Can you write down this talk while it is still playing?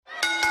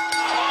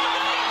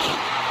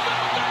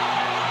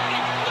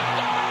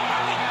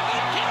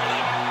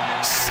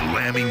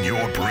jamming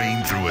your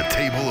brain through a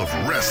table of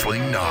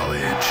wrestling knowledge.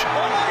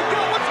 Oh my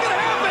God, what's going to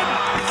happen?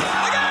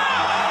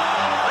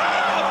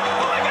 Oh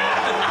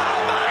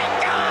my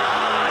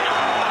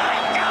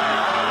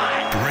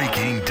God!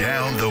 Breaking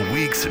down the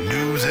week's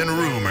news and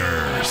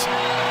rumors.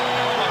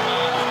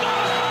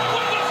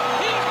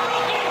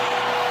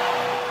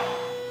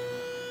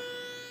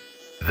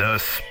 The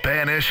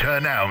Spanish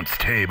Announce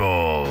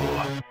Table.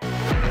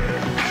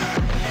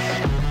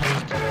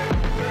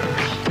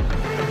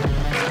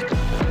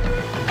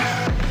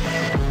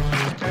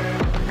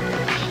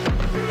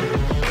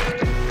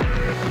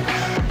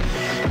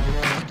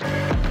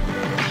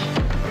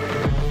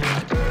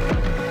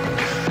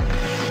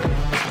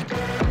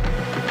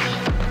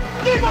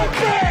 Get my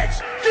bags!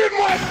 Get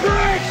my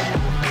bags!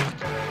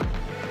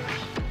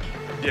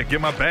 Yeah, get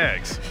my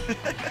bags.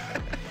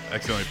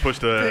 Accidentally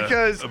pushed a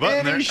Because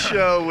button any there.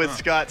 show with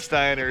Scott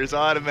Steiner is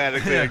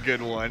automatically a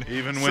good one.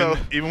 Even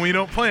when you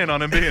don't plan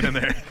on him being in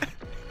there.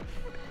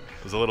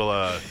 There's a little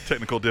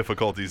technical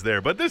difficulties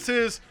there, but this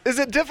is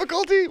it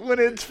difficulty when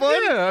it's fun?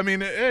 yeah. I mean,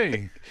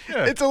 hey,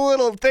 yeah. It's a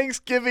little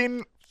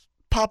Thanksgiving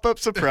pop-up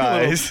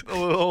surprise, a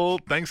little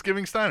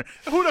Thanksgiving Steiner.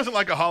 Who doesn't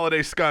like a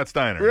holiday Scott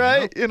Steiner?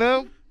 right? You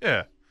know?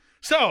 Yeah.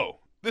 So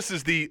this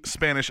is the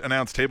Spanish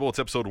Announce Table. It's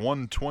episode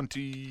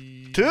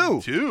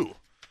 122.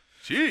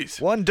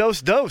 Jeez. One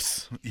dos.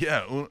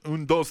 Yeah.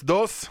 Un dos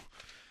dos.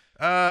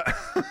 Un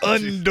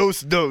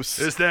dos.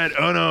 It's that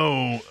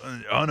uno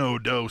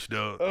dos.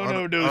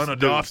 Uno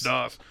dos.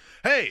 Dos.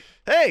 Hey,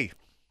 Hey,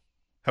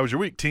 how was your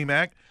week,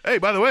 T-Mac? Hey,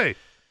 by the way,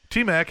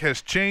 T-Mac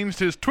has changed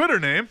his Twitter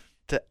name.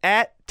 to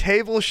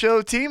 @Table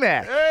Show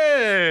T-Mac.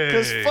 Hey.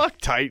 Because fuck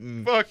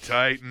Titan. Fuck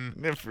Titan.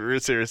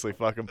 Seriously,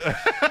 fuck him. All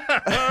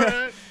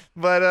right.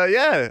 But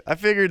yeah, I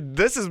figured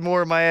this is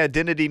more my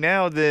identity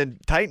now than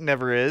Titan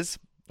ever is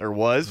or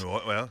was.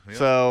 Well, yeah.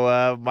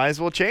 So might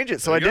as well change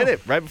it. So There I you did go.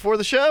 it right before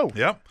the show.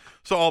 Yep.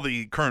 So all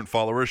the current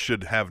followers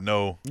should have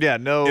no Yeah,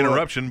 no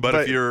interruption. But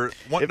if you're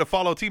wanting to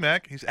follow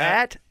T-Mac, he's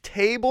at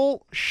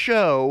Table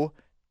Show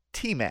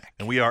T-Mac.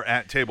 and we are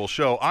at Table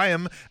Show. I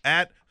am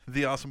at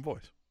The Awesome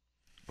Voice.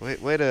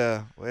 Way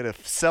to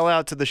sell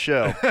out to the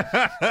show.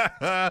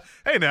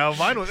 Hey, now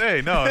mine was.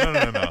 Hey, no.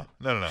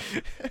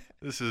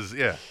 This is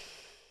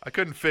I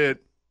couldn't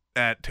fit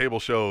at Table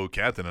Show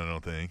Captain. I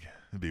don't think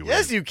it'd be weird.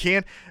 Yes, you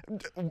can.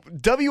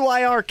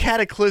 WIR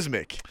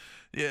Cataclysmic.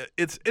 Yeah,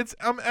 it's.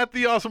 I'm at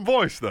The Awesome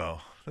Voice though.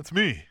 That's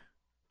me.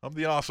 I'm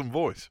The Awesome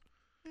Voice.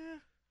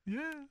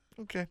 Yeah.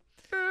 Okay.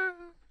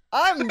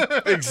 I'm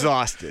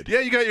exhausted. Yeah,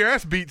 you got your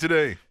ass beat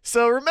today.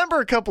 So remember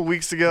a couple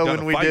weeks ago Got in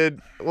when a we fight?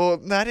 did? Well,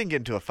 no, I didn't get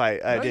into a fight.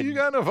 I No, didn't. You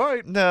got in a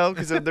fight. No,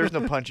 because there's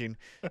no punching.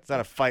 It's not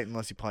a fight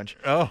unless you punch.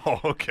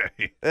 Oh, okay.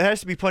 It has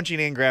to be punching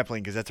and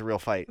grappling because that's a real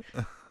fight.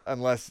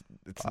 Unless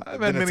it's. I've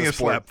then had it's many a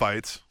sport. slap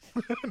fights.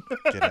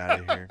 Get out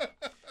of here.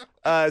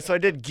 So I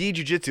did gi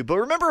jiu-jitsu. But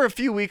remember a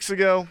few weeks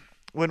ago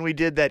when we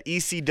did that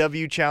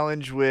ECW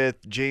challenge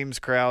with James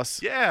Krause?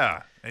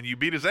 Yeah, and you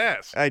beat his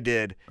ass. I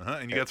did.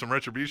 And you got some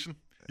retribution.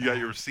 You got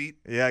your receipt.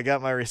 Yeah, I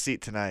got my receipt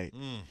tonight.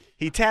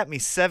 He tapped me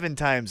 7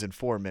 times in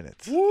 4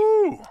 minutes.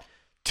 Woo!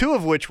 2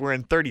 of which were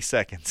in 30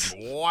 seconds.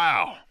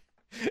 Wow.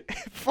 It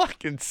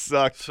fucking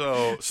sucked.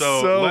 So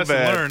lesson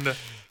bad. learned.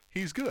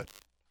 He's good.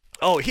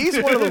 Oh, he's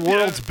one of the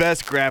world's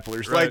best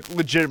grapplers. Right. Like,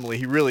 legitimately,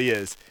 he really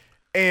is.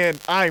 And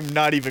I'm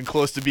not even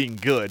close to being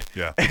good.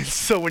 Yeah. And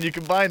so when you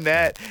combine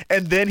that,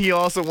 and then he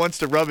also wants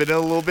to rub it in a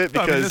little bit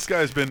I because mean, this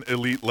guy's been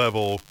elite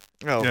level.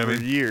 for I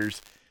mean,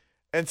 years.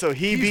 And so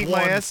he he's beat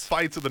won my ass.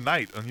 fights of the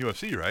night on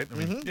UFC, right? I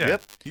mean, yeah,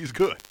 yep. he's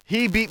good.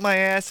 He beat my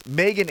ass.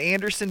 Megan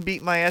Anderson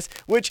beat my ass.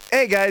 Which,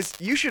 hey guys,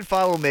 you should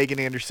follow Megan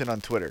Anderson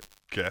on Twitter.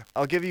 Okay.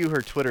 I'll give you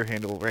her Twitter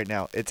handle right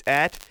now. It's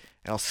and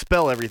I'll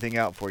spell everything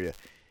out for you.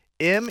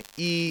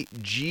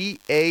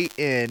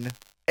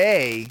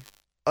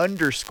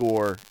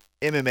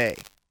 MEGANA_MMA.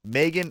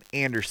 Megan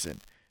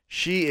Anderson.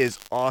 She is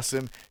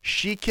awesome.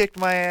 She kicked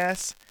my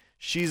ass.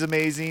 She's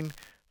amazing.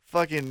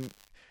 Fucking,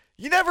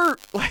 you never,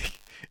 like,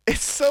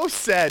 it's so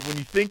sad when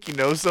you think you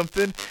know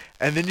something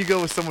and then you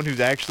go with someone who's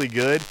actually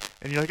good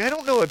and you're like, I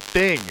don't know a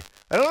thing.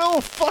 I don't know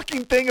a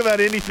fucking thing about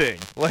anything.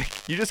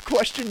 Like, you just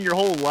question your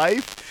whole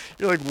life.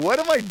 You're like, what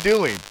am I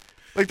doing?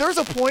 Like, there was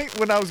a point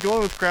when I was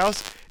going with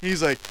Krause, and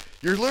he's like,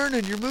 you're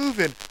learning, you're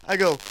moving. I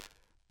go,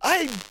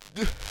 Hey,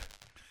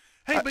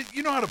 but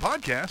you know how to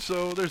podcast,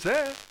 so there's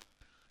that.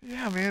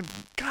 yeah, man.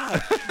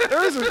 God, there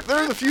was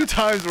a few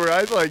times where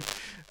I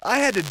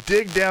had to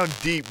dig down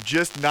deep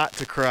just not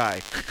to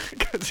cry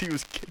because he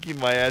was kicking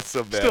my ass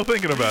so bad. Still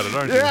thinking about it,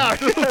 aren't you? Yeah,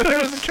 there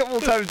was a couple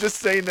of times just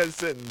saying that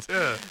sentence.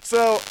 Yeah.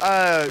 So,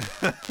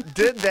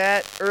 did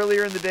that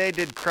earlier in the day,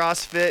 did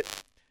CrossFit.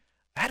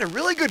 I had a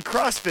really good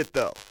CrossFit,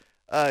 though.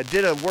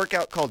 Did a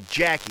workout called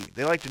Jackie.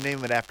 They like to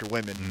name it after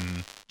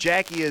women.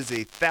 Jackie is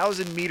a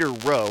 1,000-meter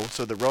row,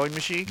 so the rowing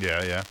machine.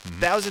 Yeah.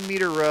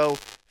 1,000-meter row,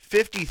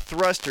 50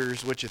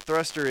 thrusters, which a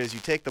thruster is you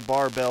take the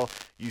barbell,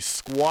 you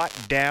squat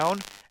down,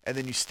 and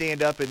then you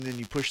stand up, and then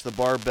you push the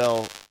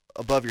barbell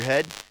above your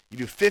head. You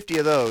do 50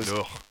 of those,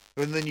 Ugh.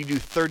 and then you do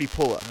 30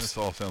 pull-ups. This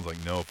all sounds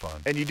like no fun.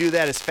 And you do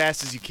that as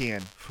fast as you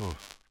can. Phew.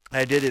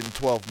 I did it in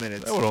 12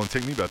 minutes. That would only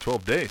take me about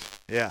 12 days.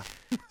 Yeah.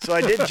 So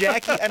I did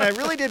Jackie, and I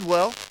really did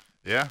well.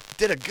 Yeah.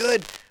 Did a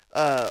good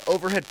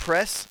overhead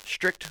press,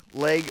 strict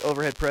leg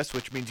overhead press,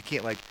 which means you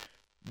can't like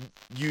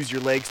use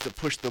your legs to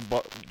push the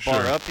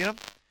bar up, you know?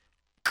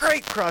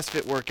 Great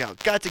CrossFit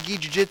workout. Got to gi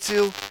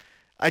jiu-jitsu.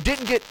 I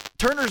didn't get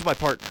Turner's my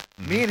partner.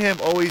 Me and him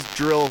always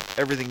drill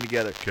everything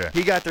together. 'Kay.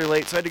 He got there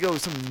late, so I had to go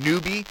with some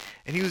newbie,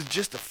 and he was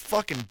just a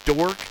fucking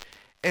dork,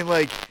 and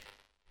like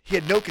he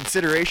had no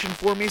consideration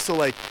for me, so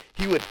like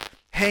he would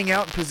hang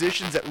out in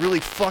positions that really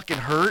fucking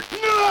hurt.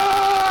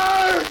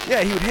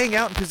 Yeah, he would hang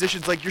out in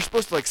positions like you're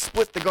supposed to like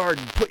split the guard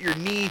and put your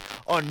knee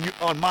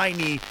on my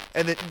knee,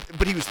 and then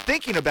but he was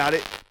thinking about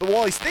it. But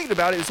while he's thinking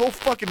about it, his whole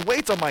fucking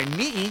weight's on my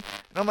knee,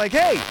 and I'm like,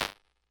 hey,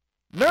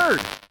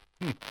 nerd,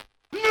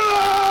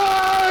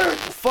 nerd,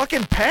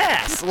 fucking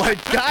pass!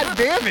 Like, god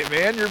damn it,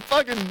 man, your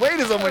fucking weight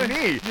is on my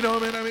knee. You know,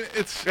 I mean,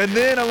 it's And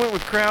then I went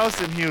with Kraus,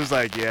 and he was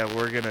like, yeah,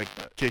 we're gonna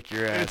kick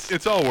your ass.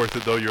 it's all worth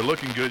it though. You're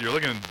looking good. You're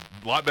looking in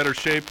a lot better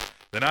shape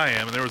than I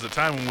am. And there was a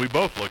time when we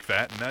both looked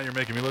fat, and now you're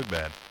making me look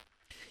bad.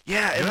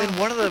 Yeah, and then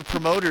one of the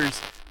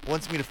promoters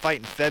wants me to fight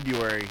in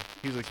February.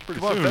 He was like, Pretty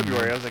come on, soon,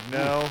 February. man. I was like,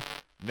 no.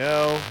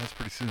 That's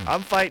pretty soon.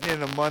 I'm fighting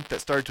in a month that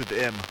starts with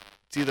M.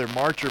 It's either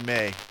March or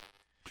May.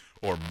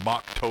 Or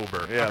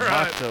Mocktober. Yeah, All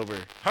right. October.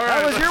 All How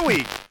right, was your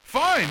week?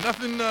 Fine.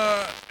 Nothing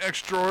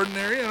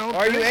extraordinary. I don't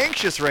Are you think.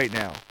 anxious right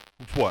now?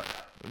 What?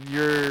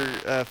 Your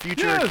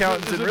future Yeah,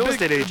 accountants it's and a real big,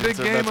 estate agents big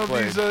are game about to of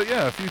play.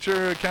 these,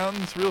 future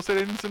accountants, real estate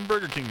agents, and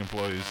Burger King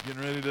employees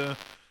getting ready to,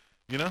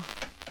 you know.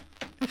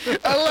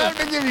 I love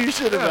to give you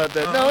shit about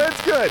that. No,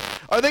 it's good.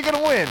 Are they going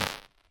to win?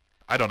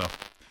 I don't know.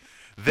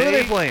 Who are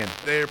they playing?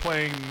 They're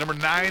playing number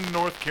 9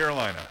 North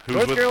Carolina.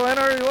 North Carolina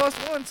already lost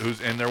once.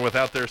 And they're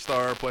without their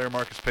star player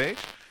Marcus Page.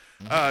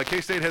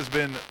 K-State has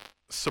been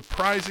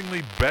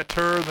surprisingly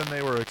better than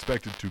they were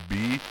expected to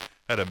be.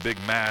 Had a big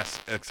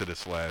mass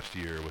exodus last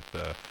year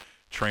with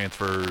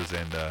transfers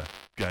and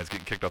guys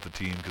getting kicked off the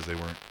team because they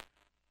weren't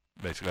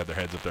basically had their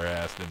heads up their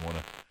ass, didn't want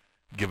to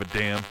give a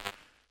damn.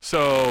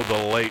 So the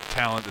late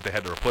talent that they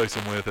had to replace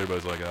them with,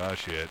 everybody's like, oh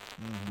shit,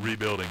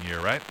 rebuilding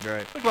year, right?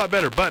 Right. Look a lot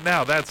better. But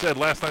now, that said,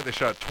 last night they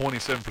shot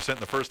 27% in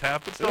the first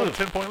half, but still had a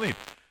 10-point lead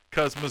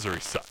because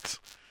Missouri sucks.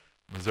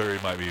 Missouri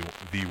might be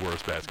the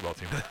worst basketball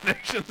team in the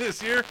nation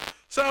this year.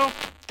 So,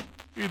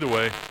 either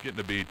way, getting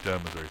to beat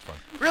Missouri's fun.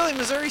 Really?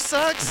 Missouri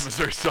sucks?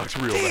 Missouri sucks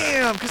real bad.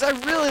 Damn, because I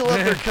really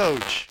love their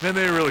coach. Then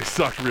they really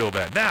sucked real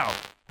bad. Now,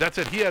 that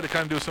said, he had to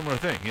kind of do a similar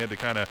thing.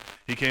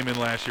 He came in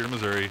last year to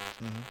Missouri,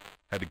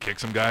 had to kick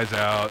some guys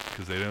out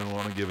because they didn't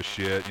want to give a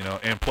shit, you know.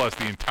 And plus,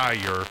 the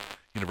entire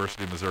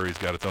University of Missouri's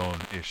got its own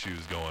issues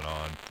going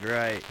on.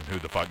 Right. And who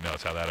the fuck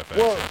knows how that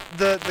affects Well,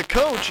 it. the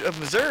coach of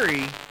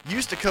Missouri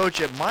used to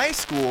coach at my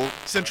school,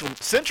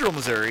 Central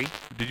Missouri.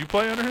 Did you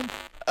play under him?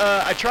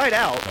 I tried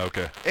out,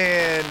 Okay.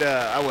 and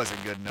I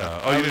wasn't good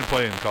enough. You didn't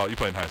play in college. You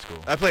played in high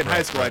school. I played in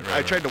high school. Right,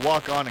 I tried to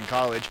walk on in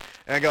college,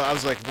 and I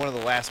was like one of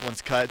the last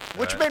ones cut,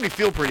 which Right. made me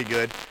feel pretty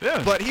good.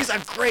 Yeah. But he's a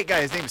great guy.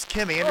 His name is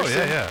Kim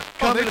Anderson. yeah.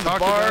 Coming they to the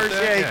talked about bars.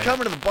 that? Yeah, Yeah. he'd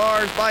come into the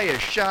bars, buy you a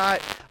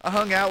shot. I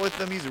hung out with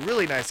him. He's a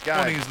really nice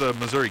guy. And he's the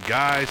Missouri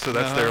guy, so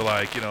that's their,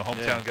 like, you know,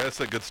 hometown Yeah. guy. That's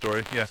a good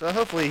story. Yeah. So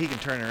hopefully he can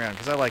turn it around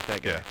because I like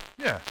that guy.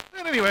 Yeah.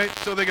 And anyway,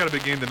 so they got a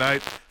big game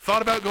tonight.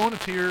 Thought about going to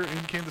Tier in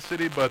Kansas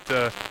City, but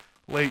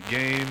late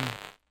game.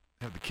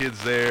 Have the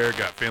kids there.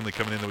 Got family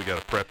coming in that we got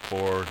to prep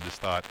for. And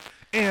just thought,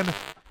 and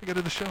we got to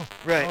do the show.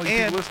 Right, All you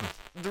and people listening.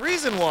 the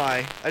reason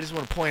why I just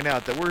want to point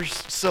out that we're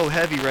so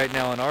heavy right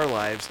now in our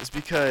lives is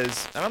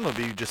because, and I'm going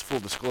to be just full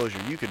disclosure,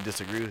 you could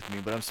disagree with me,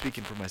 but I'm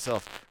speaking for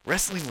myself.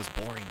 Wrestling was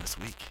boring this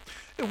week.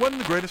 It wasn't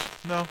the greatest.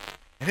 No.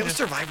 And it was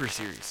Survivor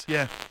Series.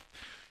 Yeah.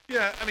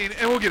 Yeah, I mean,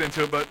 and we'll get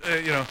into it, but,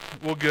 you know,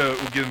 we'll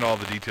get into all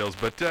the details.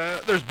 But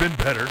there's been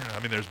better. I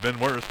mean, there's been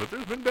worse, but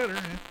there's been better.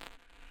 Yeah.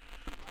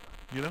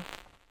 You know?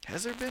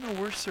 Has there been a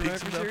worse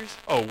Peaks Survivor and downs. Series?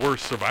 Oh,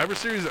 worst Survivor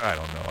Series? I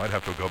don't know. I'd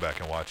have to go back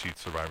and watch each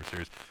Survivor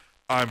Series.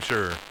 I'm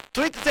sure.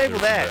 Tweet the table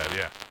there's that. some bad,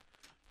 yeah.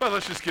 But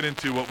let's just get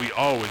into what we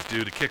always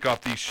do to kick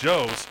off these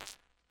shows.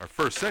 Our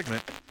first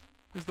segment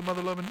is the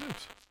Mother Loving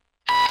News.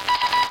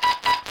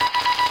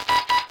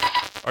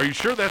 Are you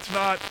sure that's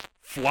not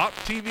Flop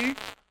TV?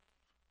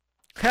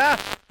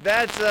 Ha!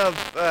 That's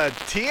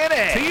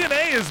TNA.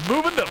 TNA is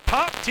moving to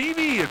Pop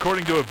TV.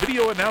 According to a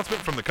video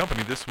announcement from the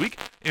company this week,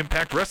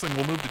 Impact Wrestling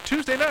will move to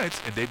Tuesday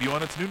nights and debut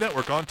on its new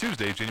network on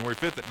Tuesday, January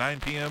 5th at 9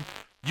 p.m.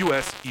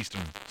 U.S.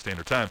 Eastern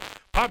Standard Time.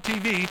 Pop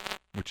TV,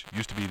 which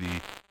used to be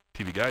the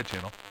TV Guide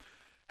channel,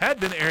 had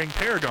been airing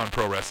Paragon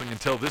Pro Wrestling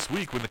until this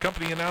week when the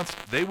company announced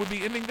they would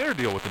be ending their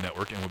deal with the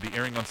network and would be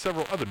airing on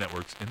several other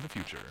networks in the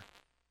future.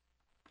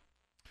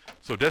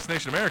 So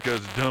Destination America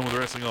is done with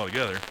wrestling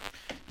altogether.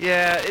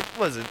 Yeah, it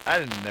wasn't. I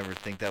didn't never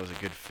think that was a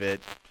good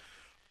fit.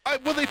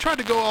 Well, they tried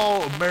to go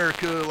all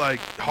America, like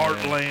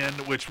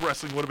Heartland, which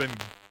wrestling would have been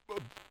a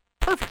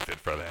perfect fit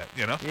for that,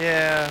 you know?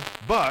 Yeah.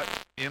 But,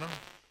 you know,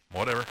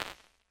 whatever.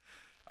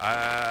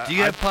 Do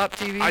you have Pop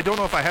TV? I don't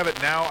know if I have it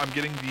now. I'm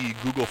getting the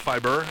Google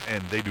Fiber,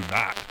 and they do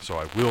not, so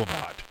I will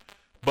not.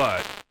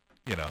 But,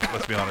 you know,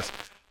 let's be honest.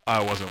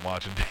 I wasn't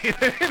watching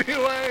TNA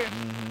anyway.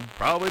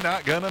 Probably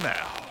not gonna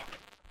now.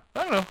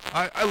 I don't know.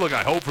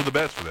 I hope for the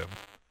best for them.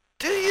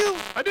 Do you?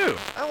 I do.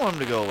 I want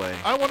them to go away.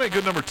 I want a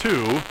good number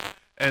 2,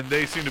 and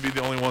they seem to be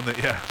the only one that,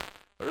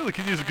 I really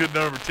could use a good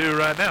number 2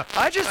 right now.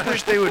 I just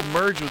wish they would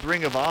merge with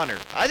Ring of Honor.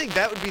 I think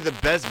that would be the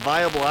best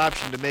viable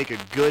option to make a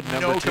good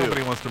number 2. No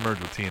company wants to merge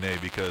with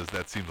TNA because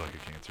that seems like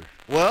a cancer.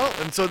 Well,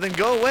 and so then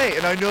go away.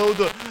 And I know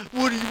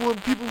what do you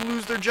want people to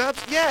lose their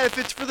jobs? Yeah, if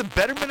it's for the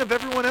betterment of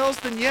everyone else,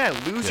 then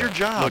lose your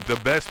job. Look,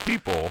 the best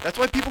people. That's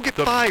why people get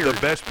fired. The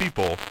best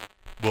people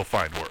will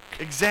find work.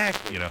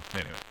 Exactly. Anyway.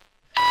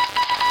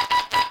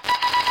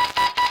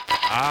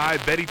 I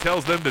bet he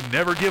tells them to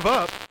never give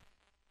up.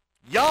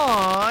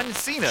 John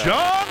Cena.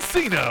 John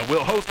Cena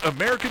will host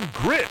American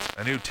Grit,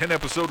 a new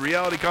 10-episode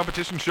reality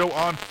competition show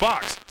on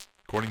Fox,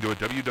 according to a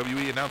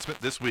WWE announcement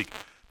this week.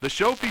 The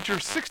show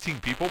features 16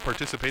 people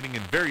participating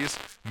in various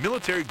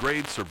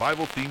military-grade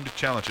survival-themed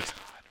challenges.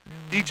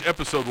 Each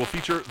episode will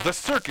feature The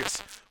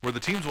Circus, where the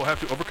teams will have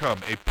to overcome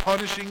a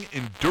punishing,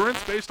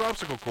 endurance-based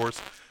obstacle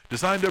course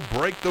designed to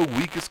break the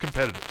weakest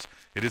competitors.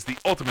 It is the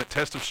ultimate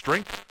test of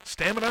strength,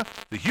 stamina,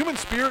 the human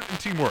spirit, and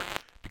teamwork,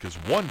 because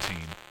one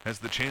team has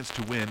the chance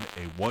to win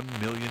a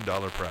 $1 million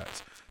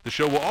prize. The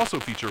show will also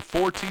feature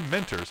 4 team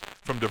mentors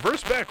from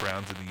diverse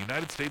backgrounds in the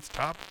United States'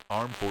 top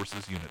armed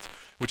forces units,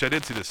 which I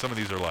did see that some of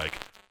these are like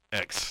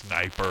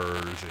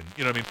ex-snipers and,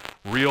 you know what I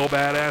mean, real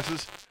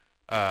badasses.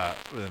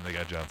 Then they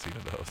got John Cena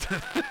to host.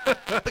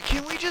 But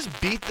can we just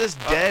beat this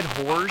dead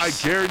horse?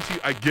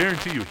 I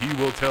guarantee you he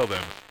will tell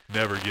them,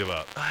 never give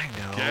up. I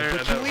know,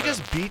 but can we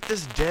just beat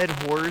this dead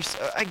horse?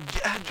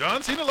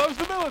 John Cena loves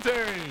the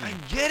military. I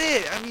get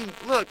it. I mean,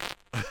 look,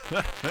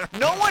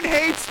 no one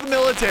hates the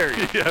military.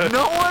 Yeah.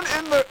 No one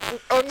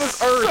on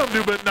this earth. Some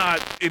do, but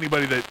not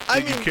anybody that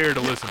you care to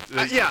listen to,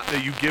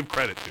 that you give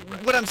credit to.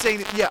 Right? What I'm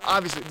saying,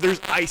 obviously, there's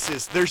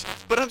ISIS.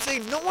 But I'm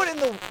saying no one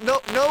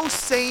no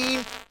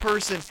sane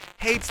person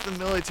hates the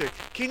military.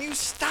 Can you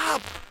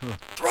stop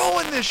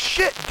throwing this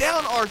shit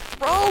down our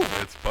throat?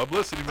 It's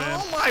publicity, man.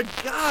 Oh my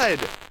God.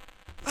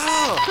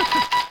 Oh.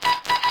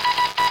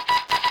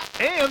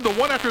 And the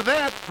one after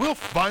that will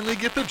finally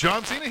get the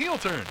John Cena heel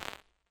turn.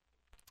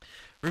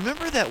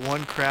 Remember that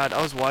one crowd?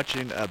 I was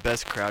watching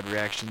Best Crowd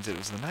Reactions. It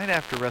was the night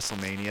after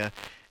WrestleMania,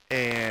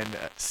 and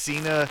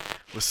Cena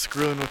was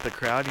screwing with the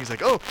crowd. He's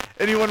like, "Oh,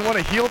 anyone want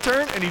a heel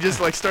turn?" And he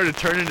just like started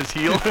turning his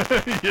heel.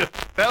 Yeah,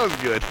 that was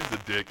good. He's a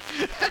dick.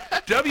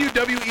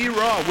 WWE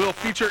Raw will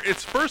feature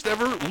its first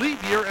ever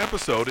leap year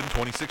episode in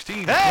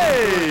 2016.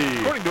 Hey!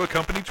 According to a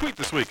company tweet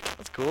this week.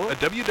 That's cool. A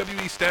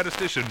WWE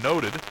statistician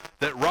noted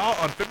that Raw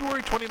on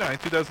February 29,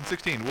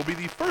 2016 will be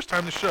the first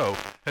time the show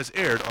has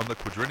aired on the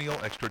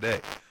quadrennial extra day.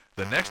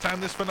 The next time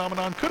this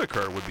phenomenon could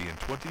occur would be in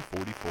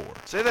 2044.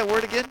 Say that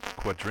word again.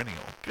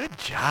 Quadrennial. Good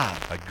job.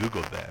 I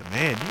Googled that.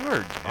 Man, you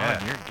are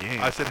on your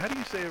game. I said, how do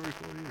you say every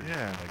 4 years?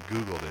 Yeah. I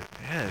Googled it.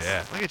 Yes.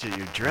 Yeah. Look at you.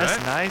 You're dressed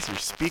nice. You're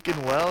speaking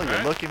well.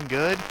 You're looking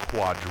good.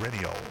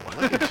 Quadrennial.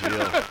 Look at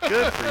you.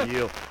 Good for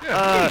you.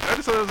 Yeah, I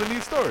just thought it was a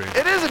neat story.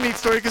 It is a neat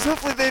story because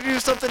hopefully they do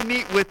something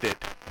neat with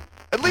it.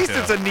 At least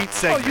it's a neat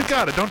segment. Oh, you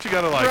got it. Don't you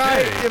got to like,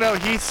 right? Hey. You know,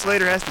 Heath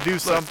Slater has to do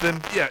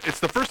something. Yeah, it's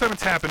the first time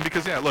it's happened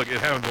because, look, it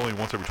happens only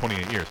once every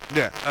 28 years.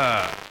 Yeah.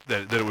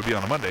 That it would be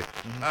on a Monday.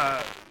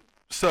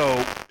 So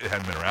it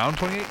hadn't been around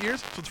 28 years,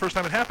 so it's the first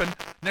time it happened.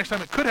 Next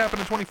time it could happen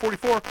in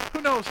 2044.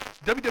 Who knows?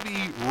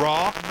 WWE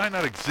Raw might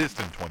not exist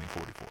in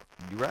 2044.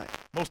 You're right.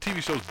 Most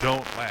TV shows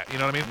don't last. You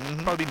know what I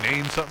mean? Probably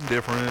named something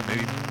different,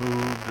 maybe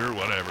moved or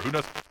whatever. Who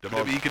knows?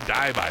 WWE could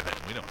die by then.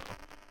 We don't know.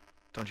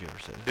 Don't you ever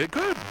say that. It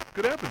could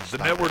happen. The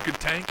network could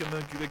tank and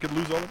then they could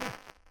lose all of it.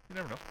 You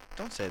never know.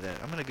 Don't say that.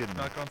 I'm in a good mood.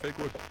 Knock on fake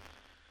wood.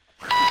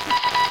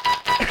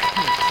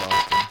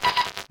 Exhausting.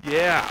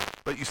 Yeah,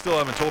 but you still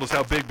haven't told us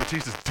how big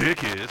Batista's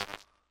dick is.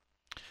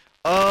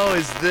 Oh,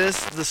 is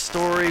this the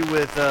story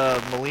with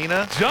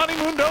Melina? Johnny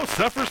Mundo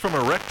suffers from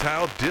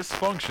erectile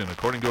dysfunction,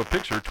 according to a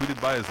picture tweeted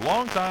by his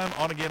longtime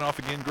on-again,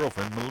 off-again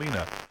girlfriend,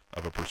 Melina,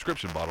 of a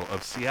prescription bottle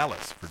of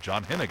Cialis for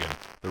John Hennigan,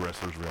 the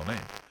wrestler's real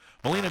name.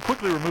 Melina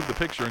quickly removed the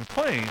picture and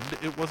claimed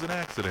it was an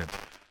accident.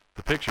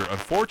 The picture,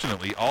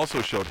 unfortunately, also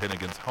showed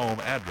Hennigan's home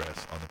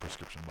address on the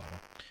prescription bottle.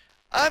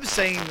 I'm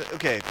saying,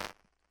 okay,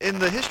 in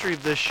the history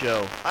of this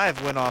show, I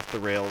have went off the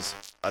rails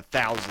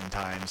 1,000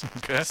 times,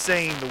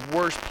 saying the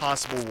worst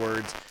possible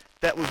words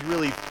that was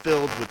really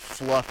filled with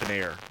fluff and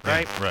air,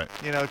 right? Yeah, right.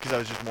 You know, because I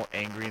was just more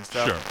angry and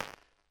stuff. Sure.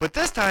 But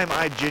this time,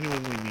 I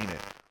genuinely mean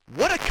it.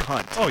 What a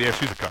cunt. Oh, yeah,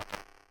 she's a cunt.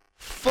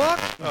 Fuck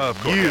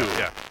course, you.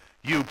 Yeah.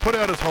 You put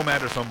out his home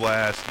address on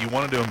blast. You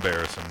wanted to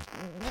embarrass him.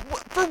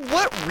 For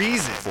what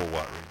reason? For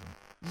what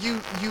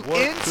reason? You What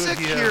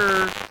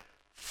insecure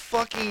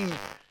fucking...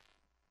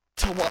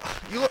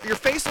 Your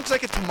face looks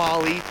like a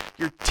tamale.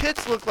 Your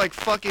tits look like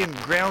fucking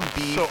ground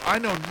beef. So I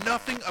know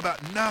nothing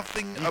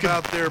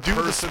about their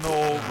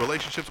personal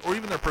relationships or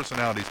even their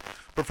personalities.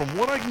 But from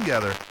what I can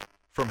gather,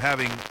 from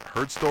having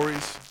heard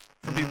stories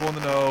from people in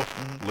the know,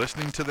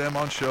 listening to them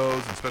on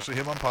shows, and especially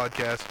him on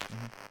podcasts,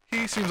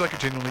 he seems like a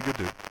genuinely good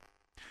dude.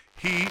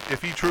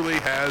 If he truly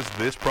has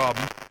this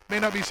problem, may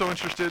not be so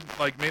interested,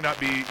 like may not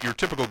be your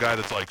typical guy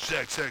that's like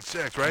sex,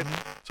 right?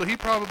 So he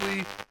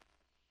probably,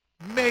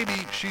 maybe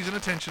she's an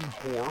attention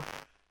whore,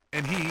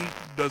 and he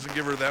doesn't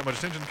give her that much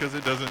attention because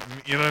it doesn't,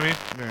 you know what I mean?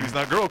 Yeah. He's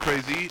not girl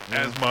crazy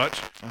as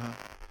much,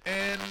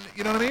 and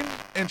you know what I mean?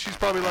 And she's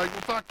probably like,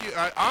 well, fuck you.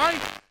 I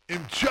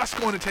am just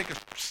going to take a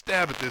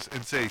stab at this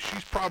and say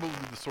she's probably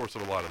the source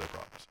of a lot of their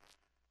problems.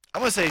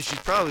 I'm gonna say she's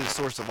probably the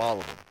source of all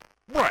of them.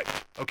 Right.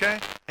 Okay.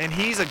 And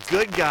he's a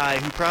good guy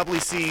who probably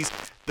sees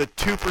the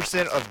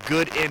 2% of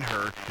good in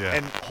her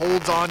and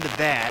holds on to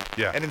that.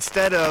 Yeah. And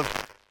instead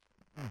of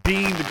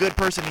being the good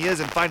person he is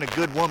and find a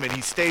good woman,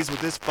 he stays with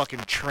this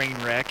fucking train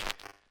wreck.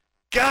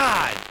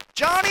 God,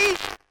 Johnny,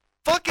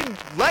 fucking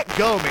let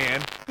go,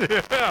 man.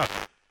 Yeah.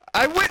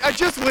 I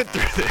just went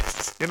through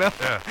this, you know?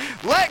 Yeah.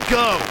 Let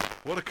go.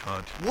 What a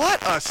cunt. What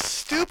a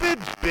stupid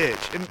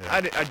bitch. And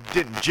I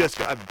didn't just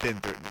go, I've been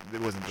through it.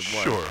 It wasn't the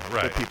one Sure,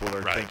 right. that people are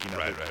Right, thinking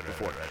right, of it right,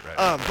 before.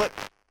 right. But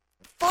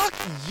fuck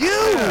you.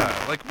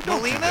 Yeah, like, don't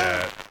do Melina,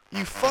 that.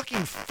 you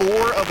fucking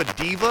four of a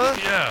diva.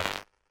 Yeah.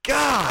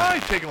 God.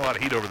 I've taken a lot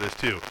of heat over this,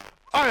 too.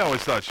 I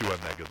always thought she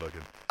wasn't that good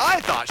looking. I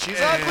thought she's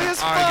ugly as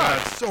fuck. I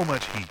got so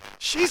much heat.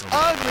 She's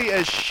ugly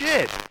as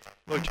shit.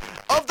 Look,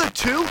 Of the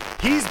two,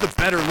 he's the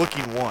better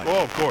looking one.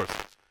 oh, of course.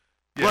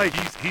 Yeah, Like-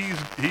 he's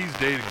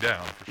dating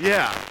down. For sure.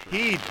 Yeah,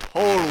 he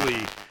totally.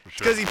 sure.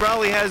 Because he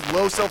probably has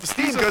low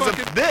self-esteem He's a because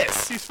fucking- of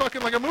this. He's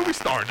fucking like a movie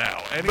star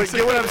now. And But he's you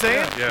get what I'm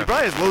saying? Yeah. He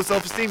probably has low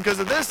self-esteem because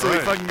of this, so he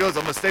Right. fucking goes,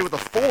 I'm going to stay with a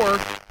 4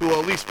 who will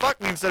at least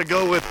fuck me instead of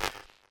go with,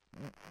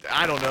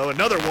 I don't know,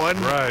 another one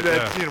Right,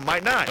 that, yeah.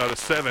 might not. Out of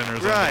 7 or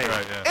something. Right.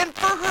 Right, yeah. And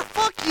for her,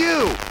 fuck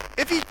you.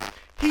 If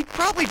he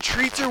probably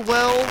treats her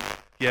well.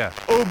 Yeah.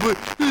 Oh, but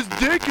his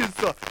dick is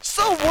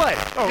so what?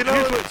 Oh, you know?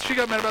 here's what, she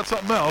got mad about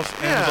something else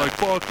and Yeah. was like,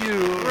 fuck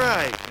you.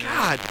 Right.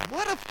 God,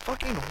 what a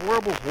fucking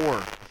horrible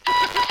whore.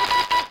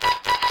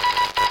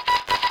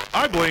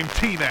 I blame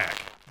T-Mac.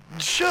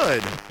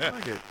 Should. Yeah.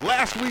 Fuck it.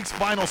 Last week's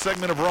final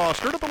segment of Raw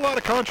stirred up a lot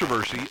of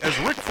controversy as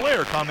Ric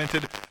Flair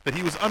commented that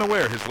he was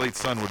unaware his late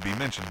son would be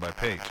mentioned by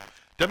Paige.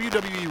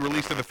 WWE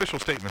released an official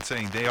statement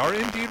saying they are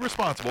indeed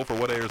responsible for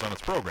what airs on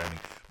its programming,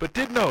 but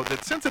did note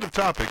that sensitive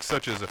topics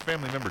such as a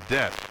family member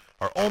death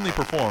are only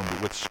performed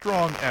with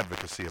strong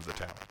advocacy of the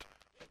talent.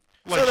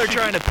 So they're she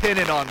trying could- to pin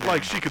it on them.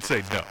 Like she could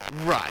say no.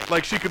 Right.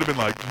 Like she could have been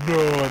like, no,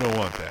 I don't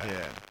want that.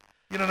 Yeah.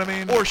 You know what I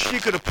mean? Or she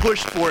could have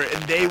pushed for it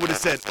and they would have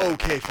said,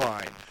 okay,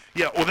 fine.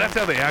 Yeah, well, that's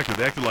how they acted.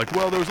 They acted like,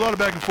 well, there was a lot of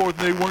back and forth,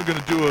 and they weren't going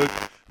to do it,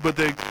 but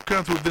they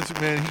counted with Vince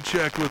McMahon, and he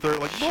checked with her.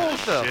 Like, Shut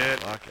the bullshit.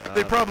 fuck up.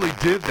 They probably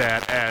did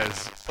that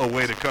as a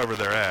way to cover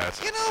their ass.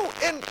 You know,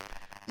 and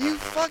you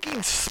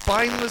fucking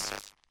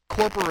spineless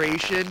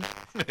corporation.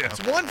 Yeah.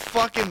 It's one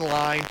fucking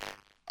line.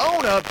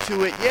 Own up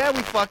to it. Yeah,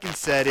 we fucking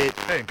said it.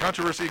 Hey, and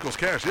controversy equals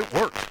cash. It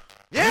worked.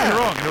 Yeah. Don't get me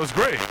wrong, and it was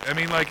great. I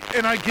mean, like,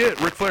 and I get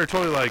Ric Flair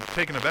totally, like,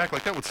 taking it back.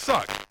 Like, that would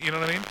suck. You know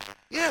what I mean?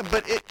 Yeah,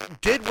 but it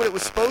did what it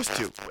was supposed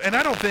to. And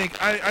I don't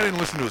think, I didn't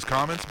listen to his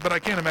comments, but I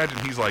can't imagine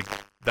he's, like,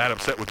 that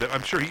upset with them.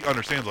 I'm sure he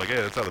understands, like, hey,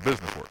 that's how the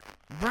business works.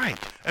 Right.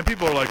 And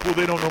people are like, well,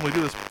 they don't normally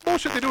do this.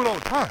 Bullshit, they do it all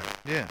the time.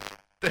 Yeah.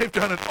 They've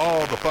done it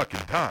all the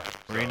fucking time.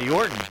 So, Randy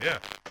Orton. Yeah.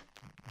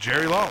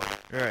 Jerry Lawler.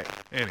 Right.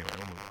 Anyway,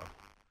 we'll move on.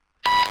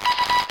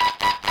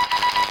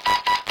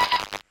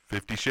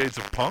 50 Shades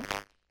of Punk?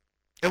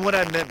 And what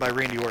I meant by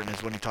Randy Orton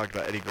is when he talked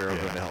about Eddie Guerrero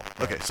going to hell.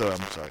 Okay, so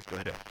I'm sorry. Go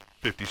ahead. Yeah.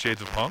 50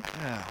 Shades of Punk?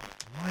 Oh,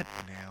 what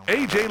now?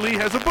 AJ Lee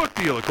has a book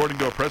deal, according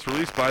to a press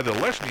release by the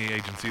Leshney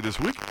Agency this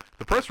week.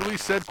 The press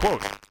release said,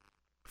 quote,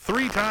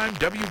 3-time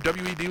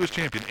WWE Divas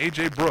champion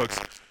AJ Brooks'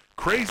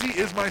 Crazy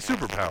Is My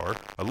Superpower,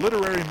 a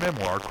literary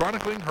memoir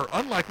chronicling her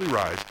unlikely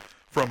rise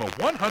from a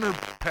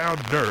 100-pound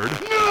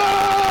nerd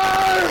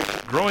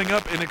growing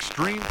up in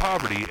extreme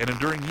poverty and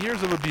enduring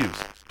years of abuse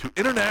to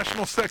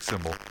international sex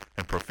symbol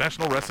and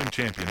professional wrestling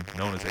champion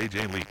known as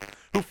AJ Lee,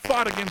 who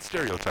fought against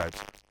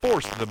stereotypes,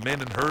 forced the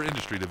men in her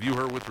industry to view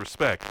her with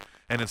respect,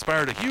 and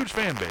inspired a huge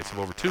fan base of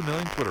over 2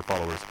 million Twitter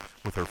followers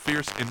with her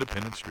fierce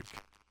independent streak.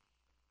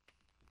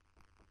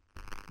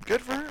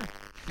 Good for her.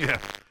 Yeah.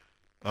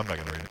 I'm not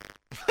going to read it.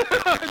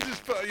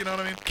 Just, you know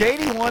what I mean?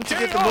 Katie, once you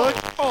get the book,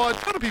 Oh, a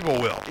ton of people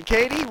will.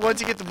 Katie, once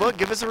you get the book,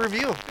 give us a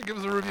review. Give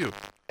us a review.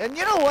 And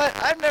you know what?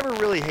 I've never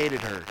really hated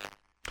her.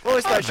 I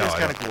always thought she was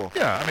kind of cool.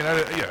 Yeah, I mean,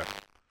 yeah.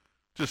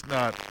 Just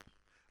not.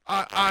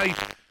 I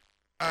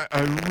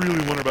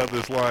really wonder about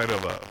this line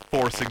of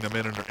forcing the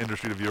men in the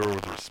industry to view her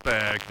with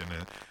respect,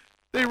 and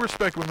they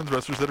respect women's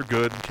wrestlers that are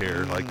good and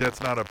care. Like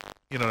that's not a,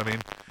 you know what I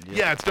mean?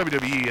 Yeah, it's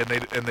WWE,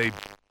 and they,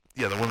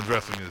 yeah, the women's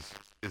wrestling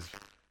is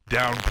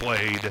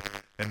downplayed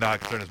and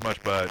not concerned as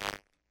much, but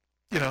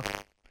you know.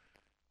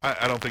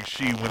 I don't think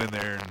she went in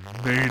there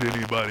and made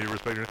anybody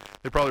respect her.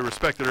 They probably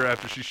respected her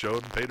after she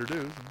showed and paid her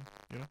dues, and,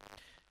 you know.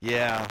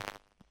 Yeah.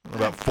 What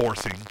about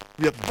forcing?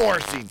 Yeah,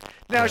 forcing.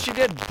 Now, Yeah. she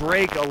did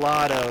break a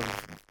lot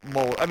of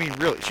mold. I mean,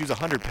 really, she was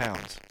 100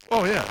 pounds.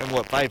 Oh, yeah. And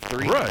what,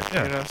 5'3"? Right,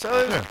 yeah. You know, so,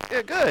 it was,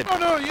 yeah, good. Oh,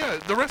 no, yeah.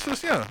 The rest of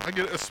this, yeah. I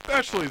get it.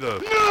 Especially that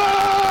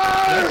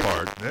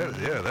part.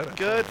 That.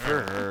 Good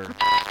for her.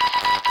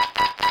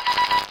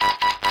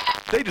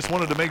 They just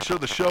wanted to make sure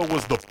the show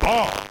was the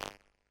bomb.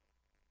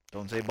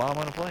 Don't say bomb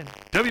on a plane.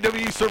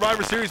 WWE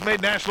Survivor Series made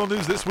national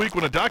news this week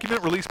when a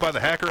document released by the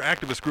hacker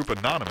activist group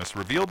Anonymous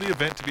revealed the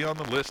event to be on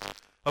the list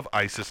of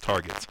ISIS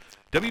targets.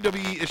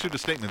 WWE issued a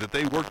statement that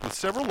they worked with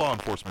several law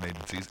enforcement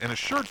agencies and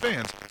assured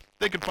fans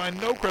they could find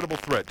no credible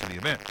threat to the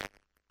event,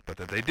 but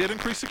that they did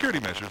increase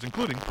security measures,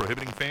 including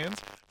prohibiting fans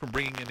from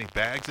bringing any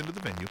bags into the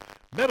venue,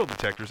 metal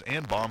detectors,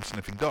 and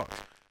bomb-sniffing dogs.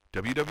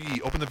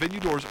 WWE opened the venue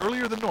doors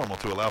earlier than normal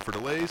to allow for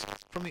delays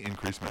from the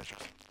increased measures.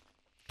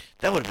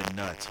 That would have been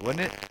nuts,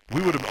 wouldn't it?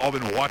 We would have all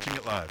been watching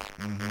it live.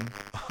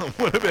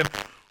 Mm-hmm. Would have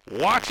been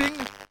watching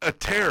a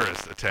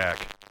terrorist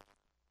attack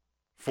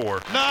for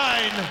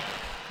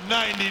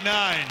 $9.99.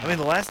 I mean,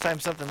 the last time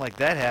something like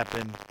that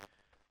happened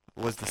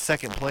was the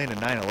second plane in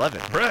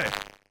 9/11. Right.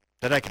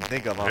 That I can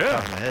think of off the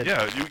top of my head.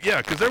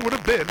 Yeah, because there would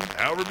have been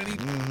however many,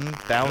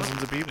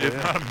 thousands of people. if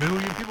not a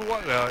million people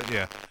watching.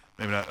 Yeah,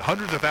 maybe not.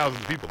 Hundreds of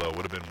thousands of people, though,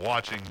 would have been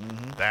watching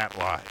that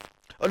live.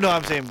 Oh, no,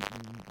 I'm saying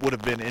would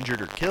have been injured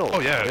or killed.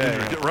 Oh, yeah.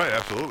 Right,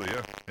 absolutely,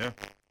 yeah.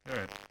 All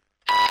right.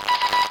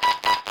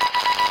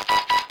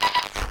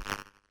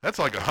 That's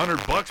like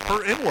 $100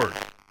 per N-word.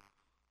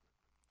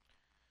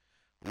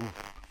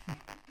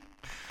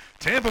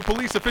 Tampa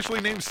police officially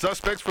named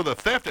suspects for the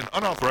theft and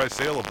unauthorized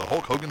sale of the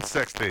Hulk Hogan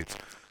sex tapes.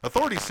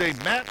 Authorities say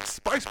Matt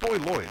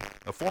Spiceboy Lloyd,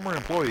 a former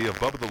employee of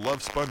Bubba the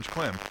Love Sponge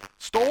Clem,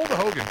 stole the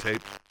Hogan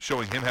tape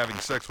showing him having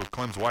sex with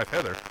Clem's wife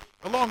Heather,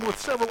 along with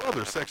several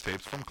other sex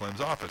tapes from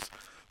Clem's office.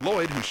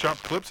 Lloyd, who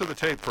shopped clips of the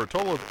tape for a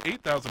total of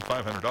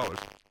 $8,500,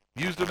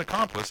 used an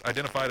accomplice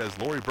identified as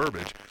Lori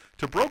Burbage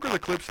to broker the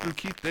clips through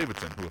Keith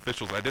Davidson, who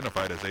officials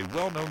identified as a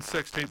well-known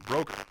sex tape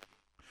broker.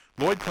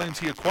 Lloyd claims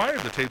he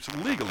acquired the tapes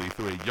legally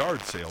through a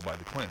yard sale by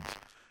the Clems.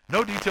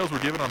 No details were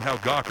given on how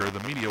Gawker,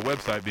 the media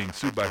website being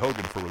sued by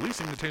Hogan for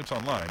releasing the tapes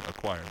online,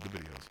 acquired the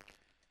videos.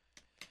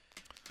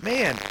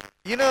 Man,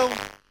 you know,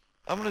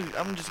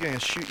 I'm just gonna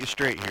shoot you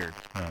straight here.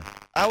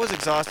 I was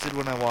exhausted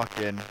when I walked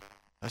in.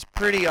 I was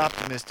pretty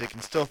optimistic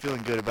and still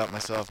feeling good about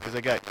myself because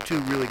I got 2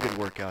 really good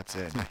workouts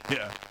in.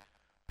 Yeah.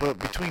 But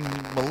between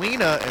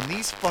Melina and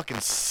these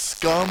fucking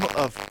scum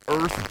of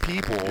earth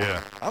people,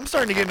 I'm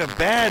starting to get in a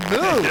bad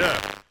mood.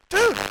 Yeah.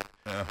 Dude.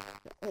 Yeah.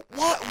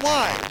 Why?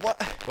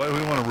 What? Why do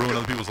we want to ruin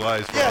other people's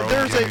lives for our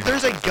Yeah, own gain?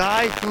 there's a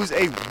guy who's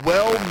a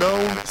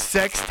well-known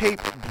sex tape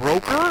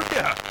broker.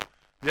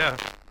 Yeah.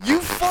 You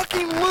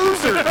fucking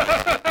loser.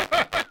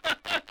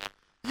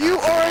 You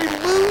are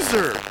a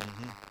loser.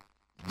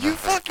 You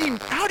fucking,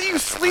 how do you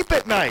sleep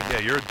at night? Yeah,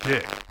 you're a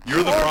dick.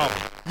 You're the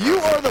problem. You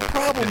are the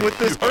problem with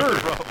this You are the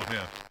earth. problem,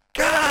 yeah.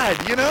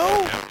 God, you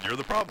know? Yeah, you're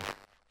the problem.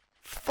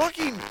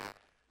 Fucking,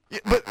 yeah,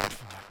 but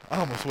I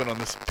almost went on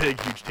this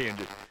big, huge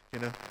tangent, you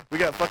know? We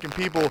got fucking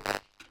people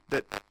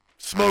that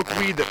smoke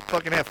weed that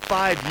fucking have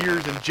 5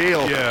 years in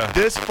jail. Yeah.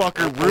 This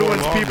fucker Or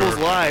ruins longer. people's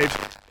lives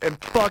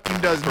and fucking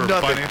does For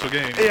nothing. financial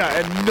gain. Yeah,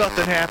 and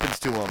nothing happens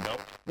to them. Nope.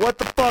 What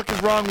the fuck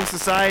is wrong with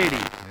society?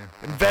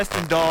 Invest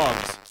in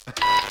dogs.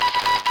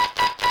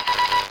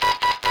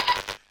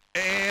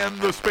 And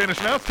the Spanish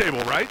announce table,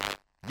 right?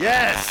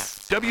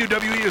 Yes.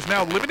 WWE is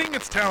now limiting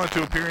its talent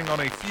to appearing on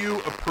a few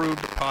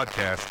approved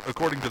podcasts,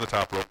 according to the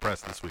Top Rope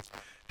Press this week.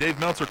 Dave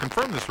Meltzer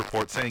confirmed this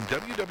report, saying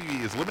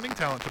WWE is limiting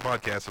talent to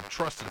podcasts of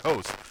trusted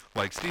hosts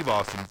like Steve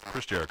Austin,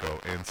 Chris Jericho,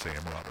 and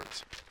Sam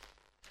Roberts.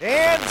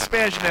 And the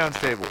Spanish announce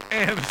table.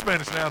 And the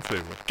Spanish announce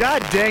table.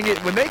 God dang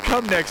it. When they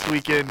come next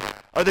weekend,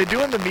 are they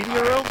doing the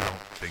media row? I don't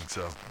think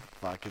so.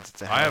 Fuck,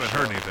 it's a house I haven't show.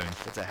 heard anything.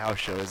 It's a house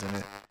show, isn't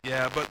it?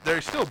 Yeah, but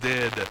they still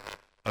did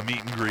a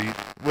meet and greet.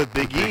 With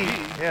Big E. Big E.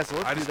 Yeah, so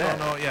let's I do just that.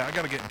 don't know. Yeah, I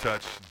got to get in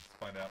touch and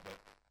find out.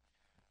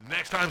 But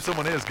next time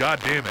someone is, God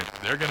damn it,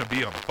 they're going to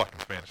be on the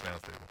fucking Spanish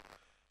announce table.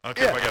 I don't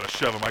care if Yeah. I got to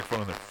shove a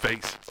microphone in their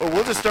face. Or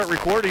we'll just start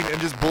recording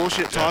and just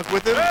bullshit talk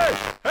with them. Hey!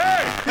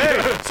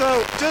 Hey,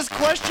 so just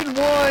question 1.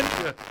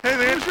 Hey,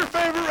 man, who's your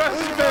favorite wrestler?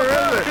 Who's your favorite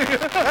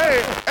wrestler?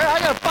 hey, I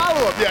got a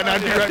follow-up. Yeah, and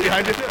I'd be right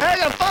behind you. Hey, I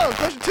got a follow-up.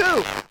 Question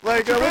 2.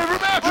 Like, your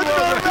favorite match what's of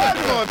your all favorite match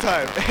of all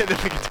time? And then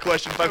we get to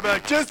question 5.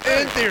 Like, Just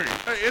in theory.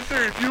 Hey, in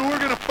theory, if you were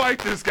going to fight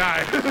this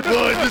guy. What would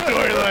the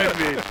storyline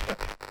be?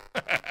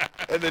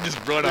 And then just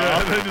run Yeah,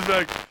 off. and then just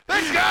like,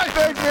 thanks, guys.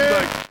 Thanks, man.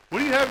 Like, what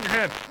do you have in your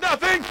hand?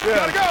 Nothing.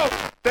 Yeah. Gotta go.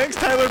 Thanks,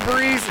 Tyler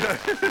Breeze.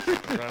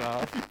 Run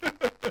off.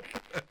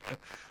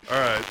 All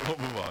right, we'll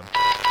move on.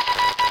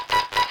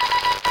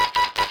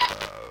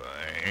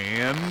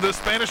 And the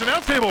Spanish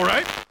announce table,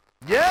 right?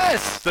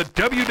 Yes. The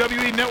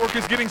WWE Network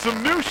is getting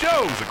some new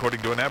shows,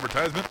 according to an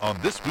advertisement on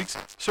this week's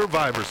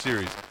Survivor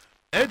Series.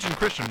 Edge and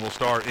Christian will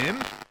star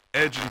in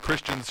Edge and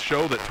Christian's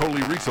show that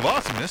totally reeks of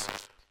awesomeness,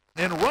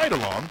 and Ride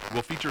Along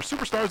will feature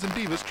superstars and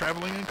divas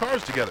traveling in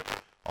cars together.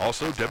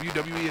 Also,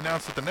 WWE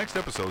announced that the next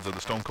episodes of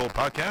the Stone Cold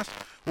podcast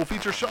will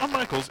feature Shawn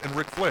Michaels and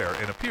Ric Flair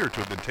and appear to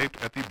have been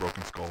taped at the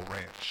Broken Skull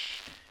Ranch.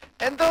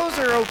 And those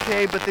are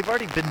okay, but they've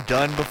already been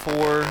done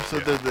before, so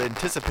Yeah. the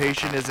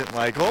anticipation isn't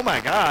like, oh my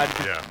god,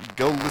 Yeah.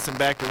 go listen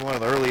back to one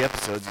of the early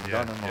episodes. You've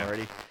Yeah, done them yeah.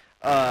 already.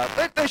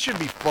 But they should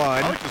be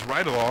fun. I like this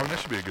Ride Along. That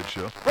should be a good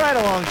show. Ride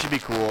Along should be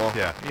cool.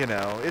 Yeah. You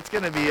know, it's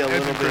going to be a Edge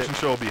little and bit... Christian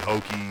show will be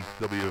hokey.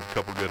 There'll be a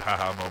couple good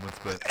ha-ha moments,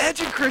 but Edge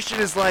and Christian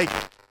is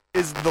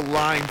the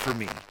line for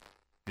me.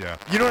 Yeah.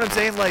 You know what I'm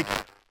saying? Like,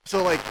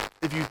 so like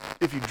if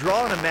you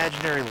draw an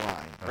imaginary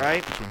line,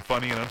 right, Between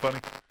funny and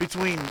unfunny.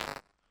 between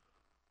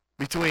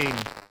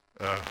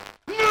Uh,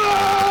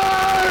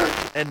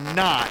 and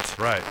not.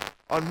 right.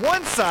 On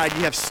one side you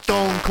have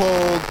Stone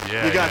Cold,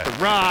 Yeah, you got yeah.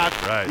 The Rock,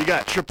 Right. you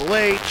got Triple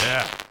H.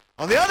 Yeah.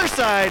 On the other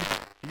side,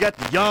 you got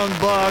the Young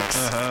Bucks,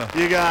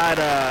 you got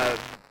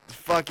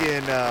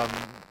fucking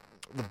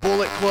the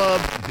Bullet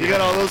Club, you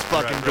got all those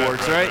fucking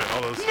dorks, right?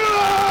 All those.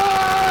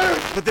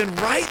 But then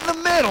right in the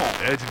middle,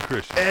 Edge and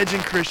Christian. Edge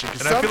and Christian.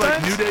 'Cause And I feel like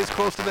sometimes- New Day's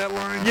close to that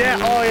line. Yeah.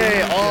 too. Oh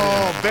yeah.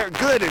 Oh, very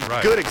good.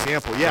 Right. Good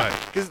example. Yeah. Right.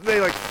 Because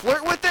they like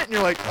flirt with it, and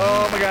you're like,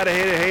 oh my god, I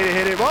hate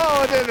it.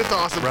 Oh, and then it's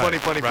awesome,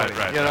 Right, funny. right,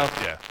 You know.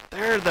 Yeah.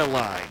 They're the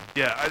line.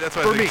 Yeah, that's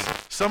what For I think. me.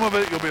 Some of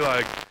it you'll be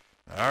like,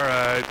 all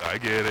right, I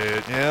get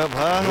it. Yep. Move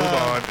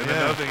on. And then yeah.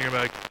 another thing you're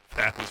like,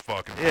 that was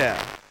fucking.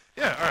 Yeah.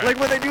 Yeah. All right. Like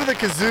when they do the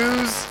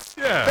kazoos.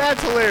 Yeah.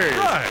 That's hilarious.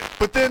 Right.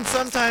 But then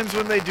sometimes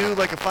when they do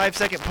like a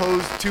 5-second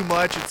pose too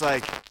much, it's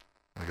like,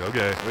 Like,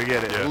 okay. we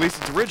get it. Yeah. At least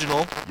it's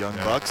original, Young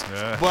Yeah, Bucks.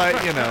 yeah.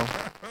 But you know.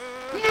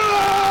 All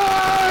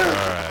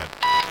right.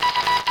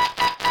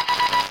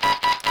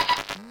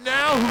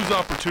 Now whose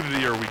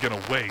opportunity are we going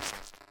to waste?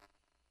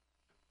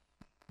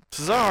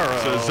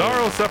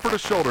 Cesaro suffered a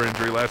shoulder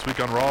injury last week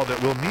on Raw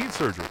that will need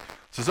surgery.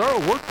 Cesaro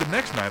worked the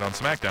next night on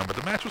SmackDown, but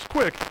the match was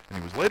quick, and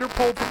he was later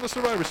pulled from the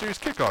Survivor Series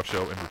kickoff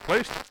show and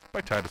replaced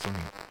by Titus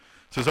O'Neil.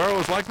 Cesaro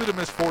is likely to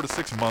miss 4 to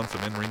 6 months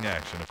of in-ring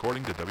action,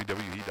 according to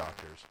WWE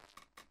doctors.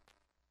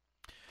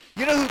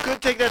 You know who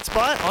could take that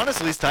spot?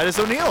 Honestly, it's Titus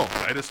O'Neil.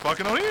 Titus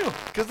fucking O'Neil.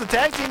 Because the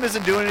tag team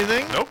isn't doing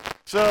anything. Nope.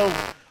 So,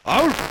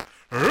 I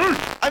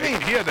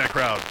mean- he had that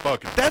crowd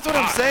fucking. that's what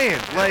I'm hot. saying.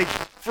 Like,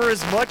 for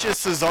as much as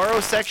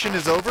Cesaro's section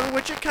is over,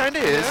 which it kind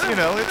of is, Yeah, you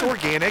know, it's yeah.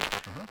 organic.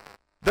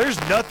 There's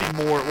nothing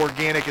more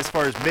organic as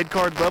far as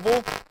mid-card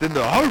level than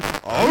the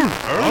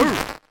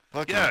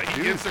fucking Yeah, he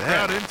do gets the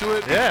that. crowd into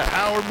it. Yeah.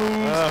 Power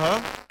moves.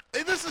 Uh-huh.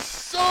 And this is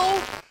so.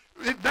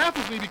 It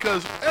baffles me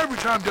because every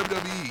time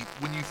WWE,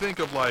 when you think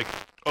of like,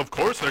 of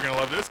course they're gonna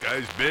love this guy.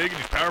 He's big and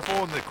he's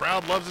powerful, and the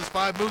crowd loves his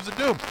 5 moves of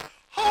doom.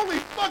 Holy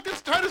fuck!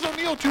 It's Titus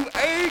O'Neil to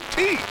a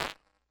T.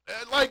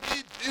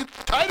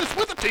 It's Titus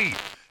with a T.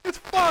 It's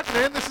fuck,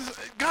 man. This is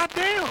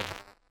goddamn.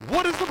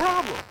 What is the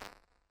problem?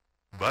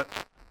 But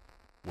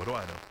what do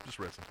I know? Just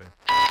wrestling fan.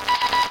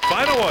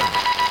 Final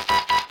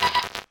one.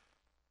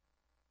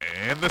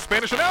 And the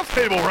Spanish announce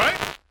table, right?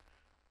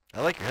 I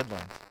like your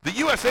headlines. The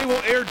USA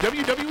will air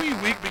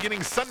WWE Week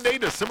beginning Sunday,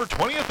 December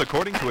 20th,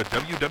 according to a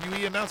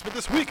WWE announcement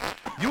this week.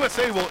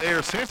 USA will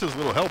air Santa's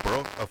Little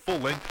Helper, a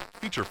full-length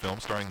feature film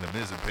starring The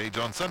Miz and Paige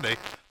on Sunday,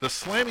 the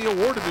Slammy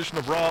Award edition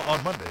of Raw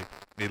on Monday,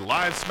 a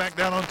live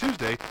SmackDown on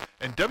Tuesday,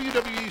 and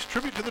WWE's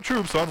Tribute to the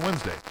Troops on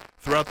Wednesday.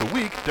 Throughout the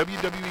week,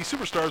 WWE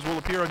superstars will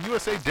appear on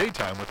USA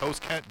Daytime with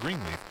host Kat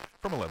Greenleaf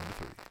from 11 to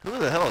 3. Who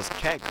the hell is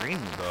Kat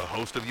Greenleaf? The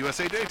host of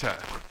USA Daytime.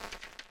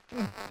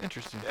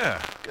 Interesting.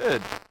 Yeah.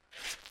 Good.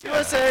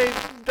 USA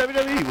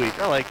WWE Week.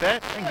 I like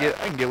that. I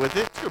can get with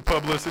it. Good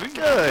publicity.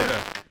 Good.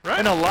 Yeah. Right?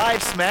 And a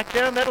live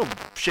SmackDown, that'll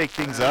shake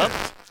things up.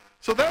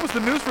 So that was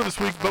the news for this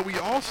week, but we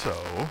also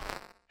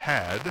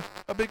had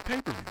a big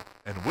pay-per-view.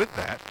 And with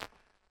that,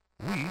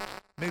 we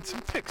made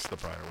some picks the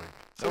prior week.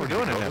 So we're we need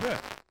doing to it go now. over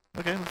that.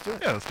 Okay, let's do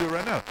it. Yeah, let's do it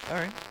right now. All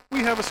right. We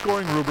have a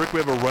scoring rubric.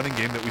 We have a running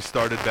game that we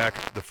started back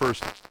the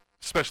first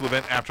special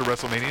event after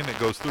WrestleMania, and it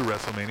goes through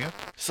WrestleMania.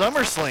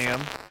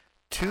 SummerSlam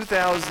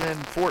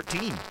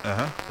 2014.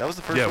 Uh-huh. That was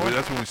the first Yeah, one.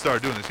 that's when we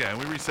started doing this. Yeah, and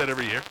we reset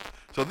every year.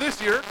 So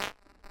this year,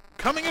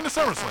 coming into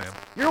SummerSlam,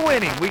 You're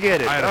winning. We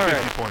get it. I had All a right.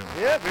 50-point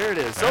win. Yep, here it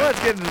is. So All right. let's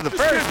get into the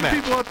Just first getting match.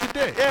 people up to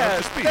date. Yeah, up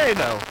to speed. they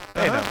know.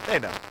 They Uh-huh. know. They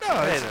know.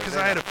 No, They it's know, because they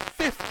I had know.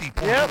 a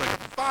 50-point, Yep. like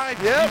a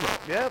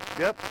 5-0.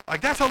 Yep.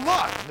 Like, that's a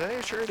lot.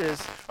 Yeah, sure it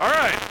is. All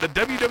right, the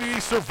WWE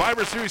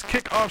Survivor Series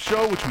kickoff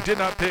show, which we did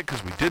not pick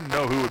because we didn't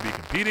know who would be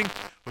competing,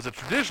 was a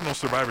traditional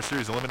Survivor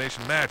Series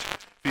elimination match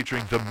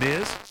featuring The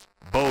Miz,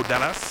 Bo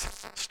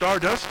Dallas,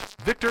 Stardust,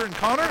 Victor and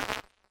Connor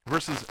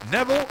versus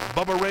Neville,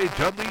 Bubba Ray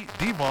Dudley,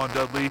 Devon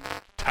Dudley,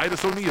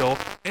 Titus O'Neil,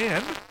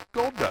 and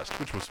Goldust,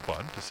 which was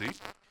fun to see.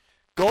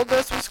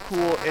 Goldust was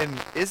cool, and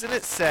isn't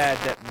it sad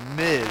that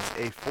Miz,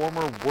 a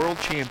former world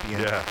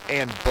champion, Yeah.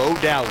 and Bo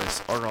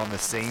Dallas are on the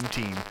same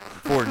team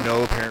for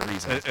no apparent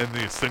reason? And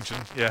the Ascension,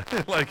 yeah.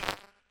 Like,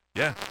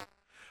 yeah.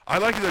 I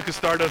like it though because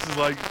Stardust is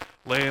like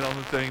laying on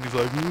the thing. He's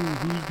like, ooh,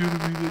 who's going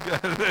to be the guy?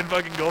 And then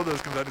fucking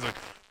Goldust comes out. He's like,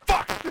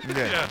 fuck.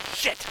 Yeah.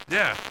 Shit.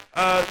 Yeah.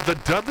 The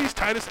Dudleys,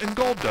 Titus, and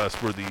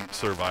Goldust were the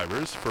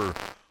survivors for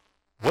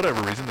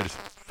whatever reason. They just,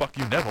 fuck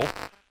you, Neville.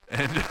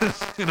 And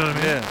just, you know what I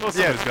mean? Yeah. Well,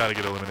 Yeah. somebody's got to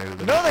get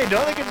eliminated. No, they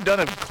don't. They could have done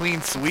a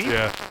clean sweep.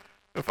 Yeah.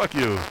 Fuck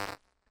you.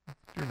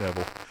 You're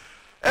Neville.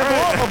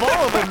 Of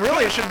all of them,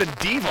 really, it should have been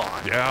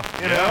Devon. Yeah.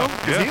 You know?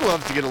 Because Yeah. he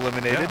loves to get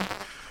eliminated. Yeah.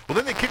 Well,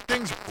 then they kicked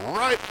things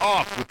right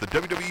off with the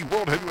WWE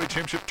World Heavyweight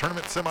Championship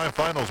Tournament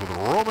semifinals with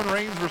Roman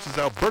Reigns versus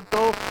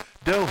Alberto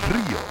Del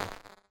Rio.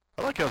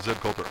 I like how Zeb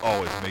Coulter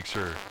always makes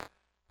sure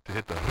to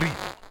hit the Rio.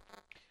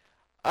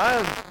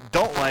 I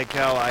don't like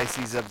how I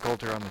see Zeb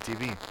Coulter on the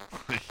TV.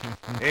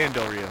 And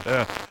Del Rio.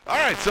 Yeah. All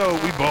right, so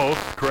we both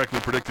correctly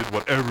predicted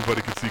what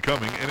everybody could see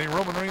coming in a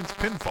Roman Reigns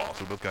pinfall.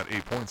 So we both got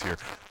 8 points here.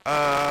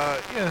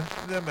 Yeah,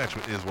 that match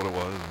is what it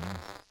was. And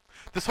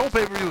this whole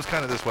pay-per-view was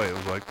kind of this way. It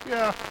was like,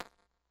 yeah,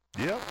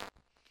 yep.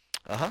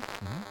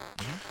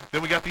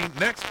 Then we got the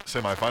next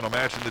semifinal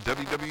match in the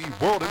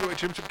WWE World Heavyweight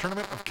Championship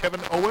Tournament of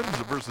Kevin Owens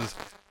versus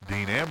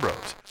Dean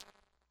Ambrose.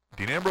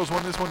 Dean Ambrose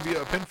won this one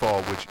via a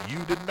pinfall, which you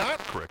did not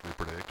correctly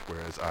predict,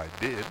 whereas I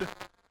did,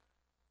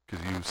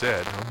 because you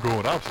said, I'm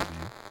going opposite of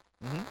you.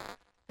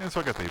 And so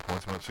I got the 8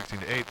 points, went up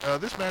 16-8.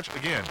 This match,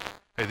 again,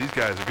 hey, these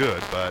guys are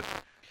good, but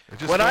it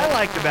just... What I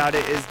liked about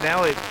it is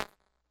now it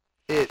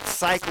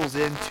cycles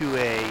into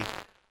a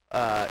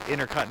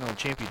Intercontinental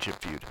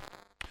Championship feud.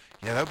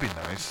 Yeah, that would be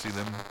nice. See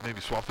them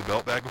maybe swap the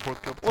belt back and forth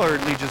a couple Or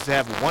times. at least just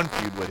have one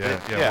feud with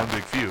it. Yeah, one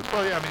big feud.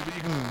 Well, yeah, I mean, but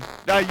you can...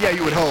 Yeah,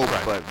 you would hope,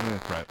 Right. but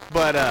Right.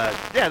 but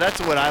yeah, that's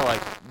what I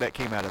like that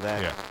came out of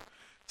that. Yeah.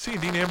 Seeing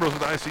Dean Ambrose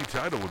with the IC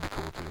title would be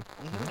cool, too.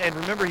 And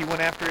remember, he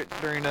went after it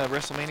during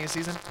WrestleMania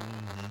season.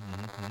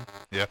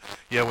 Yeah.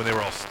 Yeah, when they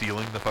were all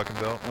stealing the fucking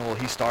belt. Well,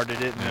 he started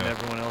it, and then Yeah.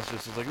 everyone else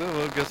just was like,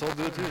 "Oh, I guess I'll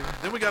do it too."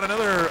 Then we got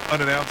another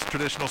unannounced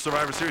traditional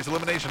Survivor Series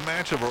elimination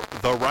match of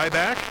the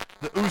Ryback,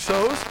 the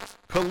Usos,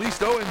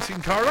 Kalisto, and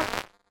Sin Cara,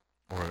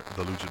 or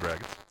the Lucha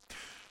Dragons,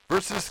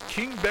 versus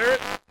King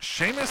Barrett,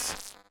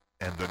 Sheamus,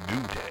 and the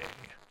New Day.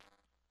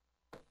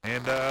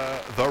 And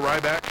the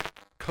Ryback,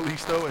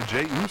 Kalisto, and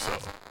Jey Uso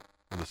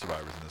were the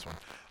survivors in this one.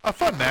 A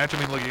fun match. I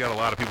mean, look, you got a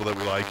lot of people that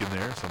we like in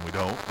there, some we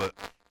don't, but,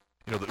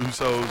 you know, the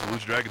Usos, the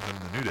Lucha Dragons, and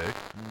the New Day.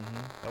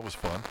 That was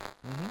fun.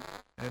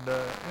 And,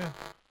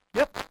 yeah.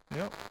 Yep.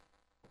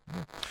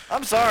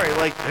 I'm sorry,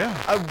 like Yeah.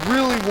 I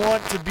really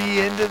want to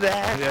be into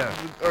that, Yeah.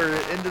 or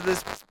into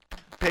this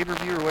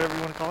pay-per-view or whatever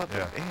you want to call it.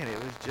 But Yeah. man,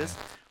 it was just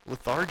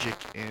lethargic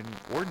and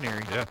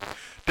ordinary. Yeah.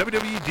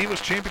 WWE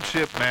Divas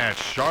Championship match,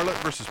 Charlotte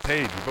versus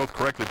Paige. We both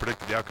correctly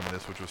predicted the outcome of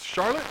this, which was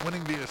Charlotte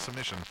winning via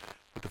submission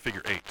with the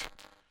figure 8.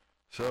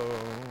 So...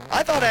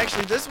 I thought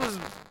actually this was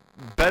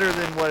better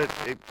than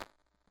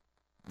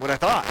what I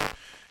thought.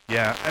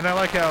 Yeah, and I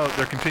like how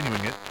they're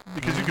continuing it,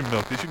 because you can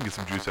milk this, you can get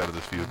some juice out of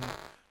this feud.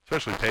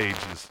 Especially Paige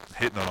is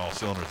hitting on all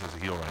cylinders as a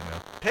heel right now.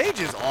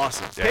 Paige is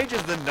awesome. Yeah. Paige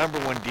is the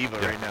 #1 diva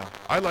right now.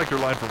 I like her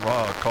line from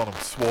Raw, calling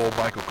him Swole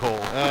Michael Cole.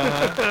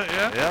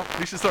 Yeah? Yep.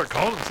 He should start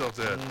calling himself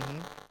that.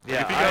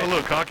 Yeah, If he got a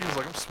little cocky, he was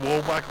like, I'm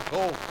Swole Michael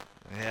Cole.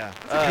 Yeah.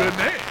 That's a good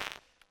name.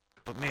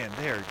 But man,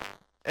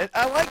 and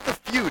I like the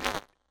feud.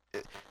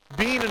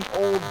 Being an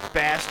old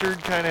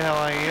bastard, kind of how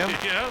I am.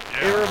 Yeah.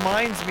 It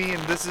reminds me,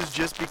 and this is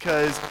just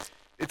because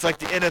it's like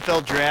the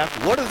NFL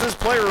draft. What does this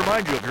player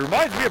remind you of? It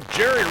reminds me of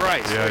Jerry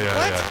Rice. Yeah, Like, yeah,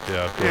 what?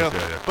 yeah, of You know,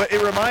 course, yeah. But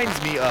it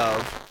reminds me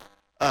of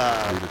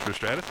Lita Trish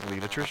Stratus.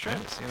 Lita Trish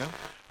Stratus, you know?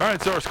 All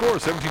right, so our score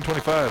is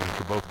 17-25, and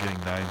we're both getting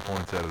 9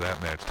 points out of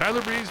that match.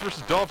 Tyler Breeze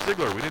versus Dolph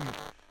Ziggler. We didn't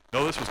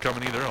know this was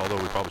coming either, although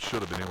we probably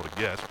should have been able to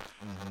guess.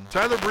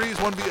 Tyler Breeze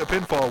won via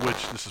pinfall,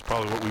 which this is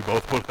probably what we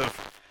both would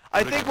have.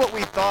 I think what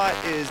we thought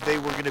is they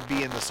were going to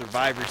be in the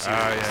Survivor Series.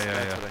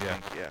 That's what I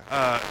think,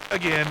 yeah.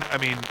 Again, I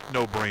mean,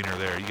 no brainer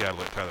there. You got to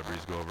let Tyler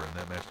Breeze go over in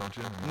that match, don't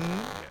you?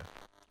 Yeah.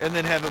 And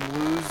then have him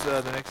lose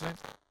the next night?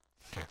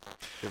 Okay.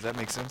 Does that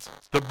make sense?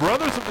 The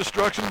Brothers of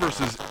Destruction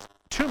versus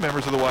 2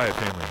 members of the Wyatt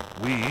family.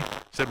 We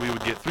said we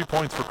would get 3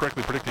 points for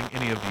correctly predicting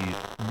any of the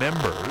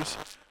members.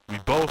 We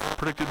both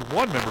predicted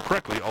 1 member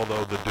correctly,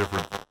 although the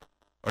different...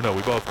 Or no,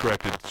 we both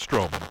corrected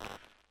Strowman.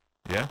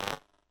 Yeah?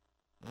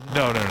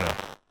 No.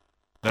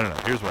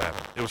 Here's what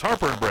happened. It was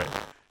Harper and Bray.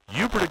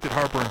 You predicted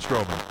Harper and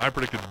Strowman. I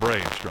predicted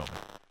Bray and Strowman.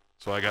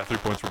 So I got 3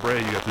 points for Bray.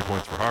 You got 3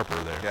 points for Harper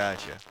there.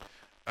 Gotcha.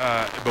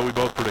 But we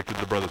both predicted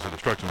the Brothers of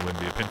Destruction would win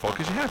via pinfall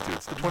because you have to.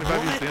 It's the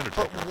 25 years of The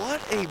Undertaker. But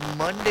what a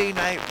Monday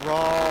Night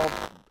Raw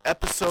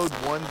episode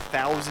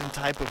 1000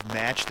 type of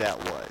match that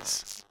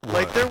was. What?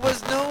 Like, there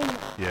was no...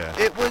 Yeah.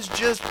 It was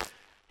just,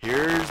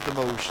 here's the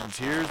motions.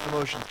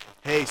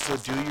 Hey, so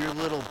do your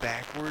little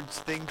backwards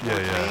thing towards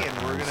me, and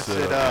we're going to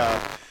sit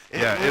up.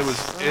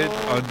 It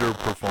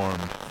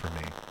underperformed for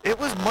me. It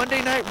was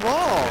Monday Night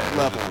Raw Yeah,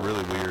 level. It was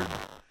really weird.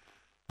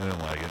 I didn't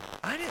like it.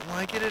 I didn't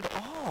like it at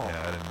all.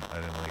 Yeah, I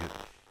didn't like it.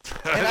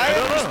 And I I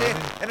don't know.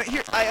 understand. And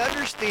here, I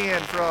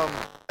understand from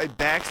a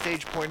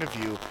backstage point of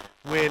view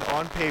when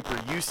on paper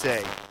you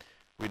say,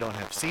 we don't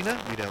have Cena,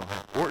 we don't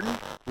have Orton,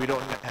 we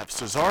don't have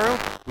Cesaro,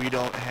 we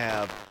don't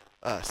have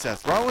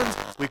Seth Rollins,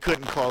 we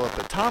couldn't call up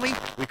a Tommy,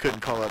 we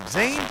couldn't call up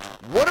Zayn.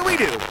 What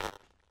do?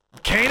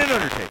 Kane and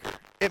Undertaker.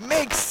 It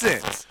makes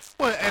sense.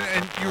 Well,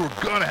 and you were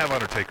gonna have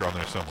Undertaker on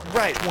there somewhere.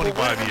 Right. 25 but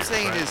what years. I'm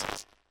saying right?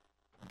 is,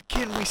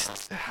 can we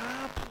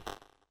stop?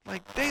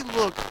 Like, they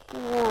look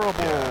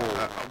horrible.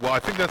 Yeah, well, I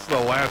think that's the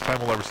last time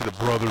we'll ever see the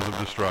Brothers of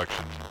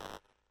Destruction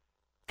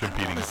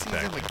competing I as a don't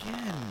tag wanna see team.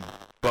 them again.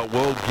 But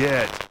we'll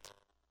get.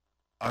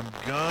 I'm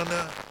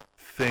gonna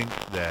think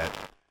that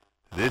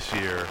this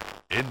year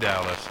in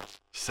Dallas,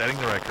 setting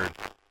the record,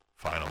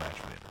 final match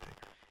for the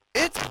Undertaker.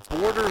 It's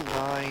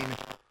borderline.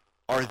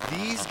 Are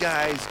these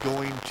guys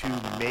going to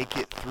make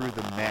it through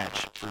the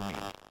match for me?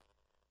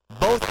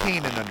 Both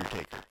Kane and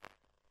Undertaker.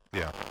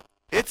 Yeah.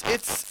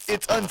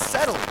 It's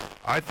unsettling.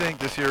 I think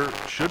this year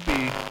should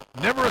be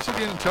never wrestle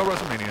again until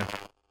WrestleMania.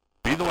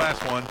 Be the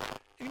last one.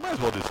 And you might as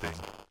well do Sting.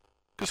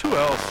 Because who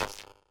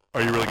else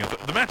are you really going to...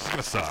 The match is going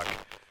to suck.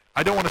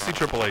 I don't want to see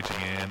Triple H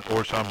again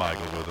or Shawn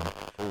Michaels with him.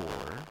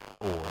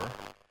 Or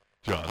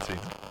John Cena.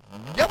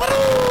 Yeah,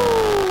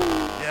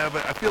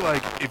 but I feel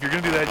like if you're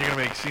going to do that, you're going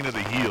to make Cena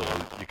the heel.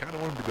 You kind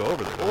of want him to go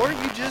over there. Or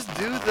you just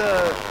do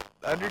the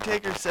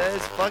Undertaker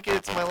says, fuck it,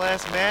 it's my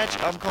last match.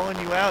 I'm calling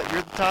you out.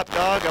 You're the top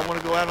dog. I want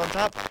to go out on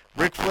top.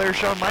 Ric Flair,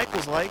 Shawn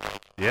Michaels like.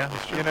 Yeah,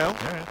 that's true. You know?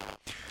 All right.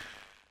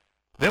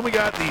 Then we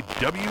got the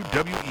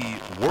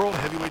WWE World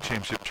Heavyweight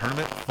Championship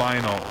Tournament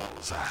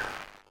Finals.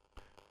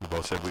 We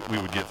both said we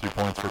would get 3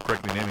 points for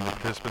correctly naming the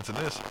participants in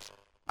this.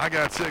 I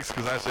got 6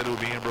 because I said it would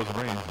be Ambrose and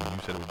Reigns, and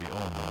you said it would be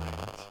Owens and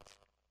Reigns.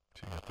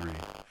 2 got 3.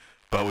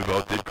 But we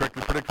both did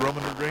correctly predict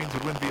Roman Reigns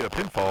would win via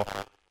pinfall.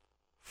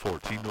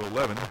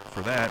 14-11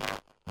 for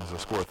that. There's a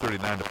score of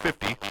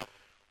 39-50.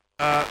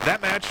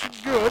 That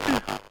match, good.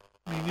 I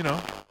mean, you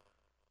know,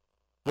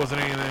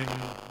 wasn't anything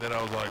that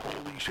I was like,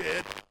 holy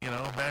shit, you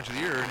know, match of the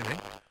year or anything.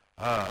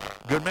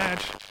 Good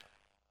match.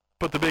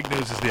 But the big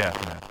news is the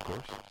aftermath, of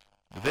course.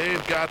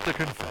 They've got the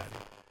confetti.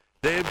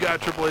 They've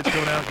got Triple H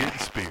coming out getting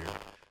speared.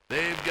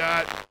 They've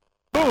got,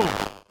 boom,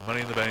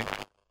 Money in the Bank,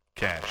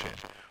 cash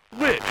in.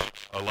 Which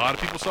a lot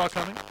of people saw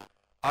coming.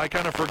 I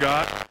kind of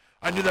forgot.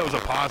 I knew that was a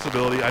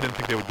possibility. I didn't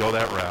think they would go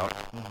that route.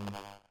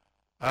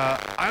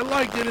 I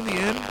liked it in the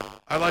end.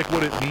 I like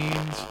what it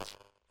means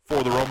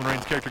for the Roman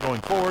Reigns character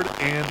going forward,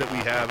 and that we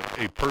have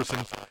a person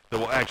that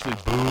will actually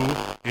boo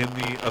in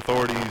the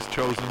Authority's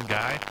chosen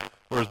guy,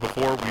 whereas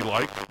before we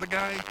liked the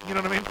guy, you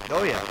know what I mean?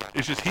 Oh, yeah.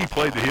 It's just he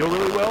played the heel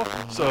really well,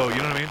 so, you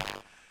know what I mean?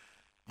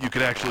 You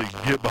could actually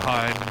get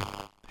behind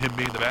him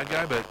being the bad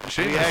guy, but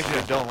Sheamus, We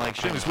actually don't like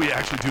Sheamus. we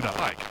actually do not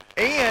like.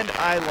 And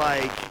I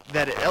like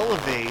that it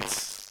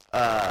elevates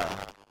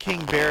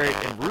King Barrett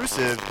and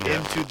Rusev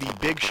into the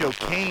Big Show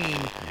Kane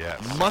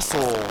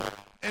muscle.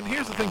 And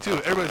here's the thing,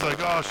 too. Everybody's like,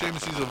 oh,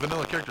 Sheamus is a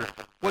vanilla character.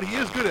 What he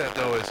is good at,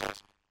 though, is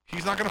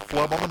he's not going to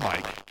flub on the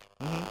mic.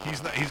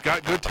 He's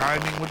got good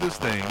timing with his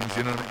things,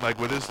 you know what I mean? Like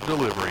with his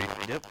delivery.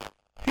 Yep.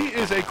 He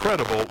is a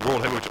credible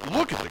world heavyweight.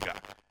 Look at the guy.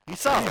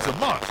 He's solid. He's a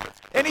monster.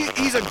 And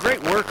he's a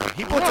great worker.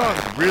 He puts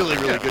on really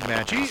good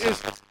matches. He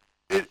is,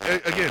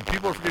 again,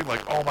 people are forgetting,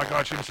 like, oh my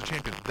God, Sheamus is a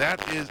champion.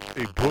 That is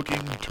a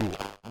booking tool,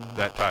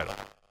 that title.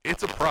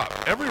 It's a prop.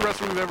 Every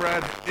wrestler we've ever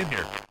had in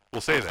here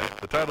will say that.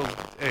 The title's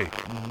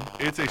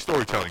it's a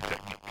storytelling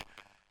technique.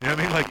 You know what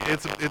I mean? Like,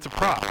 it's a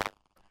prop.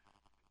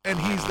 And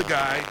he's the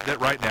guy that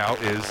right now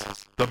is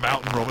the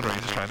mountain Roman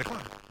Reigns is trying to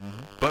climb.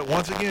 But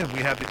once again, we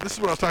have this is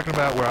what I was talking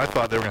about, where I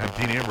thought they were going to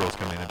have Dean Ambrose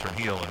come in and turn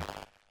heel, and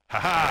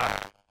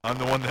I'm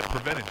the one that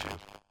prevented you.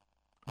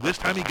 This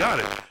time he got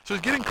it. So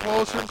he's getting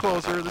closer and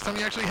closer. This time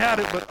he actually had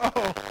it, but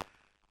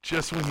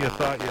just when you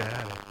thought you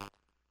had it,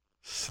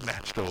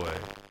 snatched away.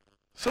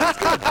 So it's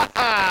good.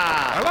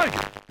 I like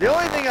it. The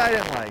only thing I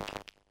didn't like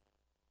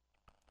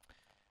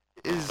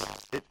is,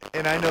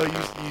 and I know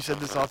you said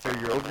this off there,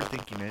 you're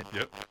overthinking it.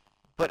 Yep.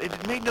 But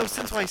it made no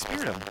sense why he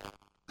speared him.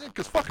 Yeah,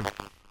 because fuck him.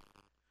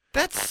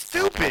 That's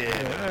stupid.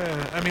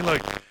 I mean,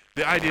 like,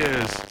 the idea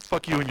is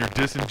fuck you and your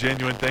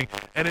disingenuine thing,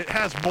 and it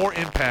has more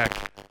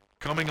impact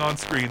coming on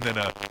screen than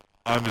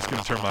I'm just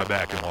going to turn my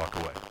back and walk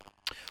away.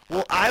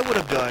 Well, I would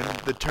have done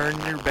the turn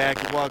your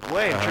back and walk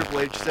away, and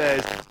Triple H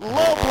says,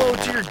 low blow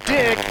to your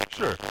dick.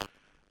 Sure.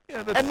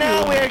 Yeah, that's And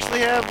now we actually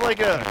have like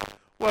a...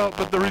 Well,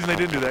 but the reason they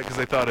didn't do that because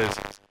they thought is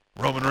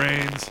Roman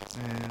Reigns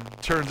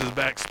turns his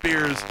back,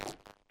 spears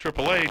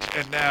Triple H,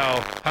 and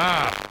now,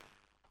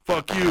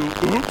 fuck you,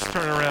 oops,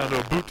 turn around to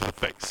a boot to the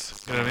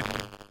face. You know what I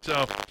mean?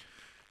 So,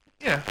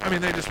 yeah, I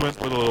mean, they just went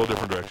with a little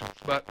different direction.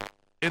 But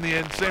in the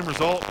end, same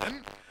result.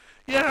 And,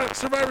 yeah,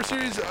 Survivor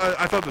Series,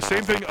 I thought the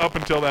same thing up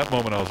until that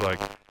moment. I was like,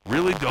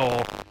 really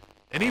dull.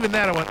 And even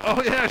that, I went,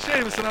 oh, yeah,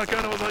 Sheamus. And I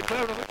kind of was like,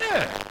 clever. I was like,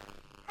 yeah,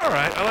 all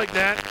right, I like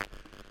that.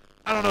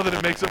 I don't know that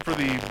it makes up for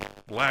the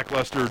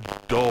lackluster,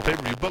 dull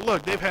pay-per-view. But,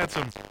 look, they've had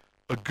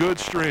a good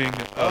string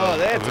of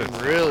they had events.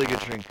 some really good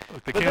string.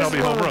 Look, they can't all be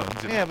home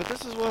runs. Yeah, but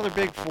this is one of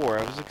their big four.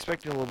 I was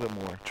expecting a little bit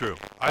more. True.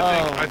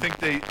 I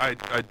think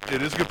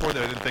it is a good point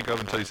that I didn't think of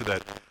until you said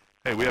that.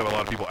 Hey, we have a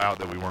lot of people out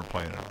that we weren't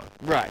planning on.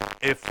 Right.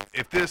 If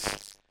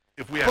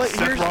we have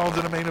Seth Rollins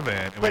in a main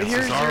event, and but we have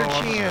here's your Cesaro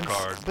on the chance.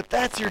 card, But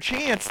that's your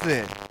chance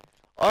then.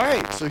 All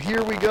right, so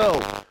here we go.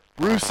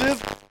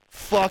 Rusev,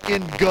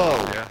 fucking go.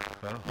 yeah,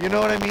 well, You know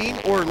what I mean?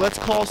 Or let's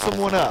call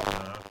someone up.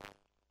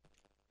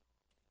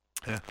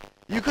 yeah,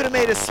 You could have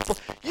made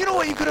you know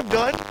what you could have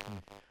done?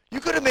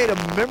 You could have made a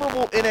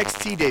memorable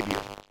NXT debut.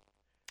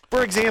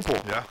 For example,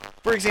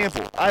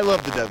 I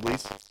love the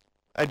Dudleys.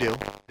 I do.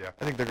 Yeah.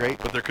 I think they're great.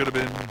 but there could have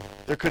been.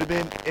 There could have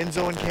been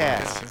Enzo and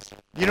Cass.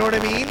 You know what I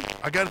mean?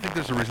 I gotta think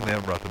there's a reason they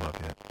haven't brought them up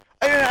yet.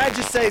 I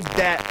just say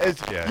that as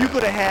you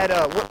could have had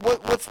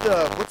what's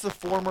the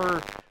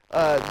former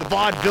the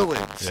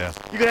Vaudevillains? Yeah.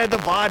 You could have had the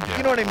Vaude. Yeah.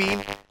 You know what I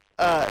mean?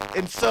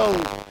 And so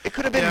it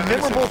could have been Yeah,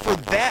 memorable for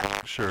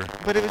that, Sure.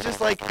 but it was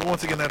just like, Well,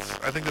 once again, I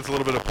think that's a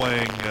little bit of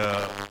playing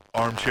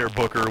armchair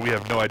booker. We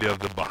have no idea of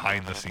the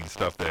behind-the-scenes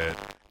stuff that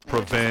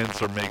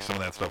prevents or makes some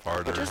of that stuff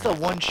harder. just a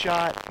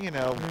one-shot,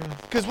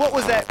 Because what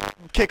was that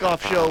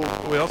kickoff show?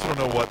 We also don't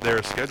know what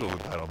their schedule is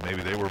entitled.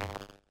 Maybe they were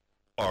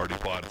already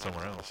plotted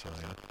somewhere else. So,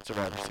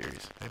 Survivor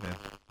Series. Hey, man.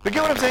 But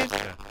get what I'm saying?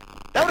 Yeah.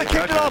 That would have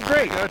kicked it off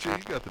great.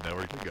 You got the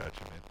network. We got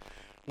you, man.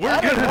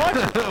 I didn't watch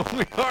it.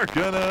 We are I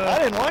gonna.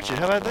 didn't watch it.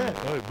 How about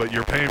that? But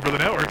you're paying for the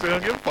network, so I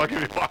don't give a fuck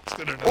if you watched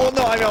it or not. Well,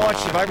 no, I watched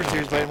Survivor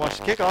Series, but I didn't watch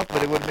the kickoff,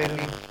 but it would have made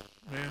me...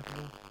 Yeah.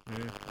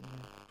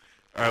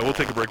 All right, we'll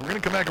take a break. We're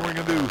going to come back and we're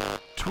going to do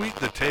Tweet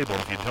the Table.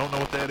 If you don't know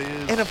what that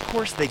is. And of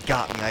course they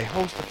got me. I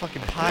host a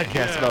fucking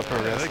podcast about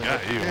pro wrestling. They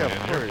got you, Yeah, man.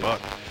 of You're course.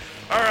 fucked.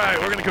 All right,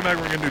 we're going to come back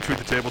and we're going to do Tweet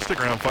the Table. Stick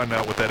around, find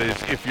out what that is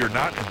if you're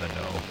not in the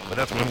know. But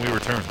that's when we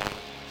return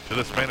to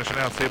the Spanish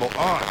Announce Table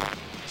on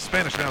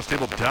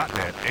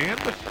SpanishAnnounceTable.net. And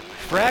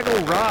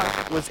Fraggle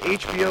Rock was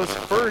HBO's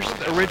first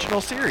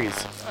original series.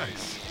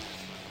 nice.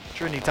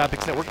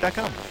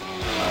 TrendingTopicsNetwork.com.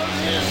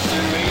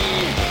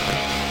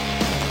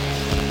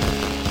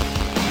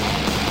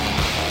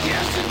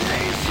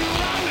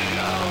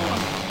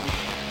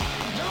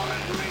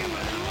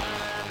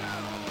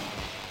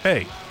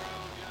 Hey,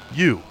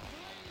 you.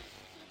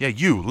 Yeah,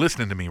 you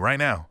listening to me right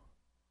now.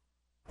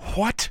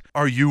 What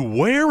are you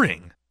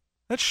wearing?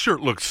 That shirt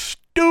looks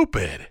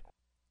stupid.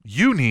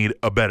 You need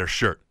a better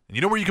shirt. And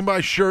you know where you can buy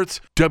shirts?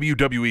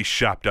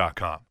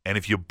 WWEshop.com. And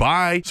if you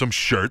buy some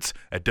shirts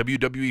at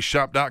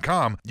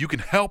WWEshop.com, you can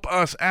help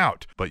us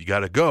out. But you got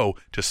to go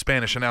to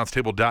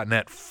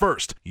SpanishAnnounceTable.net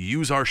first. You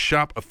use our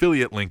shop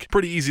affiliate link.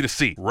 Pretty easy to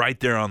see right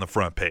there on the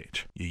front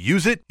page. You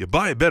use it, you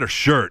buy a better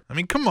shirt. I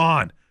mean, come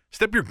on.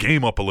 Step your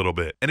game up a little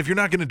bit. And if you're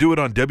not going to do it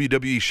on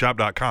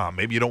WWEshop.com,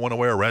 maybe you don't want to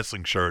wear a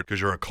wrestling shirt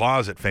because you're a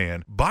closet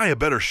fan, buy a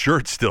better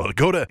shirt still.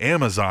 Go to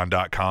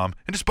Amazon.com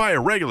and just buy a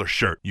regular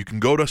shirt. You can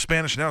go to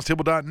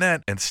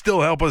SpanishAnnounceTable.net and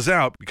still help us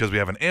out because we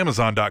have an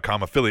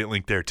Amazon.com affiliate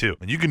link there too.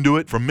 And you can do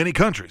it from many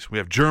countries. We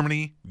have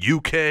Germany,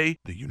 UK,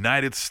 the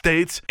United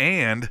States,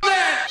 and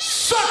That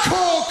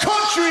suckhole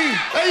country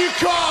that you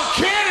call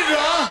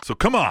Canada. so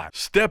come on,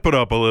 step it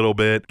up a little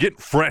bit, get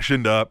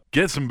freshened up,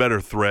 get some better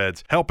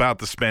threads, help out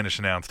the Spanish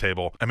Announce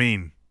Table. I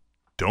mean,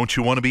 don't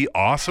you want to be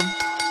awesome?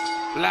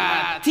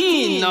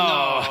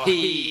 Latino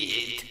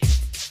Hit.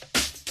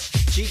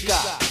 Chica,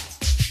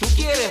 ¿tú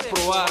quieres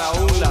probar a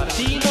un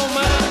latino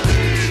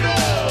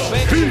más?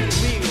 Ven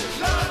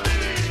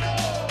conmigo.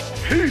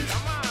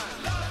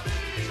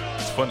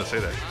 It's fun to say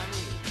that.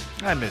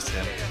 I miss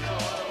him.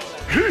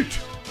 Heat!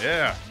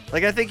 Yeah.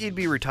 Like, I think he'd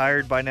be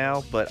retired by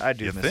now, but I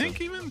do You miss think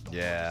him. even?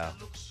 Yeah.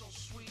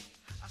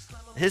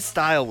 His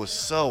style was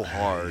so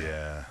hard.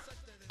 Yeah.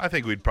 I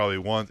think we'd probably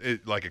want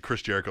it like a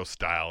Chris Jericho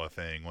style of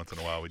thing once in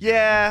a while.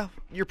 Yeah,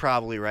 you're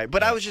probably right.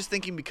 But I was just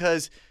thinking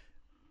because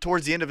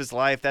towards the end of his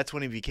life, that's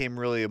when he became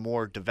really a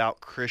more devout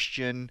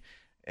Christian.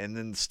 And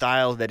then the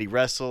style that he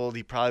wrestled,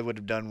 he probably would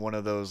have done one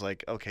of those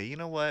like, okay, you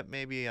know what?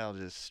 Maybe I'll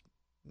just,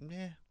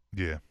 Yeah.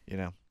 Yeah.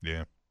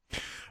 Yeah.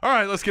 All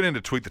right, let's get into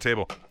Tweet the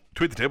Table.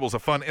 Tweet the Table is a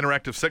fun,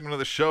 interactive segment of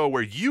the show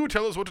where you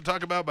tell us what to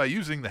talk about by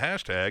using the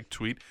hashtag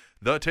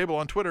 #TweetTheTable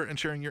on Twitter and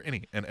sharing your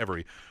any and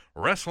every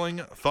wrestling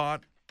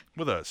thought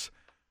with us.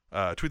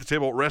 Tweet the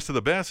Table Rest of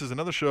the Best is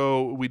another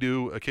show we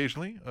do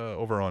occasionally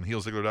over on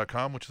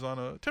HeelZiggler.com, which is on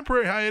a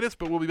temporary hiatus,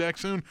 but we'll be back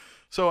soon.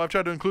 So I've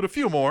tried to include a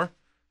few more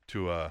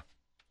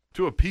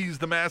to appease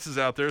the masses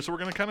out there. So we're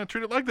going to kind of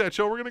treat it like that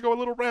show. We're going to go a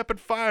little rapid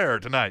fire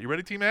tonight. You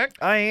ready, T-Mac?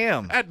 I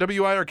am. At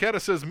W.I. Arquetta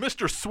says,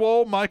 Mr.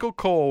 Swole Michael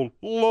Cole.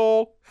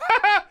 LOL.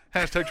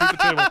 Hashtag Tweet the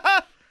Table.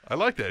 I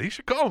like that. He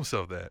should call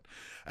himself that.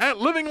 At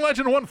Living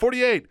Legend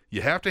 148,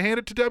 you have to hand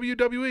it to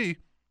WWE.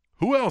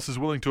 Who else is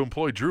willing to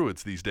employ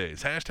druids these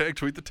days? Hashtag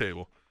Tweet the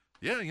Table.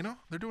 Yeah, you know,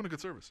 they're doing a good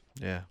service.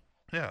 Yeah.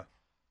 Yeah,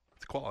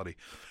 it's quality.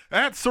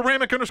 At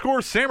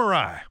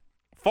Ceramic_Samurai,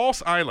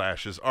 false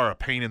eyelashes are a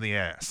pain in the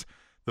ass.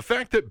 The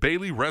fact that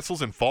Bailey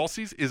wrestles in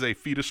falsies is a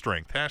feat of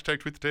strength. Hashtag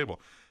Tweet the Table.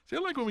 See, I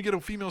like when we get a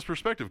female's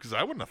perspective because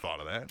I wouldn't have thought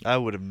of that. I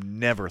would have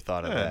never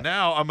thought of that.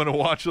 Now I'm going to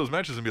watch those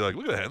matches and be like,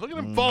 look at that. Look at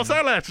them false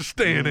eyelashes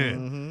staying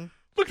in.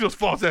 Look at those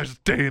false eyelashes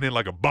staying in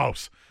like a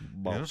boss.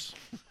 Boss.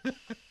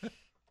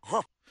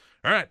 All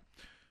right.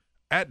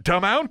 At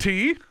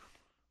Dumounty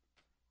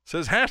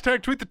says,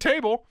 hashtag Tweet the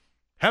Table.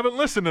 Haven't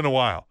listened in a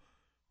while.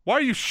 Why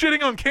are you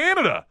shitting on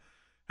Canada?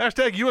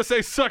 Hashtag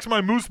USA sucks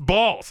my moose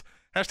balls.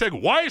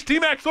 Hashtag why is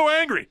T-Mac so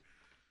angry?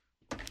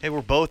 Hey,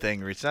 we're both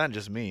angry. It's not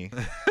just me.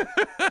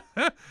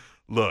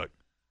 Look,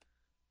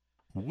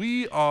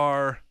 we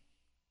are,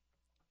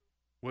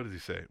 what does he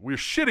say? We're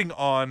shitting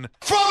on,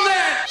 From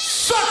that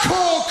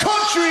suckhole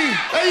country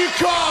that you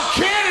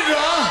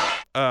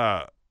call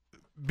Canada.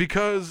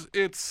 because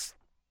it's,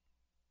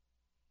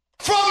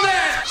 From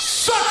that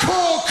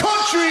suckhole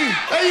country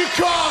that you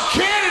call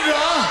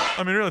Canada.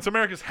 I mean, really, it's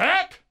America's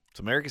hat, It's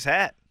America's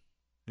hat.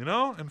 you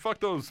know? And fuck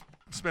those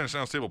Spanish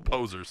Announce Table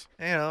posers.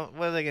 You know,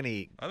 what are they going to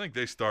eat? I think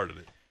they started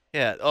it.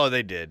 Yeah. Oh,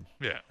 they did.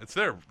 Yeah, it's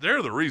they're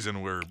the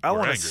reason we're I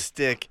want angry. to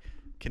stick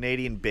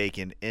Canadian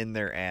bacon in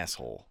their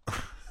asshole.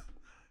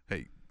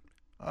 Hey,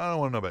 I don't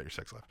want to know about your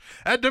sex life.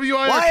 At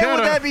WI Why Arcata.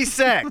 would that be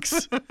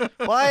sex?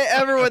 Why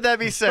ever would that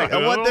be sex?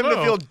 I want them to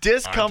feel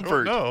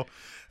discomfort. No.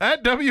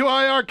 At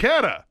WI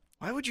Arcata.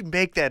 Why would you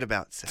make that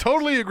about sex?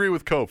 Totally agree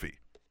with Kofi.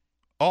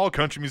 All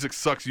country music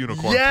sucks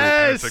unicorn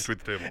Yes! poop. Hashtag tweet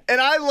the table.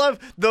 And I love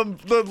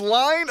the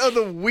line of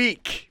the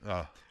week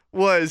Oh.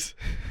 was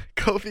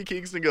Kofi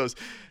Kingston goes,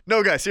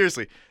 "No, guys,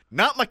 seriously,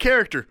 not my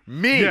character,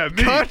 me. Yeah,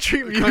 me.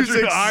 Country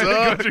music I think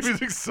sucks." country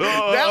music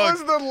sucks. That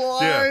was the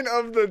line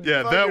of the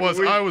Yeah, that fucking was,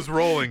 week. I was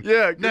rolling.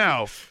 Yeah.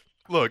 Now,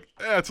 look,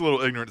 that's a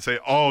little ignorant to say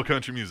all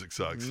country music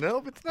sucks.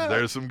 Nope, it's not.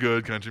 There's some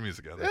good country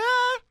music out there.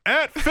 Ah,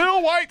 At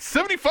Phil White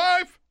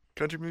 75.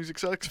 country music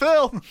sucks,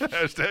 Phil.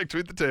 Hashtag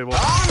tweet the table.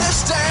 On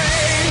this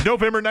day,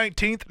 November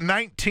 19th,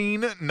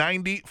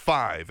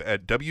 1995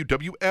 at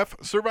WWF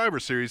Survivor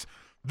Series,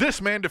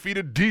 this man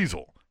defeated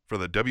Diesel for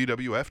the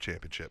WWF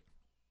Championship.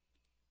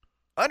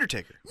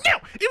 Undertaker. No,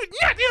 it was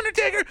not The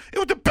Undertaker. It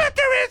was the best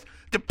there is,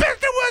 the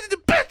best there was, the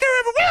best there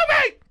ever will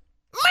be.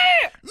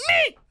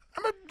 Me.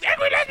 I'm a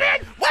angry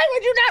lesbian. Why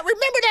would you not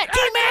remember that,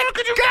 T-Man?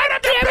 Because you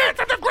got the best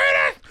of the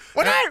greatest.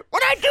 When I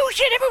do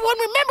shit, everyone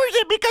remembers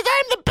it because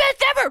I'm the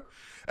best ever.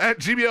 At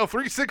GBL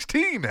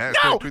 316.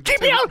 No,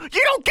 GBL,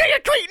 you don't get your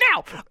treat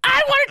now.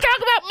 I want to talk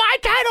about my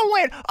title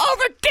win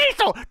over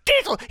Diesel.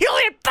 Diesel, he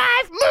only had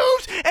 5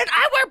 moves, and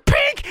I wear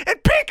pink,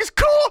 and pink is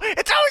cool.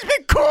 It's always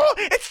been cool.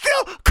 It's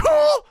still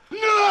cool.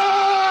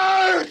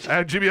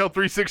 At GBL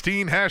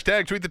 316.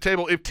 Hashtag tweet the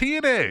table. If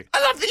TNA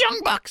I love the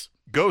Young Bucks.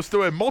 goes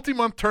through a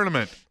multi-month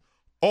tournament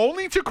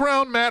only to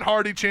crown Matt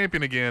Hardy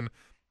champion again,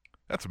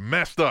 that's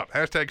messed up.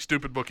 Hashtag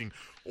stupid booking.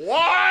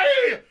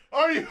 Why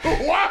are you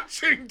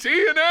watching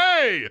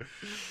TNA?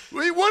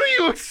 What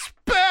do you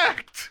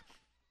expect?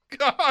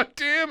 God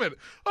damn it.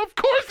 Of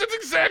course that's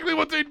exactly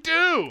what they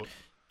do.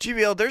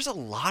 GBL, there's a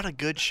lot of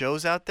good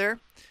shows out there.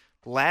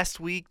 Last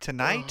Week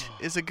Tonight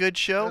is a good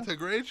show. That's a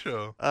great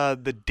show.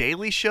 The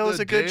Daily Show is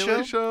The a good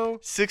Daily show. Show.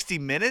 60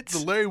 Minutes.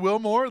 The Larry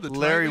Wilmore. The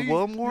Larry Tonighty-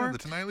 Wilmore? yeah, the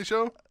Tonighty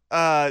Show.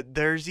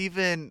 There's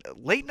even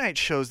late night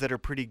shows that are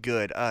pretty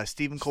good.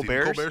 Stephen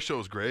Colbert's. Stephen Colbert show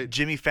is great.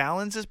 Jimmy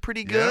Fallon's is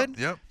pretty good.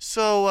 Yep.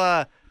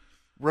 So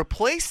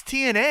replace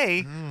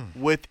TNA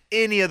with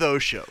any of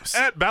those shows.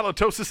 At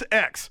Balatosis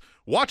X,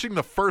 watching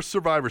the first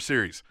Survivor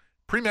Series.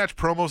 Pre-match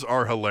promos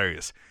are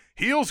hilarious.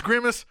 Heels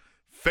grimace,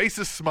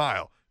 faces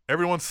smile.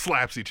 Everyone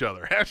slaps each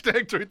other.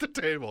 Hashtag tweet the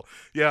table.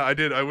 Yeah, I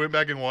did. I went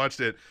back and watched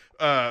it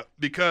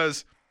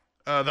because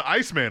the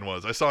Iceman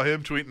was. I saw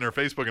him tweeting or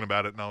Facebooking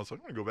about it, and I was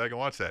like, I'm going to go back and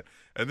watch that.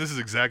 And this is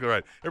exactly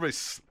right. Everybody's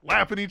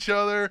slapping each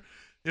other,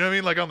 you know what I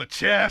mean, like on the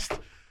chest,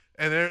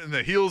 and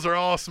the heels are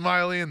all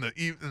smiley, and the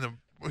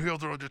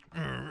heels are all just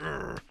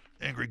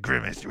angry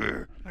grimace.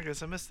 I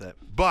guess I missed that.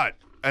 But,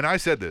 and I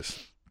said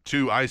this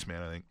to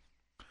Iceman, I think.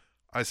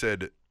 I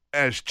said,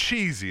 as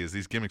cheesy as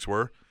these gimmicks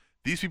were,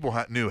 these people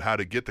knew how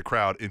to get the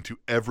crowd into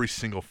every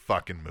single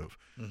fucking move.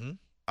 Mm-hmm.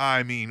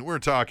 I mean, we're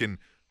talking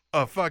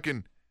a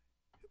fucking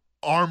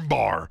arm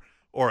bar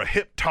or a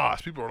hip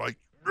toss. People are like,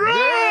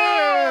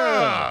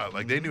 yeah!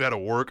 Like they knew how to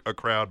work a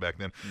crowd back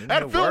then.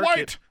 At Phil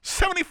White,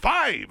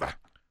 75.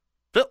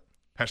 Phil.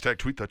 Hashtag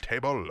tweet the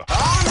table.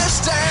 on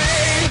this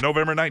day,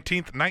 November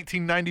 19th,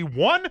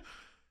 1991.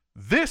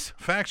 This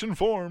faction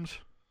forms.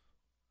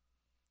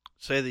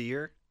 Say the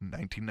year.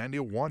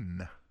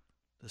 1991.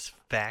 This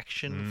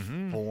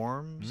faction Mhm.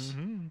 forms.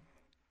 Mm-hmm.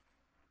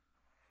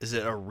 Is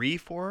it a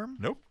reform?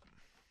 Nope.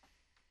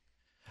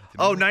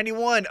 Oh,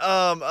 91.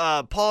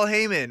 Paul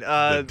Heyman.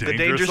 The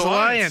Dangerous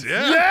Alliance.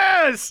 Yeah.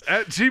 Yes.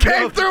 At Came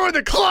GBL, through in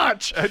the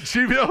clutch. at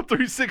GBL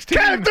 316.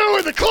 Came through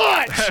in the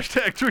clutch.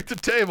 Hashtag tweet the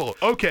table.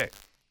 Okay.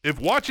 If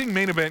watching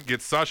Main Event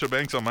gets Sasha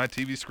Banks on my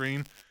TV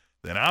screen,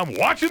 then I'm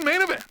watching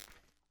Main Event.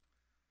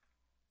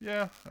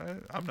 Yeah,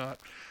 I'm not.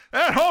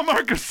 At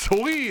Hallmark of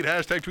Sweet.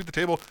 Hashtag tweet the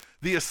table.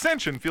 The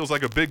Ascension feels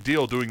like a big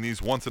deal doing these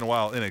once in a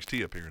while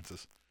NXT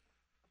appearances.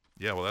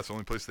 Yeah, well, that's the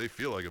only place they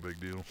feel like a big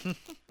deal.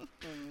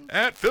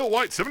 At Phil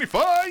White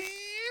 75.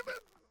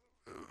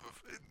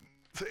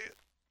 Say it.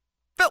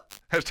 Phil.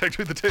 Hashtag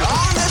tweet the table.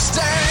 on this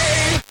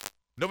day,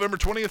 November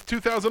 20th,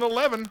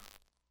 2011.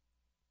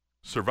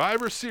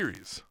 Survivor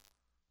Series.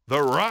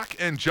 The Rock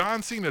and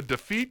John Cena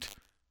defeat.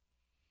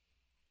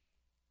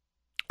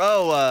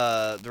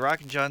 Oh, The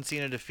Rock and John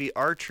Cena defeat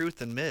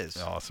R-Truth and Miz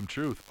Awesome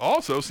truth.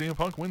 Also, CM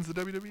Punk wins the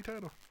WWE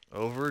title.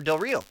 over Del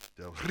Rio.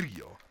 Del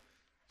Rio.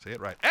 Say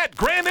it right. At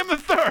Grand M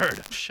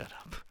III. Shut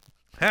up.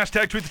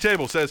 Hashtag tweet the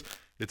table says,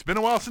 it's been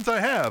a while since I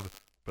have,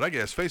 but I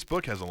guess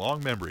Facebook has a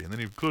long memory. And then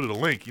he included a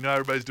link. You know how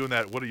everybody's doing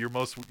that. What are your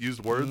most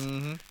used words?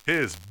 Mm-hmm.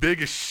 His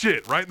biggest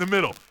shit right in the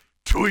middle.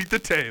 Tweet the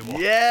table.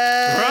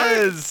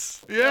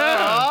 Yes. Yeah.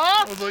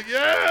 Aw. I was like,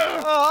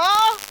 yeah.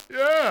 Aw.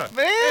 Yeah.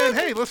 Man. And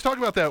hey, let's talk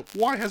about that.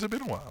 Why has it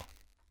been a while?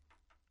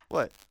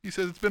 What? He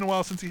says it's been a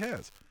while since he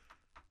has.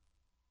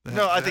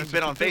 No, I The think it's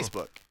been hashtag on tweet the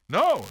table. Facebook.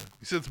 No.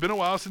 He says it's been a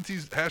while since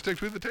he's hashtag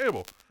tweet the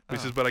table. He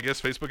says, but I guess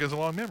Facebook has a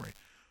long memory.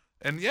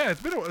 And yeah,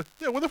 it's been a while.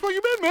 Yeah, where the fuck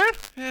you been, man?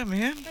 Yeah,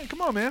 man. Hey,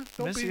 come on, man.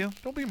 Miss you.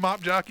 Don't be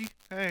mop jockey.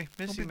 Hey,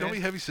 miss you, Don't man. be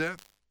heavy set.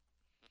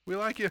 We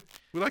like you.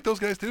 We like those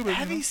guys too. But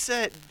Heavy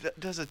Set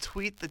does a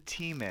tweet the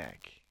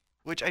T-Mac,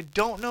 which I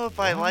don't know if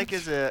I like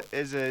as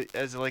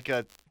like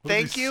a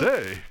thank you.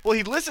 Say? Well,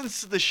 he listens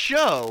to the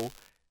show,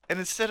 and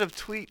instead of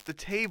tweet the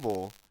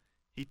table,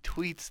 he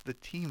tweets the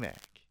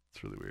T-Mac.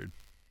 It's really weird.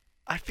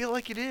 I feel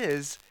like it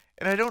is,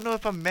 and I don't know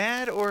if I'm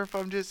mad or if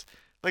I'm just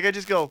like I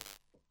just go.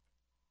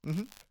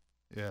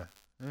 Yeah.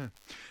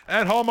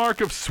 At Hallmark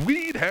of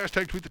Swede,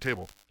 hashtag tweet the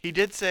table. He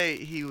did say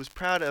he was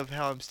proud of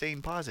how I'm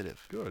staying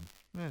positive, Good.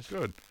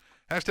 Good.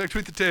 Hashtag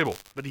tweet the table.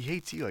 but he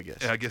hates you, I guess.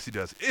 Yeah, I guess he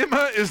does.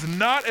 Emma is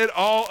not at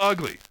all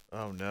ugly,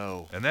 Oh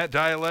no. and that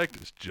dialect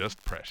is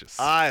just precious.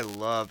 I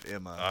love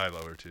Emma. I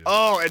love her too.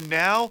 Oh, and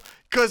now,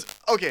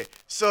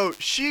 so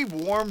she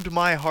warmed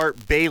my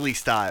heart Bailey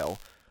style.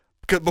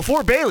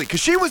 Before Bailey, because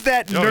she was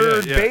that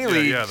nerd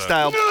Bailey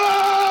style.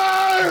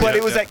 But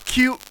it was that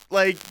cute,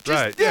 like, just,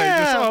 right.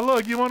 Yeah. Just,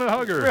 look, you want to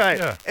hug her. Right.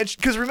 Yeah. And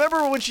because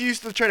remember when she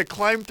used to try to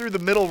climb through the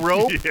middle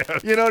rope,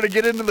 Yes. to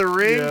get into the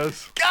ring?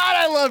 Yes. God,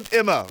 I loved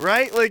Emma,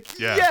 right? Like,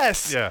 Yeah.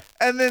 yes. Yeah.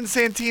 And then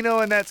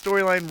Santino and that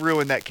storyline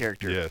ruined that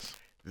character. Yes.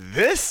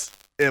 This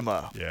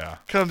Emma Yeah.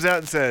 comes out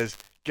and says,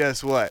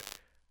 guess what?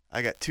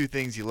 I got two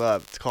things you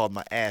love. It's called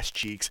my ass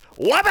cheeks.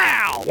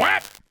 Wabow!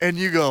 What? And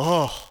you go,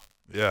 oh.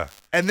 Yeah.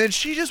 And then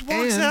she just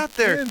walks out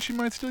there. And she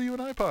might steal you an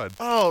iPod.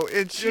 Oh,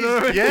 and she's, You know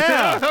what I mean?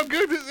 yeah. How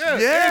good is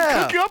that? Yeah.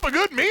 And cook you up a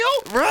good meal?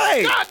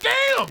 Right. God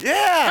damn.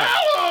 Yeah.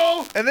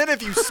 Hello. And then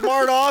if you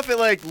smart off at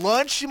like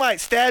lunch, she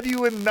might stab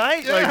you in the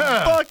night. Like,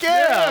 Yeah. fuck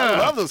yeah. Yeah. I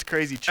love those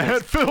crazy chicks.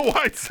 At Phil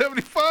White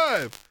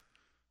 75.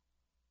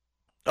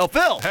 Oh,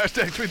 Phil.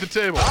 Hashtag tweet the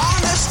table.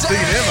 On this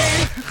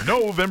day,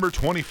 November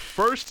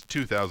 21st,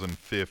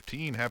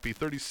 2015. Happy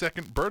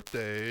 32nd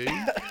birthday.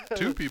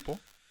 Two people.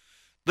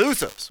 The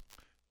Usos.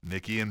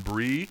 Nikki and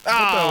Bree, the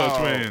Oh. Bella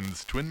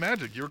twins. Twin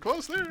magic. You were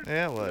close there.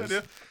 Yeah, it was. Good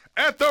idea.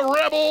 At the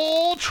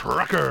Rebel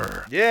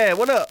Trucker. Yeah,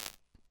 what up?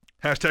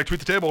 Hashtag tweet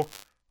the table.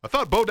 I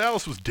thought Bo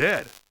Dallas was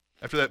dead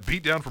after that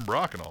beatdown from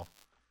Brock and all.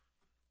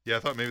 Yeah, I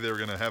thought maybe they were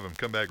going to have him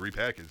come back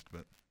repackaged,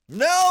 but.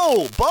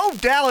 No, Bo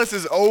Dallas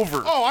is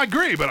over. Oh, I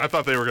agree, but I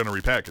thought they were going to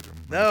repackage him.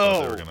 I No.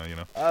 thought they were going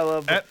to, I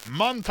love At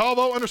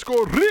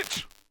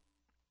Montalvo_Rich.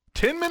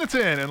 10 minutes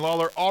in, and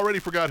Lawler already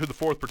forgot who the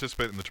fourth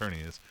participant in the tourney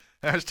is.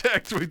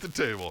 Hashtag tweet the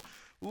table.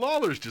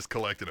 Lawler's just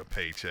collecting a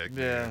paycheck,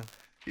 man. Yeah.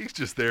 He's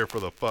just there for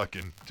the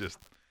fucking, just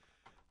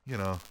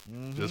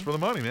for the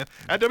money, man.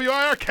 At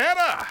WIR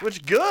Canada.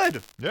 Which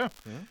good. Yeah.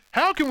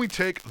 How can we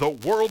take the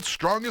world's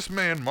strongest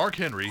man, Mark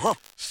Henry,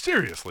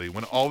 seriously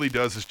when all he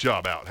does is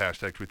job out?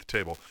 Hashtag tweet the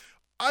table.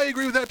 I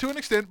agree with that to an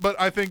extent, but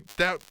I think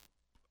that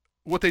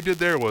what they did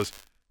there was,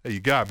 hey, you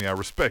got me. I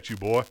respect you,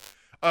 boy.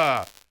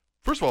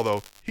 First of all,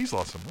 though, he's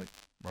lost some weight,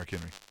 Mark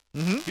Henry.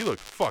 He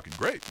looked fucking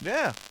great.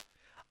 Yeah.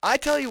 I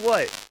tell you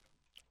what,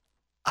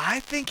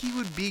 I think he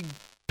would be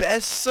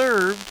best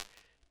served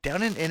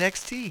down in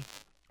NXT.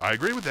 I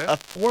agree with that. A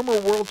former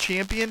world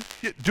champion.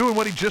 Yeah, doing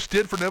what he just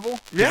did for Neville?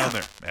 Yeah. Down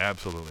there.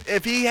 Absolutely.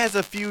 If he has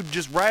a feud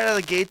just right out of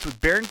the gates with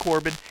Baron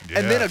Corbin,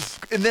 and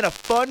then a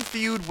fun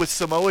feud with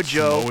Samoa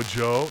Joe. Samoa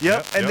Joe.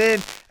 Yep.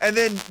 And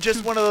then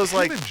just one of those him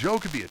like and Joe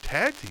could be a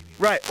tag team.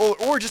 Even. right,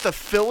 or just a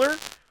filler.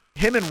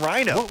 Him and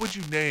Rhino. What would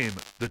you name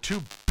the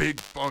two big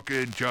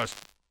fucking just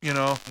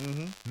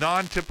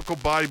non-typical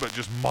body but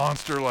just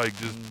monster like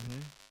just?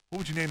 What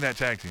would you name that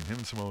tag team? Him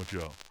and Samoa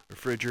Joe.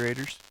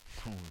 Refrigerators.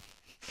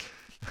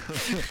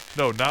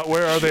 No, not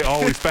where are they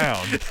always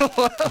found.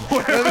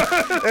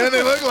 And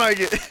they look like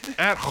it.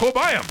 At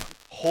Chobayam.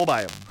 Hold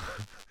by him.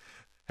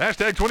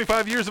 Hashtag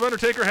 25 years of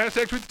Undertaker.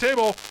 Hashtag tweet the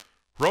table.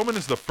 Roman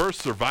is the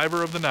first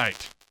survivor of the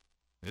night.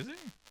 Is he?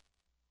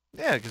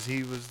 Yeah, because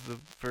he was the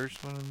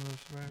first one in the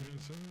Survivor.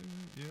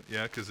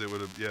 Yeah, because they would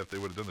have. Yeah, if they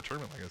would have done the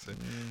tournament, like I said.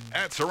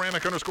 At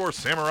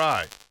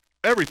ceramic_samurai.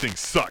 Everything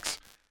sucks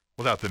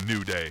without the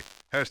New Day.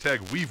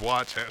 Hashtag we've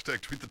watched. Hashtag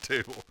tweet the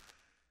table.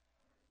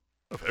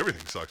 If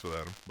everything sucks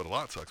without him, but a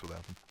lot sucks without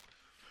him.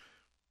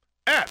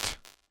 At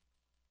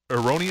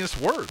erroneous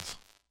words.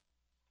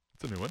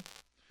 That's a new one.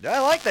 I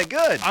like that.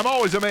 Good. I'm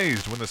always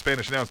amazed when the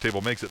Spanish announce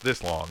table makes it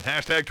this long.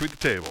 Hashtag tweet the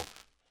table.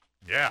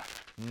 Yeah.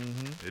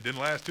 It didn't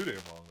last too damn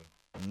long.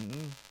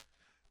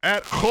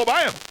 At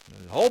Chobayam.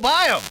 Hold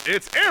by him.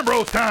 It's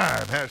Ambrose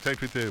time. Hashtag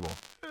tweet the table.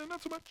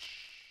 Not so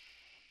much.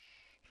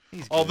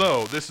 He's good.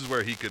 Although this is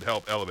where he could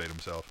help elevate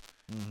himself.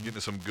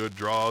 Getting some good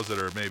draws that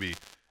are maybe,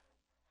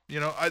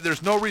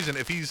 there's no reason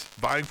if he's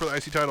vying for the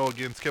IC title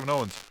against Kevin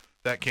Owens,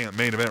 that can't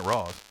main event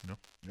Raw.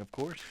 Of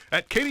course.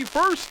 At Katie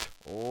First.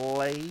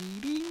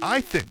 Lady. I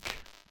think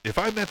if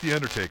I met The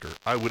Undertaker,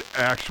 I would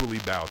actually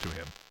bow to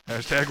him.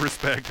 Hashtag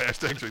respect.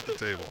 Hashtag tweet the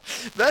table.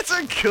 That's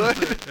a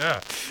good. Yeah.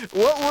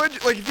 What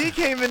would if he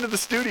came into the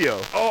studio?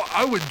 Oh,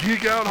 I would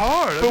geek out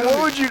hard. But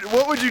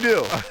what would you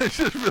do? I'd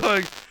just be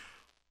like,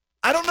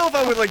 I don't know if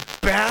I would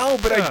bow,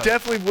 but Yeah. I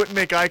definitely wouldn't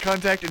make eye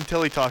contact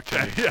until he talked to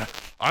me. yeah.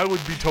 I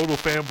would be total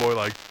fanboy,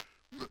 like,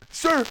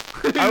 sir.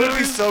 I would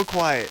be so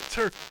quiet.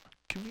 Sir,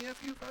 can we have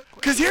you?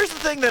 Because here's the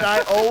thing that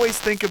I always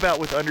think about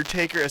with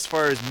Undertaker as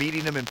far as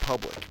meeting him in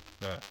public.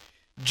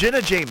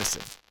 Jenna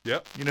Jameson.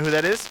 Yep. You know who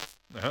that is?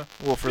 Uh-huh.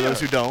 Well, for those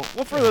who don't.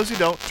 Do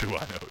I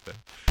know that?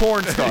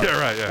 porn star. Yeah,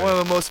 right, yeah, One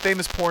of the most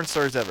famous porn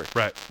stars ever.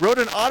 Right. Wrote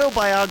an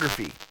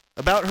autobiography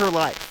about her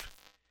life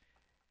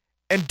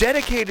and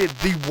dedicated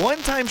the one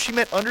time she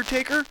met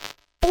Undertaker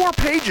 4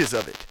 pages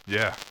of it.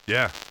 Yeah,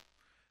 yeah.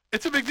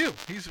 It's a big deal.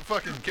 He's a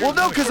fucking... Well,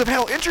 no, because of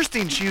how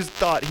interesting she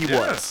thought he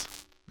was.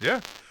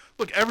 Yeah.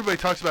 Look, everybody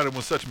talks about him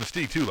with such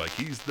mystique, too. Like,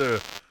 he's the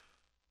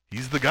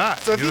guy.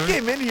 So if you know he what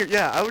I mean? came in here,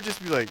 yeah, I would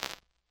just be like,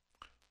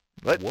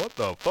 What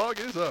the fuck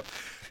is up?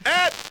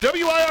 At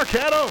WIR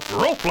Cato,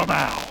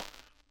 Roplamau.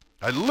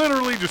 I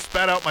literally just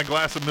spat out my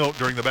glass of milk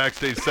during the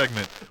backstage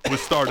segment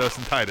with Stardust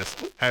and Titus.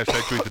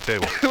 Hashtag tweet the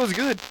table. It was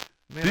good.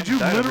 Man, Did you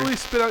literally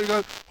spit out your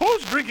glass?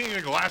 Who's drinking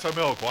a glass of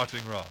milk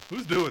watching Raw?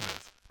 Who's doing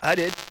this? I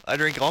did. I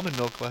drank almond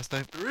milk last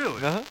night.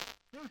 Really? Uh-huh.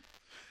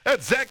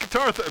 At Zach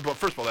Guitar, well,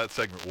 first of all, that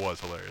segment was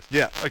hilarious.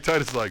 Yeah. Like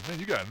Titus is like, man,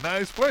 you got a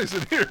nice place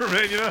in here,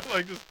 man. You know,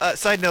 like just.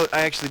 Side note,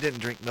 I actually didn't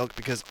drink milk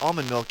because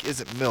almond milk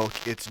isn't milk,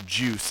 it's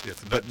juice.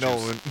 It's nut but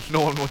juice.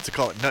 no one wants to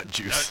call it nut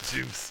juice.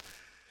 Nut juice.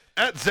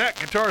 At Zach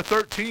Guitar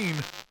 13,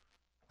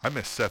 I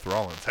miss Seth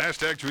Rollins.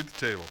 Hashtag tweet the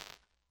table.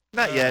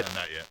 Not yet.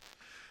 Not yet.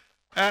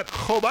 At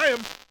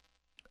Chobayim,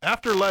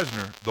 after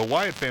Lesnar, the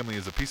Wyatt family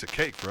is a piece of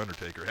cake for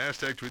Undertaker.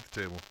 Hashtag tweet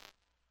the table.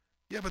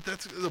 Yeah, but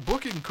the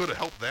booking could have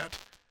helped that.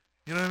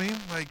 You know what I mean?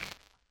 Like,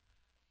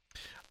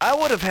 I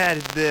would have had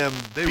them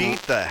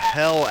beat the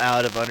hell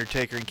out of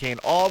Undertaker and Kane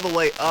all the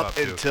way up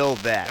to. until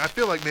I that.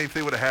 feel like maybe if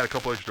they would have had a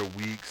couple extra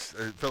weeks,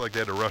 it felt like they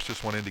had to rush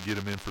this one in to get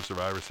him in for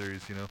Survivor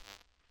Series, you know.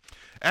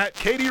 At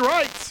Katie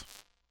Wrights,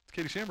 it's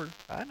Katie Schamberger.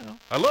 I know.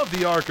 I love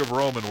the arc of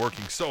Roman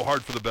working so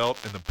hard for the belt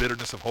and the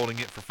bitterness of holding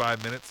it for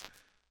 5 minutes.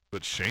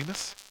 But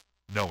Sheamus,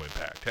 no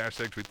impact.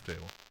 Hashtag tweet the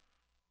table.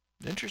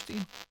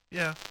 Interesting.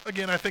 Yeah,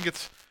 again, I think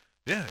it's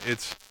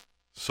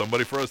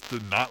somebody for us to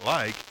not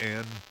like.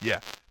 And, yeah,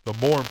 the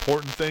more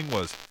important thing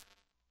was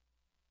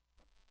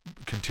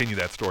continue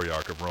that story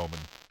arc of Roman.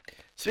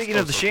 Speaking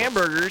of the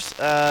Schambergers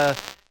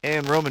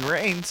and Roman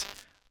Reigns,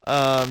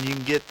 you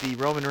can get the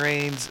Roman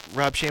Reigns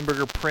Rob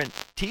Schamberger print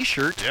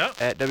T-shirt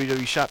at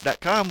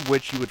www.shop.com,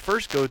 which you would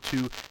first go to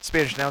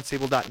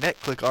SpanishAnnounceTable.net,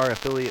 click our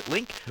affiliate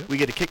link. Yep. We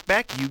get a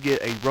kickback. You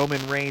get a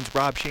Roman Reigns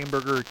Rob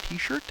Schamberger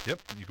T-shirt.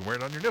 Yep, you can wear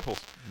it on your nipples.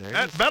 There it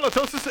At is.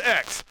 Balatosis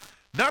X,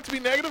 not to be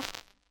negative,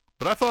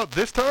 but I thought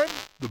this time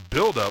the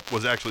build-up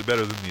was actually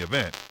better than the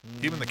event.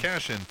 Even the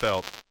cash-in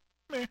felt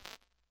meh.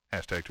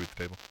 Hashtag tweet the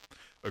table.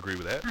 Agree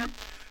with that.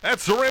 At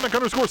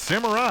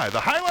Ceramic_Samurai, the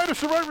highlight of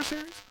Survivor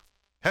Series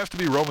has to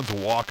be Roman's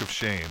walk of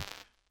shame,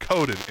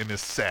 coated in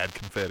this sad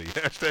confetti.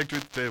 Hashtag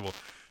tweet the table.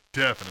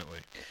 Definitely.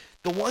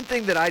 The one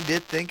thing that I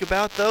did think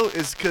about, though,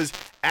 is because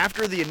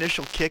after the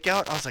initial kick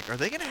out, I was like, are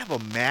they going to have a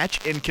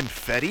match in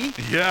confetti?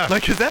 Yeah.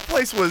 Like, because that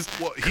place was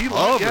Yeah,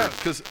 covered.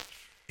 because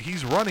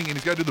he's running and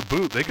he's got to do the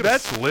boot. They could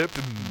have slipped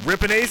and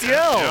Rip an ACL.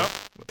 Yep.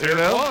 You Tear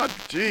know? quad.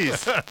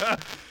 Jeez.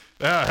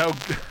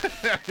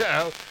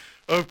 Yeah,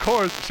 of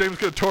course. Sheamus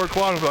could have tore a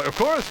quad and be like, of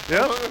course.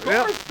 Yep. Of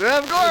Yep. course. Yeah,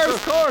 of course.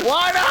 Of course.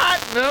 Why not?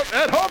 Yep.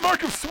 At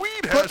Hallmark of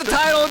Swede. Put the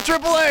title in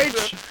Triple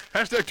H.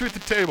 Hashtag tweet the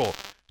table.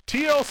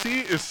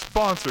 TLC is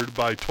sponsored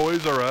by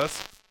Toys R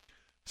Us.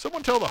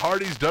 Someone tell the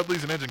Hardys,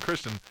 Dudleys, and Edge and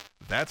Christian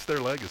that's their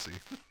legacy.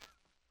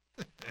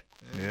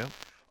 Yeah.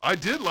 I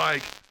did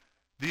like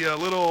the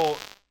little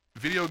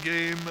video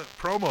game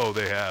promo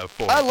they have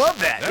for I love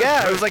that. That's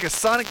Yeah, great. it was like a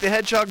Sonic the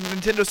Hedgehog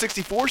Nintendo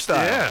 64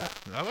 style. Yeah,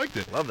 I liked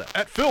it. Love that.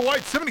 At Phil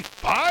White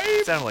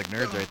 75. Sounded like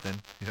nerds right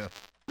then. Yeah.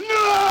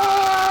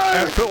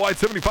 At Phil White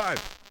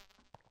 75.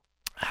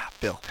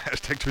 Bill.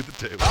 Hashtag tweet the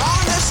table.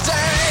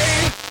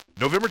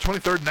 November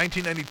 23rd,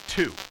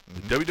 1992.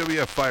 The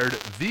WWF fired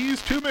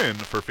these two men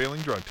for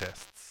failing drug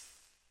tests.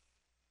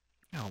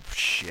 Oh,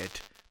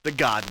 shit. The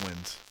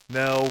Godwins.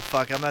 No,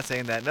 fuck, I'm not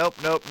saying that. Nope.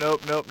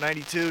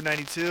 92.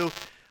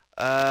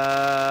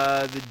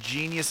 The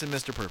Genius and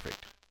Mr.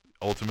 Perfect.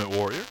 Ultimate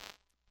Warrior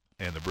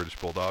and the British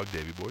Bulldog,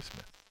 Davey Boy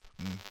Smith.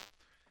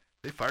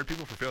 They fired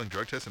people for failing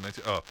drug tests in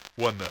 19... Oh,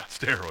 won the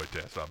steroid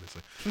test,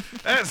 obviously.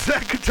 At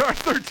Zach Guitar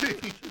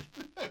 13.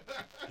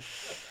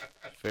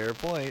 Fair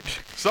point.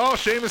 Saw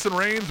Sheamus and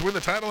Reigns win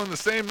the title in the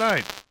same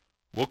night.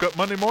 Woke up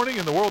Monday morning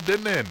and the world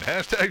didn't end.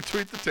 Hashtag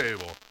tweet the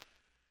table.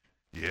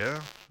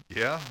 Yeah,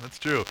 that's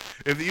true.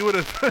 If you would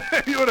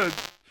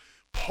have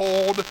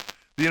polled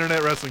the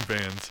internet wrestling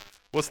fans,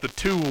 what's the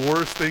two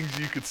worst things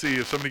you could see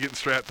of somebody getting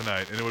strapped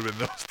tonight? And it would have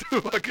been those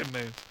two fucking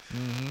names.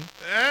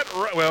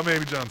 Well,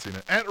 maybe John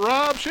Cena. At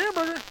Rob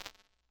Schamberger.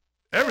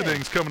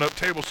 Everything's coming up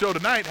table show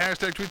tonight.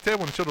 Hashtag tweet the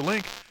table. And he showed a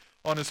link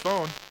on his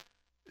phone.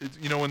 It's,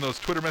 you know, when those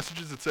Twitter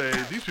messages that say,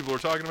 these people are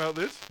talking about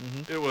this,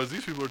 it was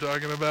these people are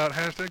talking about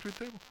hashtag tweet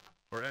the table.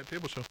 Or at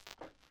table show.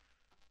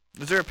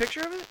 Is there a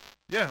picture of it?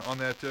 Yeah, on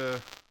that,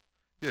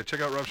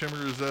 check out Rob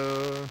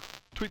Schamberger's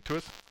tweet to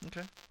us.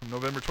 Okay. From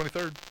November 23rd.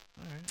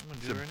 All right, I'm going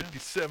to do it right now.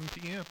 7:57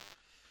 p.m.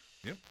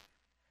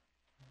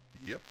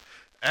 Yep.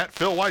 At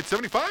Phil White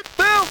 75.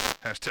 Phil!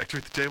 Hashtag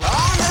tweet the table.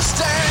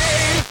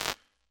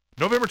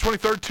 November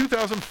 23rd,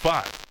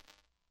 2005.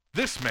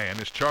 This man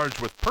is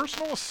charged with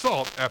personal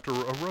assault after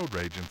a road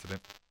rage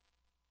incident.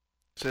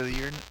 So the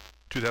year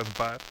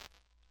 2005.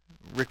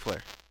 Ric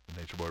Flair.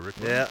 Nature Boy Rick.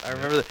 Yeah, I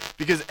remember that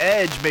because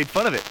Edge made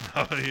fun of it.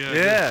 Oh, yeah.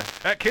 Yeah.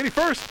 At Katie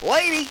First.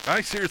 Lady.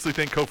 I seriously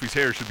think Kofi's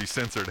hair should be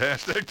censored.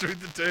 Hashtag Tweet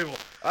the Table.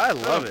 I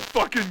love How it.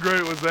 fucking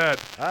great was that?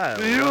 I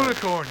The love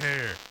unicorn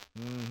hair.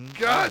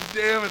 God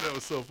damn it, that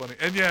was so funny.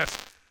 And yes,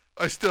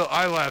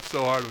 I laughed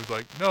so hard. It was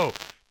like, no,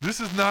 this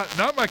is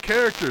not my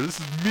character. This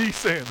is me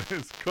saying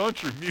this.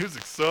 Country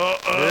music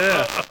sucks.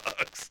 Yeah.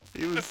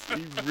 He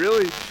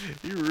really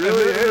And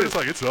then it's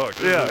like, it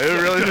sucks. Yeah,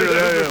 it really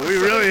yeah, we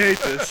really hate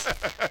this.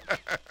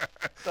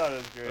 Thought it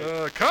was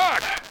great.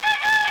 Cock.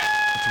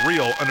 It's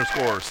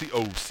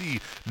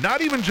real_COC.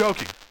 Not even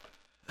joking.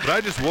 But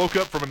I just woke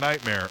up from a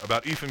nightmare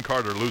about Ethan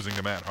Carter losing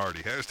to Matt Hardy.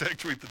 Hashtag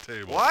Tweet the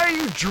Table. Why are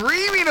you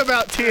dreaming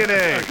about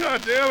TNA?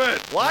 God damn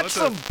it. Watch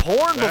some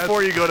porn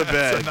before you go to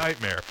bed. That's a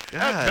nightmare.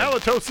 God. At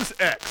Balatosis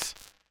X,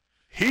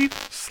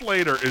 Heath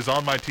Slater is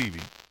on my TV.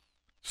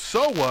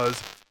 So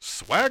was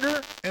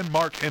Swagger and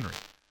Mark Henry.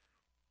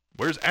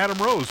 Where's Adam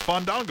Rose,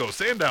 Fandango,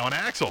 Sandow, and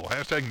Axel?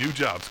 Hashtag New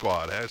Job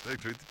Squad.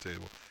 Hashtag Tweet the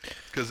Table.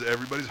 Because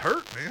everybody's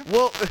hurt, man.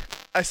 Well,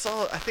 I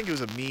think it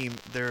was a meme.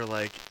 They're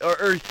like,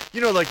 or you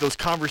know, like those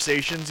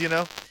conversations, you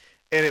know?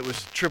 And it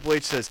was Triple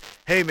H says,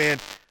 hey, man,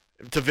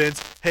 to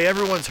Vince, hey,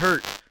 everyone's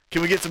hurt.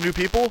 Can we get some new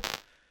people?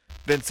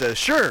 Vince says,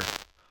 sure.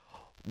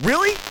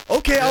 Really?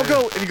 Okay, I'll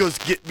go. And he goes,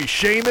 get me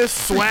Sheamus,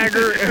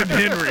 Swagger, and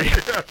Henry.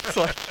 It's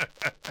like,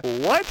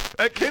 what?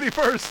 At Katie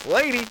First.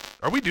 Lady.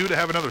 Are we due to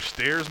have another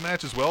stairs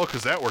match as well?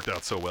 Because that worked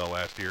out so well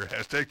last year.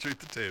 Hashtag Tweet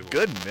the Table.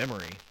 Good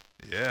memory.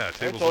 Yeah,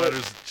 tables, totally-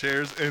 ladders,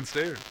 chairs, and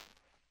stairs.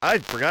 I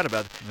forgot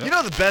about it. Yep. You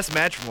know the best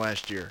match from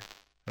last year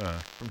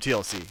from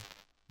TLC?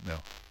 No.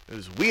 It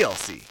was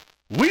WeLC.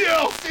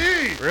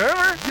 WeLC!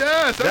 Remember?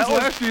 Yes, that was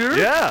last year?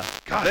 Yeah.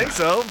 God, I think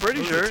so. I'm pretty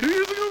was sure. it 2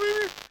 years ago,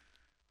 maybe?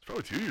 It's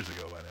probably 2 years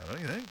ago by now, don't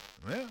you think?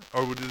 Yeah.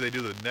 Or did they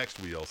do the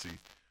next WeLC?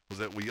 Was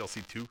that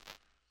WeLC 2?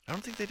 I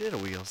don't think they did a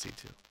WeLC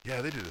too.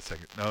 Yeah, they did a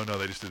second. No,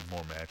 they just did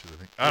more matches, I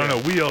think. I don't know.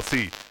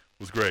 WeLC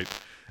was great.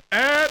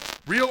 At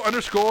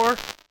real_cock.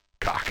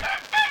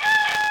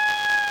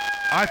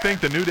 I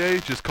think the New Day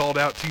just called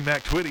out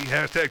T-Mac Twitty.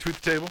 Hashtag Tweet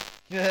the Table.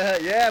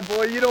 Yeah,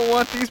 boy, you don't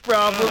want these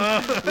problems.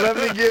 Let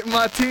me get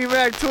my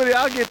T-Mac 20.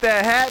 I'll get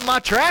that hat and my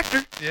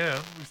tractor.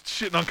 Yeah,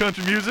 shitting on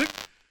country music.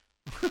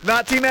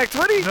 Not T-Mac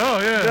 20. No,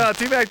 yeah. No,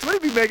 T-Mac 20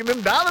 be making them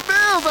dollar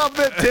bills off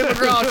that Tim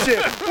McGraw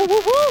shit. Woo,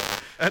 woo, woo.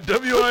 At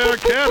WIR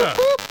Canada.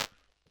 Whoop, whoop.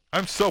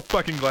 I'm so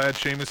fucking glad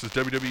Sheamus is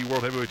WWE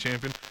World Heavyweight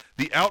Champion.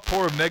 The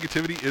outpour of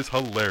negativity is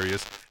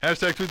hilarious.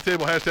 Hashtag Tweet the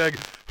Table. Hashtag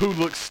who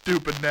looks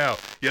stupid now.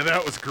 Yeah,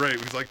 that was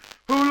great. He's like,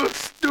 who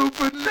looks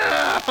stupid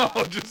now?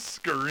 Just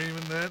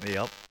screaming that.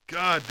 Yep.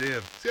 God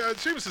damn. See,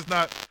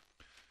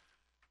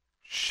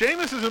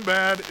 Sheamus isn't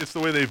bad. It's the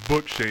way they've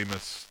booked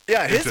Sheamus.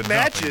 Yeah, his into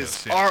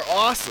matches nothingness. Yeah. are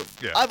awesome.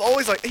 Yeah. I've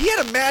always liked. He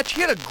had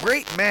a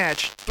great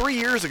match 3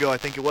 years ago, I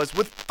think it was,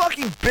 with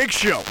fucking Big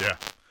Show. Yeah.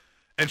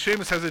 And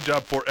Sheamus has a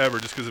job forever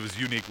just because of his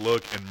unique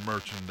look and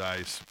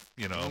merchandise,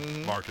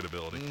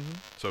 marketability.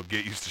 So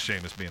get used to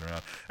Sheamus being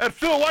around. At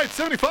Phil White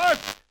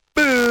 75.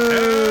 Boo!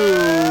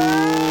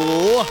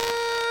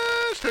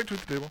 Hashtag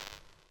Tweet the Table.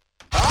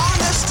 On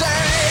this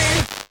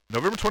day.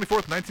 November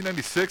 24th,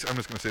 1996. I'm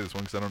just going to say this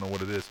one because I don't know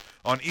what it is.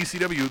 On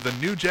ECW, the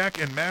New Jack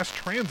and Mass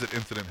Transit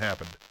incident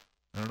happened.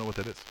 I don't know what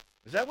that is.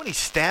 Is that when he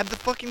stabbed the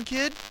fucking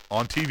kid?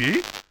 On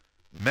TV?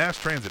 Mass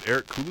Transit.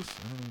 Eric Koulis?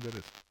 I don't know who that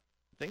is.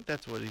 I think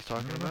that's what he's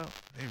talking about.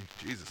 Maybe.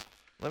 Jesus.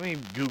 Let me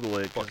Google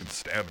it. Fucking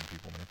stabbing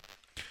people, man.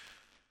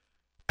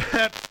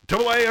 At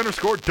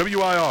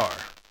AA_WIR.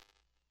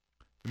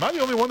 Am I the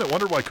only one that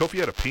wondered why Kofi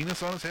had a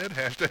penis on his head?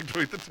 Hashtag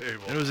Tweet the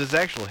Table. It was his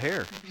actual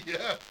hair.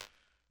 Yeah.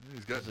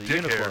 He's got It's a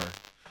dick unicorn. hair.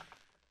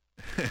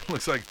 It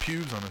looks like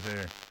pubes on his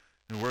hair.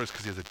 And worse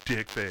because he has a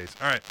dick face.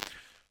 All right.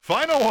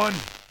 Final one.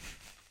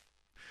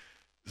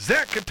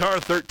 Zach Guitar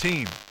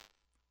 13.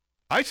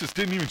 ISIS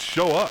didn't even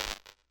show up.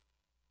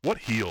 What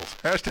heels?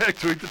 Hashtag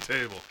Tweet the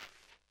Table.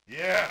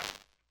 Yeah.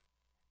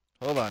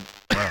 Hold on.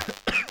 Wow.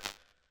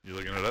 You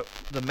looking it up?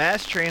 The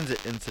mass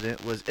transit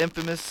incident was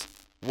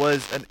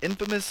an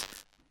infamous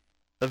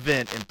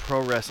event in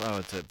pro wrestling. Oh,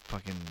 it's a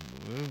fucking,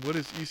 what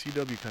is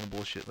ECW kind of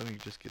bullshit? Let me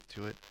just get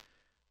to it.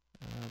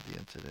 The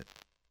incident.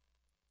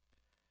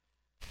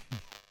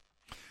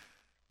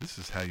 This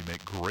is how you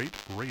make great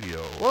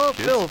radio. Well,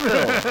 kids. Phil.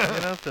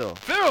 Phil.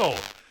 Phil.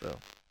 Phil.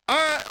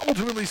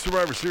 Ultimately,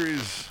 Survivor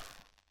Series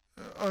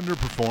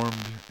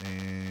underperformed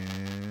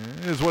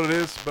and is what it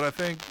is, but I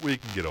think we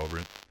can get over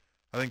it.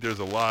 I think there's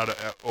a lot of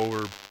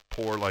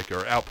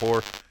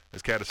outpour,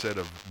 as Kat has said,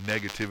 of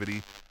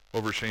negativity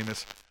over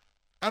Sheamus.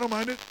 I don't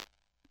mind it.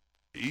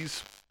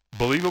 He's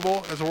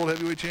believable as a World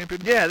Heavyweight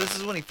Champion. Yeah, this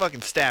is when he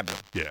fucking stabbed him.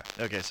 Yeah.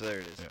 Okay, so there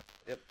it is. Yeah.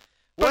 Yep.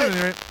 But Well, at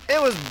any rate,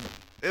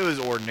 it was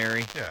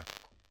ordinary. yeah.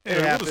 It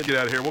Anyway, we'll happened. just get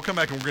out of here. We'll come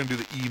back and we're going to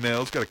do the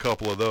emails. Got a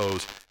couple of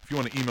those. If you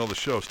want to email the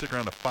show, stick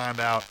around to find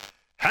out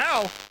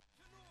how.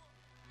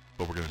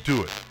 But we're going to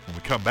do it when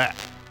we come back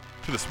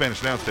to the Spanish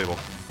Announce Table,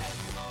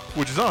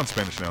 which is on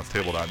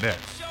SpanishAnnounceTable.net.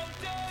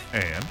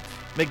 And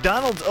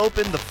McDonald's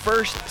opened the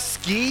first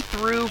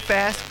ski-through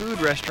fast food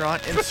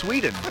restaurant in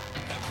Sweden.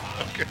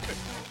 okay.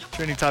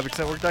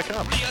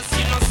 TrainingTopicsNetwork.com.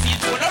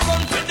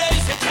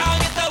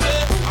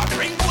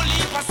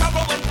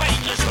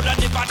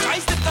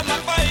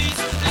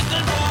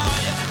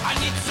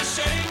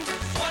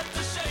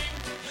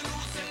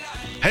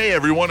 Hey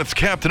everyone, it's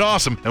Captain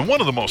Awesome, and one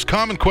of the most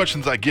common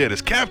questions I get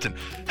is, Captain,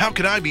 how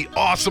can I be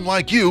awesome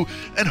like you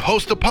and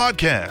host a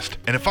podcast?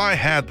 And if I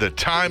had the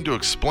time to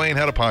explain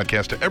how to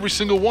podcast to every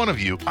single one of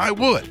you, I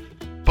would.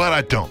 But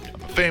I don't.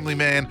 I'm a family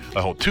man,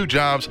 I hold 2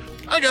 jobs,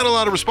 I got a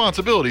lot of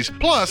responsibilities,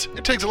 plus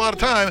it takes a lot of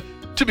time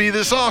to be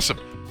this awesome.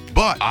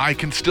 But I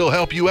can still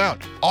help you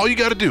out. All you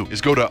got to do is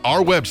go to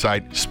our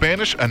website,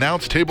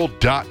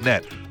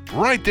 SpanishAnnounceTable.net.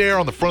 Right there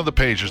on the front of the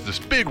page, there's this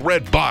big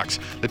red box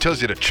that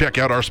tells you to check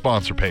out our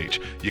sponsor page.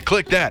 You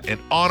click that,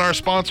 and on our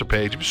sponsor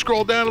page, if you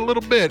scroll down a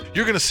little bit,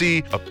 you're going to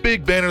see a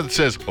big banner that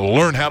says,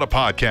 Learn How to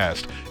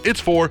Podcast. It's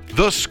for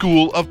the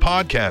School of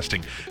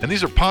Podcasting. And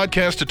these are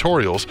podcast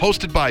tutorials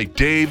hosted by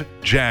Dave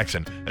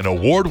Jackson, an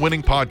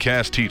award-winning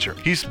podcast teacher.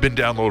 He's been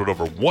downloaded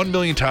over 1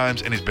 million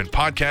times, and he's been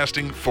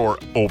podcasting for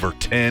over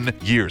 10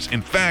 years.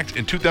 In fact,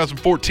 in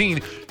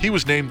 2014, he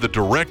was named the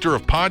Director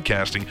of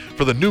Podcasting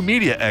for the New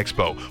Media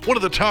Expo, one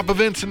of the top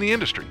events in the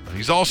industry.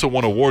 He's also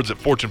won awards at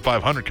Fortune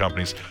 500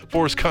 companies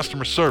for his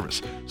customer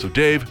service. So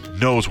Dave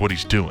knows what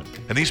he's doing.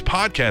 And these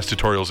podcast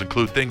tutorials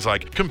include things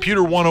like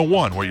Computer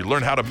 101, where you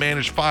learn how to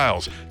manage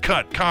files,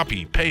 cut,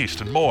 copy,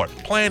 paste, and more.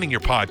 Planning your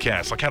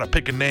podcast, like how to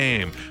pick a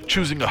name,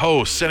 choosing a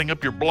host, setting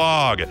up your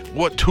blog,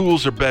 what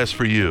tools are best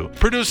for you.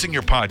 Producing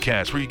your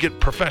podcast, where you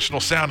get professional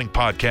sounding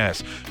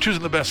podcasts,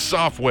 choosing the best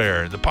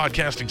software, the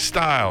podcasting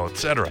style,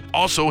 etc.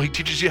 Also, he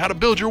teaches you how to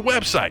build your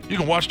website. You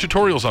can watch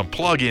tutorials on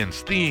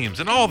plugins, themes,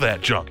 and all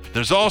that junk.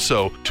 There's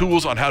also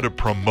tools on how to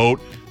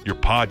promote your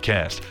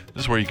podcast.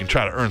 This is where you can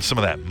try to earn some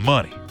of that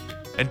money.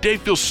 And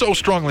Dave feels so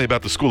strongly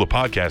about the School of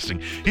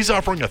Podcasting, he's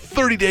offering a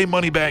 30-day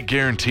money-back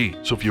guarantee.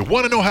 So if you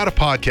want to know how to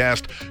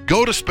podcast,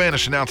 go to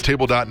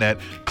SpanishAnnounceTable.net,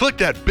 click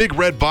that big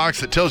red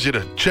box that tells you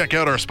to check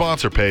out our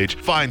sponsor page,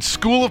 find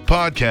School of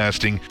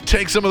Podcasting,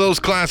 take some of those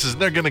classes,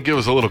 and they're going to give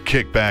us a little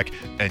kickback,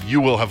 and you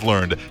will have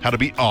learned how to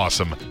be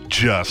awesome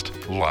just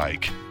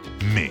like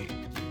me.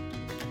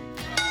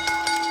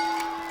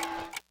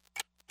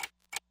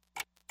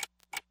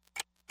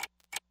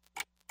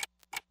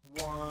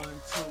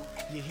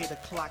 You hear the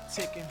clock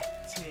ticking,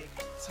 tick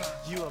tock.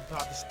 You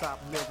about to stop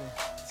living,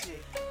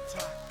 tick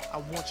tock. I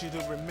want you to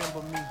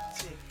remember me,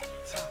 tick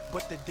tock.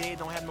 But the day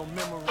don't have no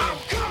memory. I'm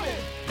coming.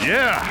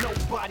 Yeah.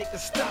 Nobody can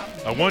stop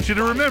me. I want you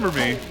to remember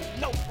me,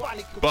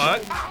 Nobody can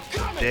but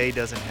Day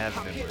doesn't have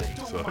memory.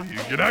 so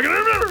you're not gonna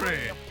remember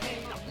me.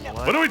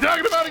 What are we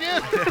talking about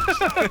again?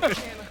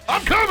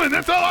 I'm coming.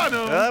 That's all I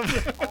know.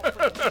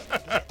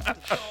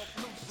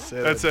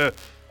 That's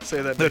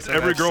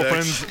every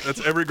girlfriend's.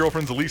 That's every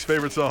girlfriend's least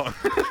favorite song.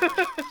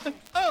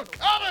 Oh,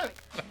 coming!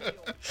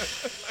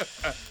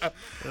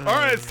 All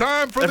right, it's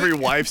time for every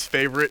wife's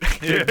favorite.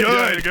 Yeah, good. All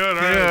right.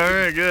 Yeah, all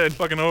right, good.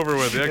 Fucking over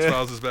with. The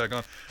X-Files is back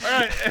on. All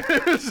right.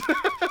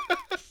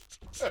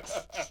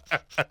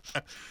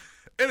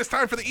 And it's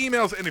time for the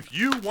emails. And if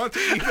you want to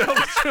email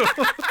the show.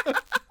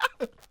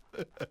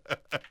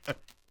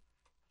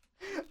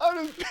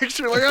 I'm just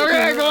picturing like,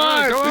 okay, go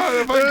on. I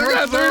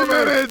got 3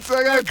 minutes.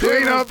 I got to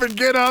clean up and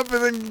get up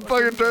and then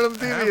fucking turn on the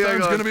TV.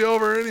 Halftime's going to be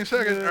over any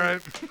second. All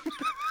right.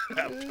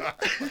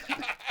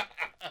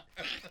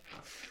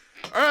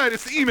 All right,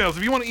 it's the emails.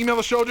 If you want to email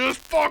the show, just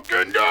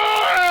fucking do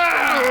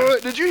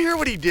it. Did you hear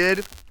what he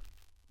did?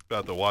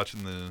 About the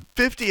watching the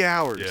 50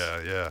 hours.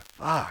 Yeah.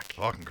 Fuck.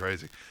 Fucking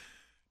crazy.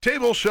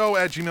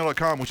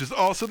 tableshow@gmail.com, which is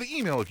also the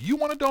email. If you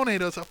want to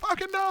donate us a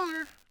fucking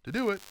 $1 to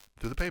do it,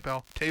 through the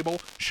PayPal,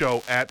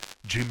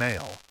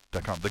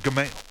 tableshow@gmail.com. The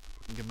Gmail,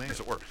 as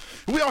it were.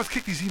 And we always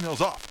kick these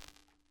emails off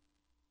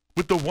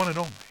with the one and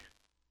only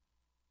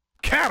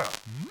Kata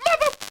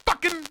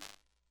motherfucking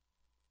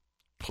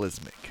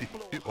Plismic.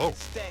 Oh,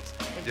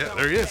 yeah,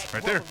 there he is,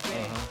 right there.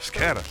 It's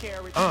Kata.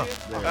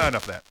 Enough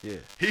of that. Yeah.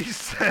 He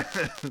says,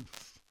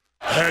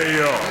 "Hey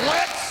yo,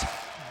 Let's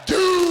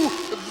do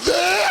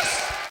this!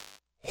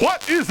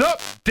 what is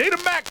up,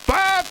 Datamac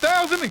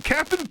 5000 and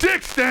Captain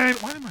Dick Stain?"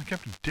 Why am I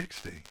Captain Dick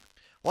Stain?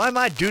 Why am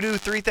I Doodoo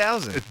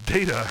 3000? It's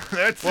Data.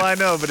 That's Well, I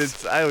know, but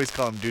I always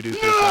call him Doodoo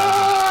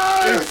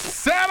 3000. It's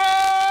Santa.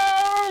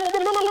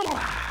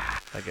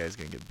 That guy's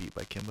gonna get beat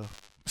by Kimbo.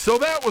 So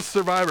that was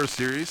Survivor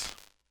Series.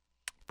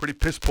 Pretty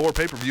piss poor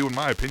pay-per-view in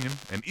my opinion,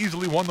 and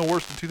easily won the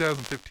worst in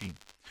 2015.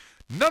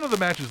 None of the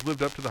matches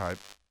lived up to the hype.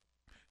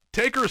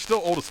 Taker is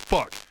still old as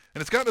fuck,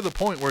 and it's gotten to the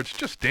point where it's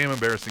just damn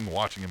embarrassing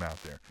watching him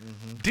out there.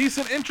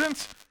 Decent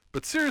entrance,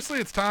 but seriously,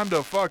 it's time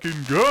to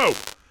fucking go.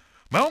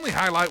 My only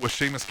highlight was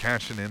Sheamus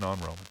cashing in on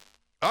Roman.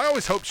 I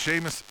always hoped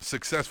Sheamus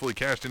successfully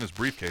cashed in his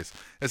briefcase,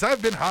 as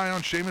I've been high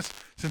on Sheamus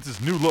since his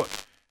new look,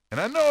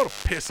 and I know it'll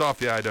piss off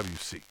the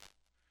IWC.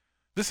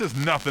 This has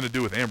nothing to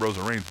do with Ambrose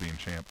or Reigns being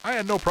champ. I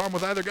had no problem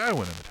with either guy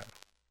winning the title.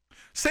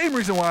 Same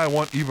reason why I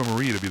want Eva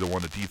Marie to be the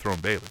one to dethrone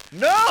Bayley.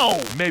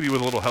 No! Maybe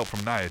with a little help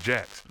from Nia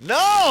Jax.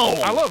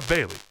 No! I love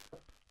Bayley,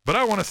 but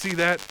I want to see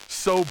that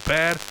so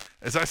bad,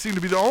 as I seem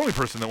to be the only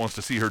person that wants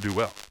to see her do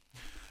well.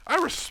 I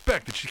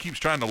respect that she keeps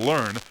trying to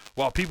learn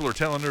while people are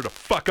telling her to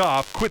fuck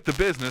off, quit the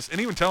business, and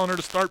even telling her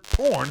to start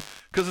porn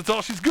because it's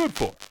all she's good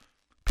for.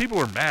 People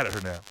are mad at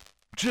her now.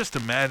 Just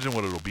imagine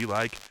what it'll be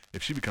like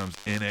if she becomes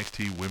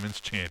NXT Women's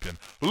Champion.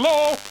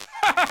 LOL!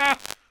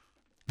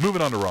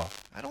 Moving on to Raw.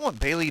 I don't want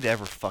Bayley to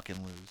ever fucking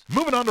lose.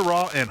 Moving on to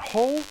Raw, and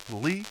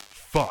holy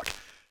fuck.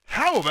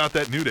 How about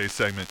that New Day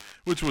segment,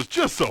 which was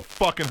just so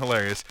fucking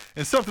hilarious,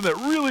 and something that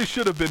really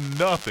should have been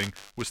nothing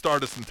with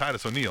Stardust and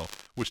Titus O'Neil,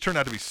 which turned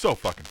out to be so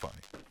fucking funny.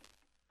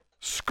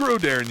 Screw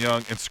Darren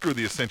Young and screw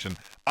the Ascension.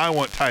 I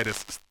want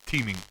Titus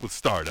teaming with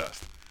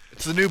Stardust.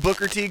 It's the new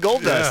Booker T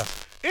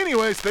Goldust. Yeah.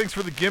 Anyways, thanks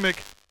for the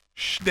gimmick,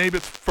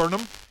 Schnabitz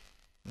Furnham.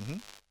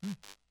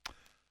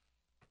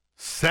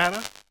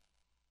 Sata.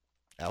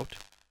 Out.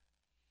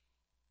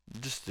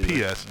 Just do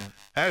P.S. it.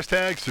 Yeah.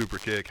 Hashtag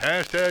Superkick.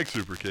 Hashtag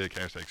Superkick.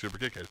 Hashtag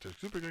Superkick. Hashtag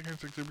Superkick.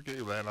 Hashtag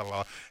Superkick. Blah, blah,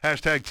 blah.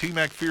 Hashtag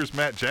T-Mac fears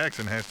Matt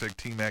Jackson. Hashtag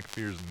T-Mac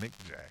fears Nick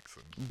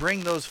Jackson.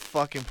 Bring those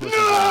fucking pussies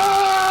on.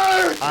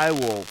 I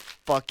will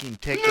fucking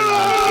take their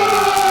lunch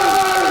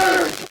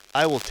money.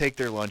 I will take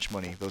their lunch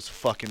money, those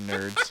fucking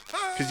nerds.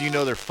 Because you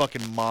know their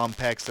fucking mom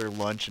packs their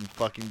lunch and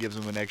fucking gives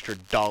them an extra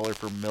 $1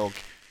 for milk.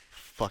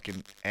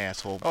 Fucking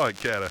asshole I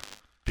like Kata.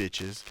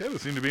 bitches. Kata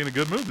seemed to be in a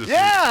good mood this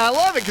Yeah, I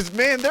love it. Because,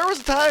 man, there was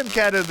a time,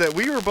 Kata, that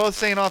we were both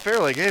saying off air,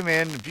 like, hey,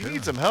 man, if you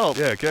need some help.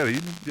 week. Yeah,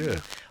 Kata. Yeah.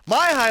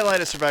 My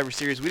highlight of Survivor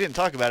Series, we didn't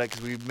talk about it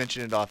because we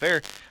mentioned it off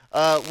air,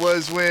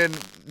 was when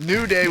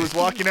New Day was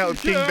walking out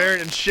with King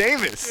Barrett and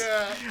Sheamus.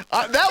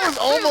 Yeah. That was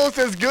almost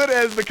as good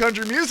as the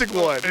country music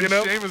one, And you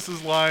know?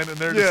 Sheamus's line, and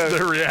their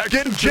reaction.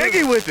 Getting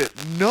jiggy with it.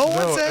 No one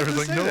No, said it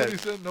was to like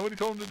say that. nobody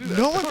told him to do that.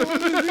 No one told him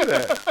to do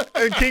that.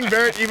 And King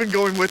Barrett even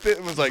going with it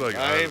and was like, Like,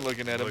 I ain't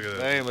looking at him. look at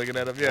that. I ain't looking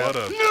at him. Yeah. What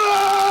a...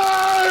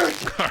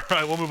 All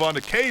right, we'll move on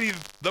to Katie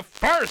the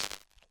First.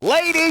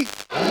 Lady!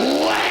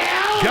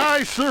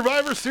 Guys,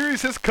 Survivor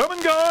Series has come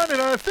and gone, and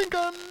I think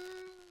I'm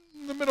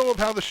in the middle of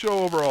how the show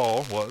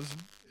overall was.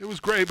 It was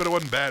great, but it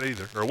wasn't bad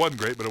either. Or it wasn't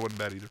great, but it wasn't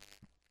bad either.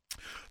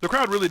 The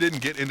crowd really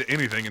didn't get into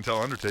anything until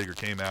Undertaker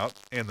came out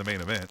and the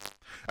main event.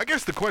 I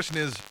guess the question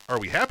is, are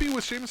we happy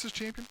with Sheamus as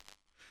champion?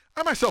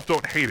 I myself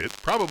don't hate it,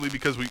 probably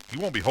because he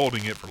won't be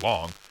holding it for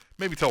long.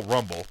 Maybe till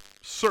Rumble.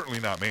 Certainly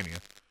not Mania.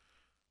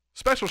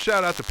 Special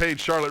shout out to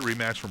Paige Charlotte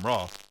rematch from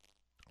Raw.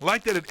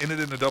 Like that it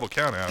ended in a double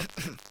countout,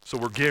 so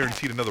we're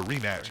guaranteed another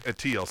rematch at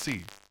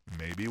TLC.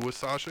 Maybe with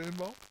Sasha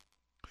involved?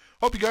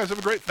 Hope you guys have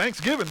a great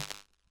Thanksgiving.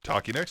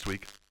 Talk you next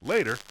week.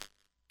 Later,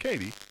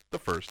 Katie the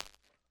First.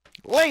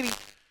 Lady!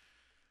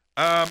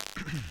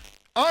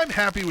 I'm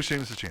happy with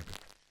Sheamus as champion.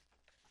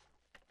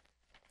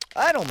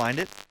 I don't mind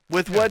it.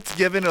 With what's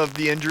given of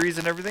the injuries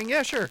and everything,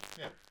 yeah, sure.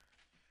 Yeah,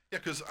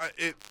 because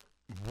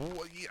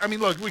I mean,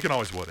 look, we can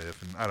always what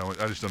if, and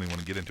I just don't even want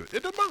to get into it.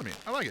 It doesn't bother me.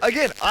 I like it.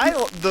 Again,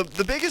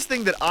 the biggest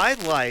thing that I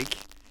like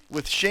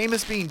with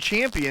Sheamus being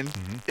champion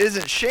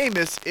isn't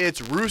Sheamus,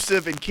 it's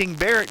Rusev and King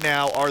Barrett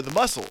now are the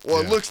muscle.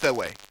 Well, Yeah. it looks that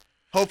way.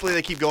 Hopefully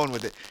they keep going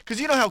with it. Because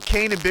you know how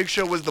Kane and Big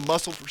Show was the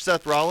muscle for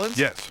Seth Rollins?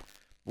 Yes,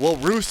 Well,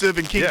 Rusev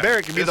and King Yeah,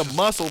 Barrett can be the this is-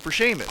 muscle for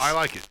Sheamus. I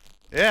like it.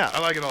 Yeah. I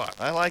like it a lot.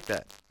 I like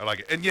that. I like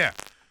it. And yeah,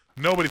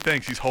 nobody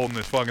thinks he's holding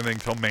this fucking thing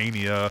till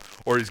Mania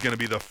or he's going to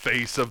be the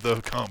face of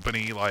the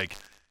company. Like,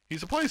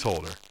 he's a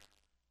placeholder.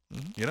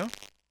 You know?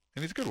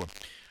 And he's a good one.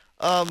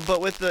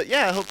 But with the,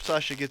 I hope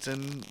Sasha gets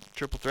in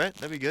triple threat.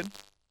 That'd be good.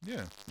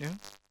 Yeah. Yeah.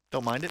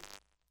 Don't mind it.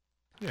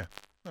 Yeah.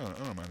 I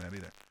don't mind that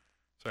either.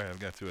 Sorry, I've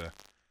got to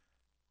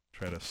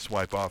try to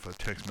swipe off a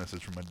text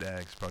message from my dad.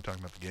 He's probably talking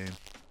about the game.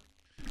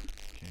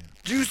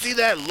 Do you see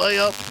that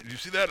layup? Did you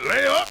see that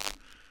layup?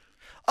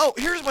 Oh,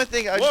 here's my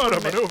thing. What a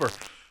maneuver.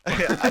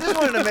 I just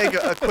wanted to make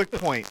a quick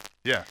point.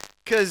 Yeah.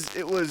 Because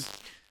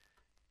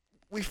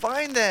we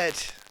find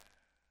that,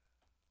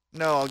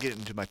 no, I'll get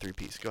into my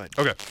three-piece. Go ahead.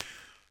 Okay.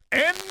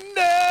 And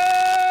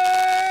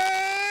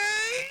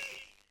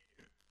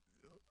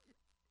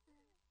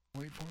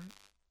wait for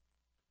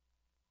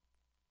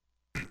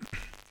it.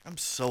 I'm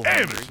so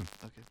hungry. Anderson.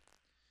 Okay.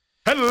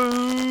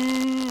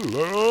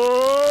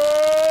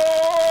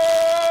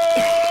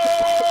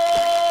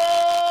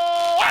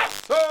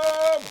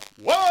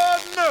 Awesome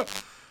one.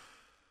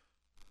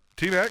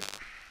 T-Mac,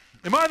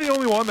 am I the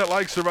only one that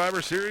likes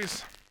Survivor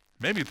Series?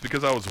 Maybe it's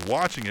because I was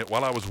watching it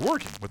while I was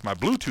working with my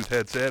Bluetooth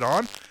headset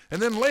on,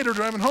 and then later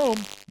driving home,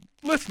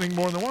 listening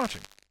more than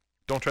watching.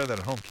 Don't try that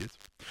at home, kids.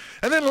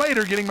 And then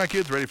later getting my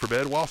kids ready for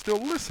bed while still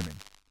listening.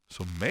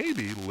 So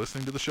maybe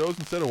listening to the shows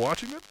instead of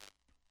watching them?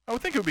 I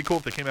would think it would be cool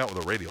if they came out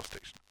with a radio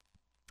station.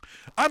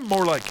 I'm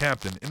more like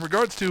Captain in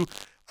regards to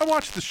I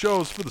watch the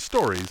shows for the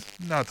stories,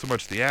 not so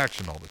much the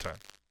action all the time.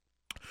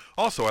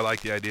 Also, I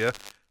like the idea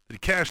that he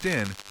cashed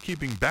in,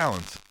 keeping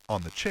balance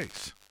on the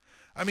chase.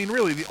 I mean,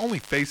 really, the only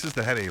faces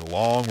that had a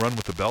long run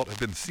with the belt have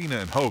been Cena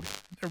and Hogan.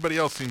 Everybody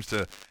else seems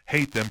to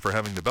hate them for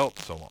having the belt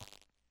so long.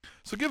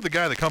 So give the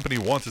guy the company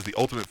wants as the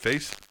ultimate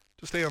face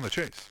to stay on the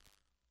chase.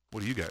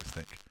 What do you guys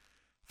think?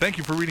 Thank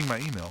you for reading my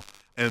email.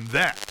 And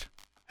that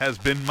has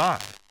been my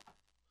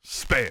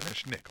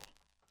Spanish Nickel.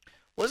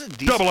 Wasn't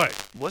Diesel, Double A.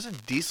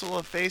 Wasn't Diesel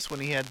a face when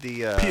he had the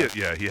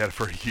Yeah, he had it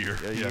for a year.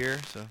 a Yeah. year?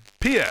 So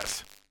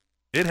P.S.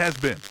 It has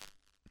been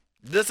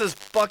This is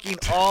fucking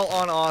all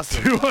on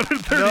Awesome.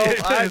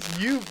 238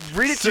 you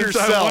read it to since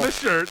yourself. I won a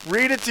shirt,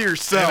 Read it to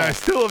yourself. and I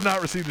still have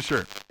not received a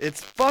shirt.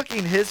 It's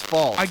fucking his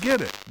fault. I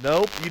get it.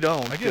 Nope, you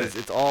don't. I get 'cause it.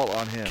 It's all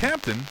on him.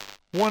 Captain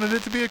wanted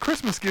it to be a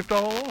Christmas gift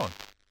all along.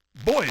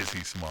 Boy, is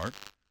he smart.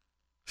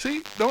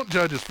 See, don't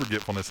judge his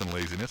forgetfulness and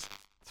laziness.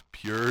 It's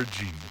pure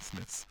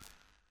geniusness.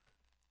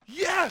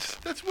 Yes,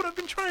 that's what I've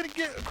been trying to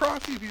get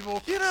across to you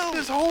people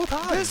this whole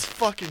time. This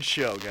fucking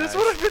show, guys. That's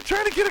what I've been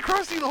trying to get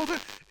across to you the whole time.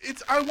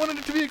 I wanted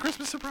it to be a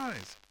Christmas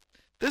surprise.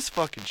 This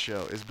fucking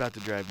show is about to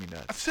drive me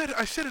nuts. I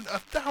said it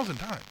 1,000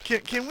 times.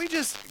 Can we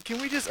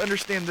just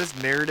understand this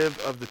narrative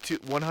of the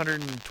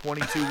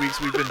 122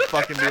 weeks we've been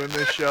fucking doing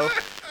this show?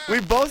 We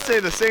both say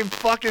the same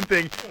fucking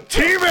thing.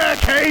 T-Mac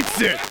hates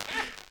it.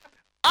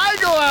 I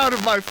go out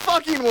of my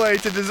fucking way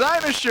to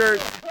design a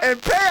shirt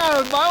and pay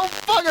out of my own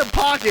fucking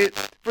pocket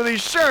for these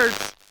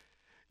shirts.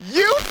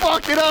 You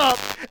fuck it up,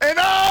 and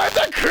oh, it's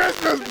a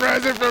Christmas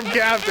present from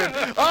Captain.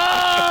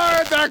 Oh,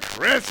 it's a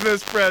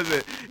Christmas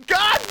present.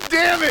 God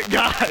damn it,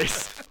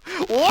 guys.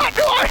 What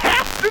do I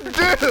have to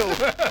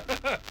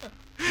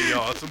do? Be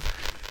awesome.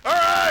 All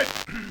right.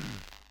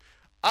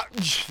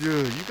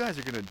 Dude, you guys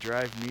are going to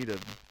drive me to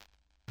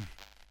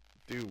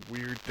do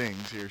weird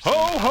things here.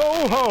 Ho,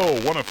 ho,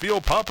 ho. Want to feel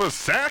Papa's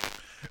sack?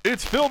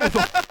 It's filled with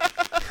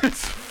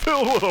it's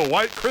filled with a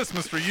white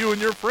Christmas for you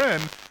and your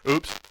friend.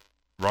 Oops.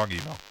 Wrong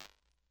email.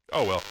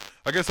 Oh, well.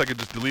 I guess I could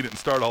just delete it and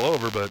start all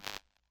over, but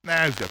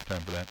nah, who's got the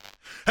time for that?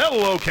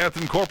 Hello,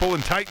 Captain Corporal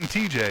and Titan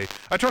TJ.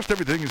 I trust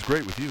everything is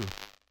great with you.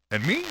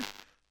 And me?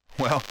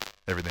 Well,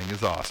 everything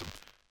is awesome.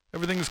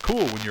 Everything is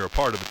cool when you're a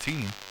part of a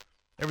team.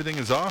 Everything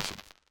is awesome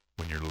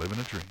when you're living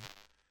a dream.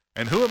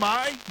 And who am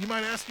I, you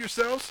might ask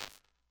yourselves?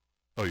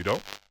 Oh, you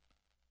don't?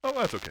 Oh,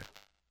 that's okay.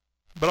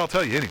 But I'll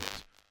tell you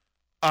anyways.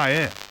 I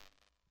am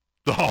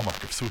the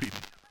hallmark of Sweden.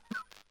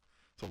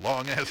 It's a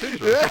long-ass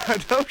intro. Yeah,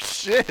 no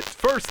shit.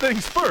 First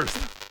things first.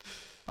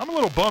 I'm a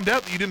little bummed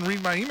out that you didn't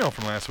read my email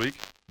from last week.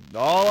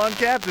 All on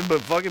Captain,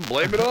 but fucking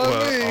blame it on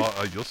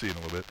me. You'll see in a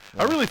little bit.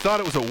 I really thought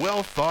it was a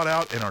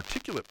well-thought-out and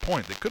articulate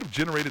point that could have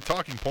generated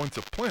talking points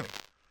of plenty.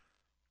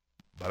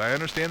 But I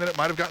understand that it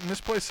might have gotten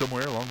misplaced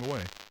somewhere along the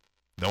way.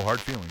 No hard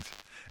feelings.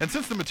 And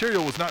since the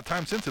material was not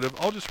time-sensitive,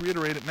 I'll just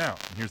reiterate it now.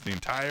 And here's the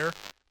entire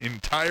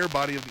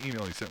body of the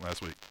email he sent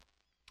last week.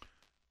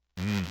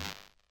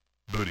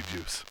 Booty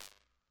juice.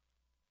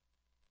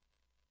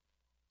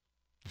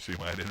 You see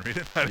why I didn't read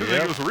it? I didn't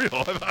think it was real.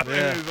 I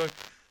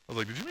was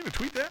like, did you mean to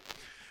tweet that?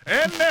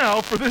 And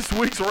now for this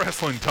week's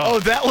wrestling talk. Oh,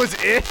 that was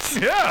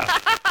it? Yeah.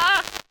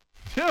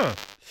 Yeah.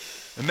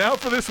 And now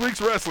for this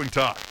week's wrestling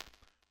talk.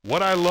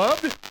 What I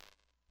loved?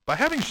 By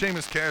having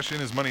Sheamus cash in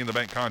his Money in the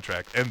Bank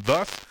contract and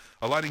thus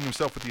aligning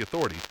himself with the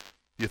Authority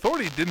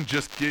didn't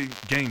just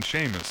gain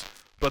Sheamus,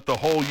 but the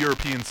whole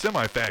European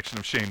semi-faction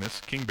of Sheamus,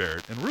 King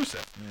Barrett, and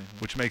Rusev,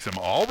 which makes them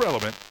all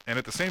relevant and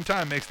at the same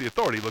time makes the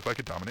Authority look like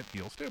a dominant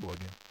heel stable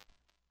again.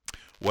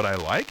 What I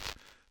liked?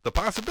 The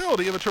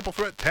possibility of a triple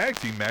threat tag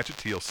team match at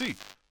TLC,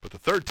 but the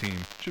third team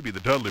should be the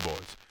Dudley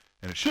Boys,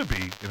 and it should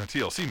be in a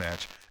TLC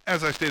match,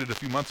 as I stated a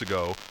few months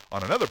ago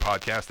on another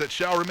podcast that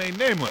shall remain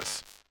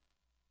nameless.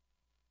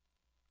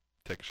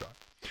 Take a shot.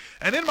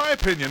 And in my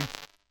opinion,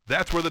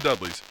 that's where the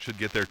Dudleys should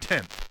get their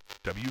 10th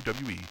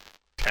WWE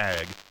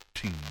Tag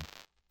Team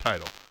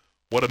title.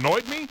 What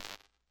annoyed me?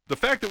 The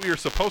fact that we are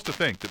supposed to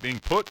think that being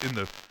put in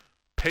the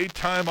paid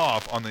time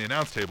off on the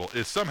announce table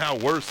is somehow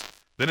worse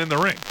than in the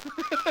ring.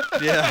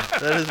 Yeah,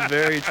 that is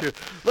very true.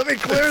 Let me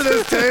clear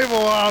this table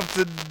off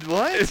to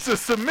what? It's a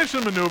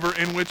submission maneuver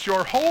in which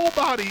your whole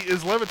body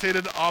is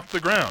levitated off the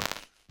ground.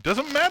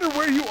 Doesn't matter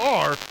where you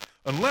are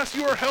unless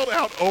you are held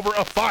out over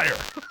a fire.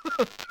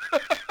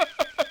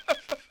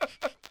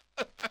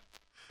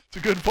 It's a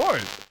good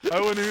point.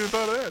 I wouldn't even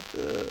thought of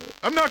that.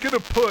 I'm not going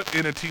to put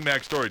in a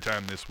T-Mac story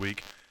time this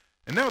week.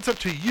 And now it's up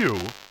to you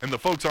and the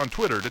folks on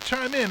Twitter to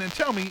chime in and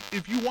tell me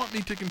if you want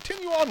me to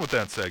continue on with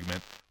that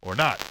segment or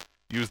not.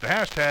 Use the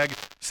hashtag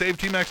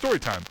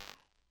 #SaveTMacStorytime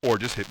or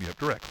just hit me up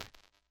directly.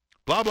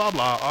 Blah, blah,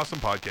 blah. Awesome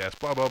podcast.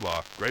 Blah, blah,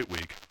 blah. Great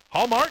week.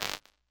 Hallmark?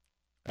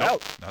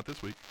 Nope, not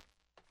this week.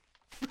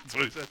 That's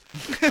what he said.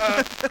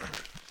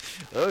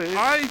 Oh,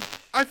 yeah.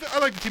 I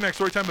like the T-Mac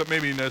Storytime, but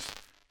maybe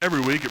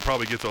every week it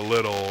probably gets a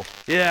little...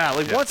 Yeah,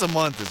 once a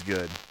month is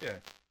good. Yeah.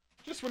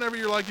 Just whenever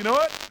you're like, you know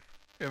what?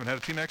 We haven't had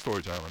a T-Mac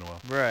Storytime in a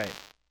while. Right.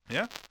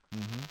 Yeah?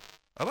 Mm-hmm.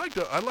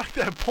 I like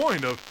that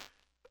point of...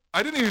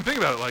 I didn't even think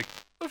about it. Like,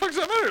 what the fuck does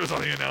that matter? It was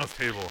on the announce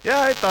table.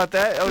 Yeah, I thought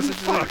that. I was just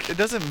Fuck. like, it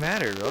doesn't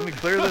matter. Let me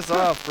clear this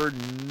off for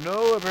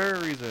no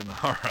apparent reason.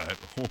 All right,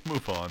 we'll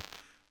move on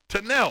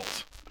to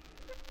Nels.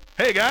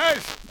 Hey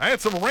guys, I had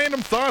some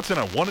random thoughts and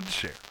I wanted to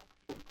share.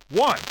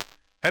 1,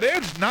 had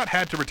Edge not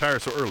had to retire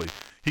so early,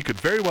 he could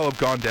very well have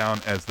gone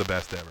down as the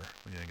best ever.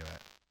 What do you think of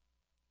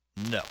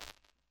that? No.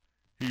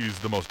 He's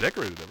the most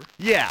decorated ever.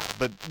 Yeah,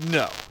 but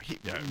no.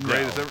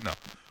 Greatest ever? No.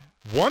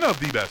 One of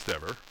the best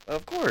ever,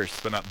 Of course.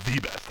 but not the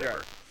best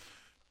ever.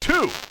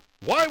 2,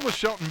 why was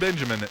Shelton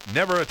Benjamin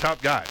never a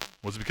top guy?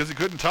 Was it because he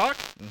couldn't talk?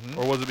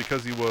 Or was it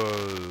because he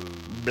was...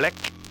 Black.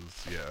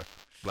 Yeah.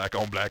 Black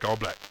on black on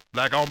black.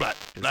 Black on black.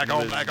 Black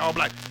on black on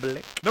black.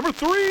 Number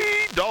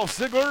 3, Dolph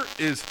Ziggler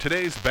is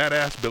today's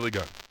badass Billy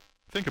Gunn.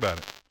 Think about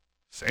it.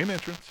 Same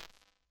entrance,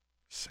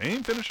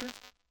 same finisher,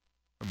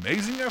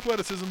 amazing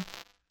athleticism,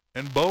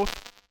 and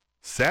both,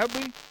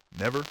 sadly,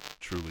 never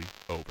truly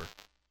over.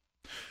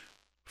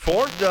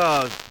 4,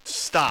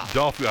 Stop.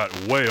 Dolph got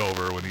way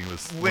over when he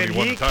When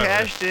won he the title.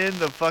 cashed in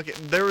the fucking,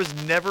 there was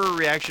never a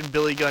reaction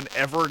Billy Gunn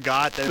ever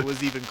got that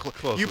was even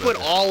Close You to put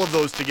that, all of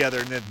those together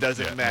and it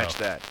doesn't Yeah, match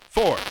no. that.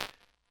 4,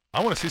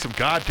 I want to see some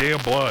goddamn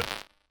blood.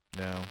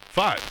 No.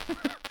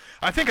 5,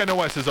 I think I know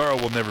why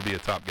Cesaro will never be a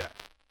top guy.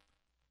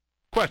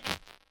 Question,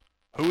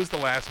 who is the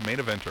last main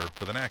eventer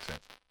with an accent?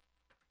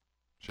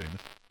 Sheamus.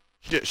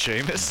 Yeah,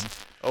 Sheamus?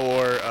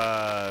 Or,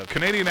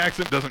 Canadian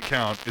accent doesn't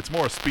count. It's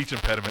more a speech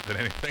impediment than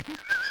anything.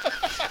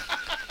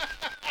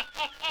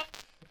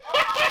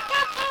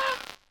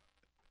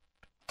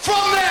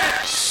 From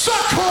that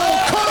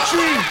suckhole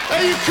country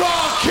that you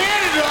call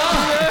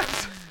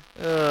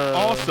Canada.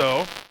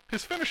 Also,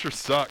 his finishers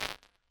suck.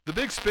 The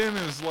big spin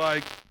is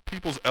like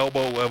people's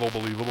elbow level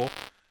believable,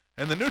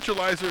 and the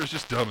neutralizer is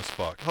just dumb as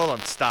fuck. hold on,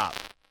 stop.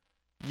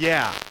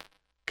 Yeah.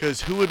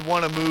 Because who would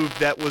want a move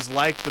that was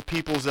like the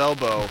people's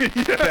elbow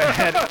that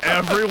had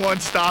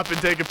everyone stop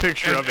and take a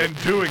picture of it? And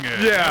doing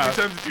it. Yeah. How many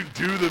times did you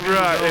do the people's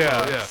Right,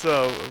 elbow? yeah.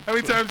 So, How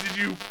many times did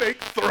you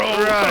fake throw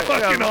right, a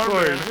fucking yeah, of arm?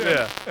 course,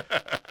 yeah.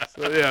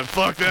 So, yeah,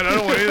 fuck that. I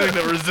don't want anything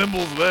that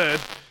resembles that.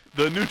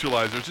 The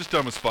neutralizer is just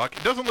dumb as fuck.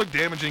 It doesn't look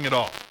damaging at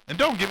all. And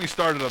don't get me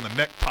started on the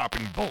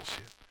neck-popping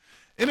bullshit.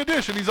 In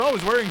addition, he's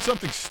always wearing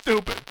something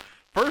stupid.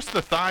 First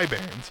the thigh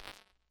bands,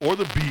 or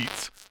the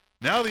beats.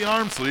 Now the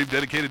arm sleeve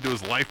dedicated to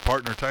his life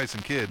partner, Tyson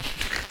Kidd.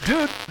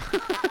 Dude,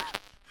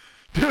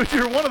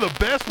 you're one of the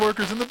best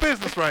workers in the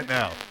business right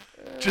now.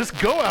 Just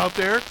go out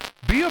there,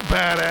 be a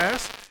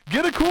badass,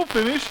 get a cool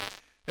finish,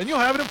 and you'll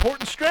have an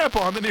important strap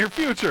on in the near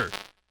future.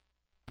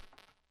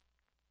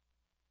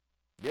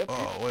 Yep.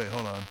 Oh, wait,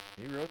 hold on.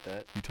 He wrote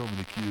that. He told me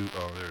the cue.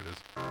 Oh, there it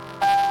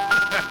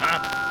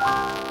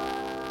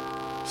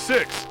is.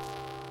 6,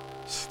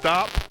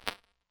 stop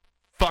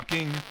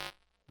fucking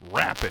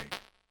rapping.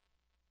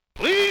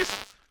 Please?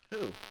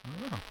 Who?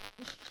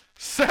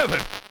 7,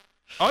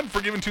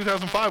 Unforgiven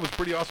 2005 was a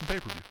pretty awesome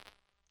pay-per-view.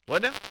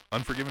 What now?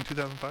 Unforgiven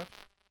 2005?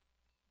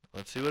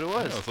 Let's see what it Yeah,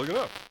 was. let's look it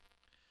up.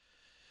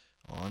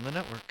 On the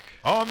network.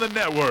 On the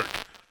network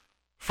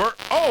for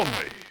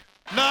only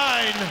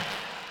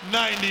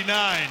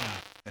 $9.99.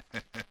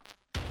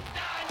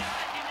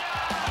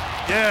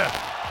 Yeah.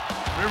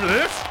 Remember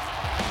this?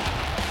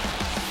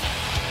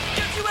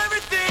 Gives you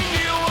everything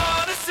you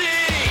want to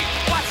see.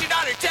 Watch it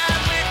on your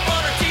tablet,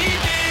 phone, or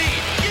TV.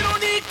 You don't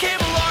need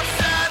cable or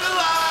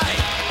satellite.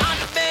 On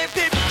demand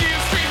pay-per-view,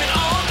 streaming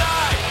all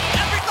night.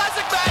 Every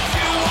classic match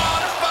you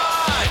want to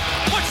find.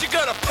 What you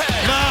gonna pay?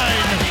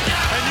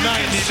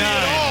 $9.99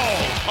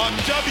 on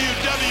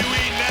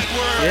WWE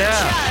Network.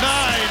 Yeah.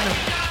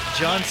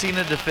 John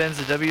Cena defends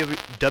the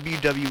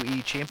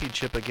WWE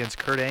Championship against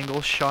Kurt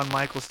Angle. Shawn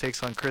Michaels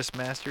takes on Chris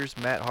Masters.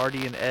 Matt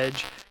Hardy and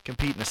Edge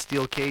compete in a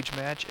steel cage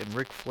match. And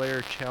Ric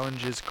Flair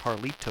challenges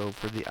Carlito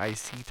for the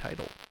IC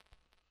title.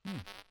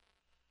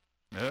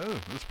 Oh,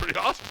 that's pretty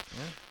awesome.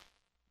 Yeah.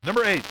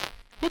 Number 8.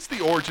 What's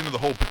the origin of the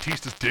whole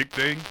Batista's dick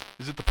thing?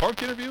 Is it the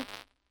Punk interview?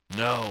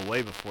 No,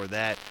 way before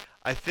that.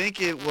 I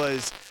think it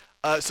was...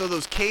 so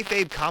those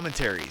kayfabe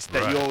commentaries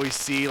that you Right. always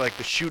see, like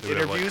the shoot They would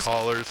have, interviews. like,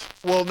 callers.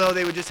 Well, no,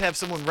 they would just have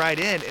someone write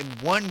in,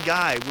 and one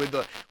guy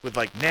with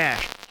like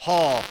Nash,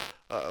 Hall,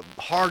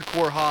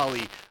 Hardcore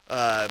Holly,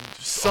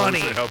 Sonny,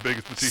 Honestly, how big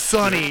is Batista?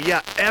 Sonny,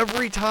 yeah,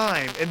 every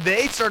time, and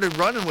they started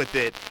running with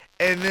it,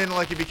 and then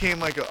like it became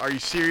like, are you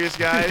serious,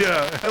 guys?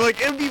 Yeah. And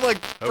like it'd be like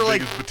How for big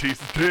like, is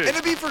Batista's dick? and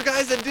it'd be for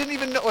guys that didn't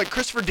even know, like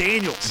Christopher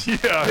Daniels.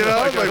 Yeah. You know,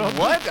 like, like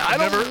what? I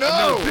don't I've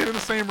know. never been in the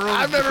same room.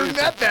 I've as never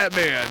Batista. met that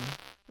man.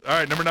 All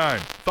right, number 9.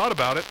 Thought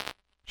about it.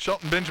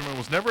 Shelton Benjamin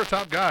was never a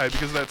top guy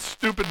because of that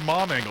stupid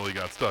mom angle he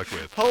got stuck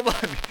with. Hold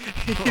on,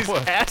 he's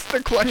What? asked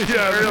the question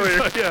Yeah,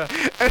 earlier, yeah.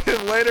 and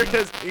then later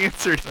has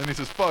answered. And he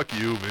says, fuck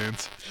you,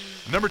 Vince.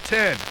 Number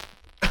 10.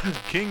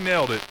 King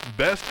nailed it.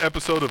 Best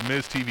episode of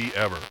Miz TV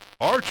ever.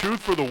 R-Truth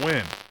for the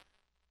win.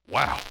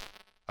 Wow.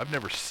 I've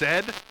never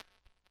said,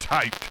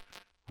 typed,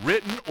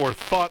 written, or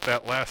thought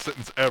that last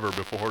sentence ever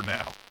before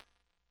now.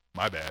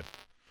 My bad.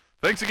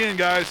 Thanks again,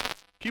 guys.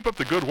 Keep up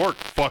the good work,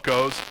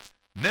 fuckos.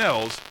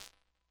 Nels.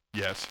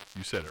 Yes,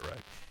 you said it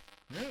right.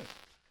 Yeah.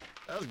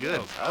 That was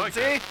good. I like See,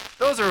 that.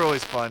 those are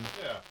always fun.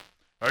 Yeah.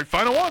 All right,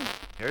 final one.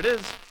 Here it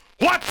is.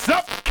 What's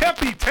up,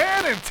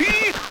 Capitan and T?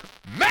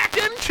 Mac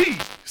and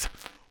cheese.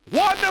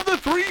 One of the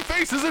 3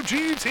 faces of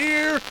Jeeves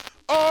here.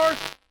 Are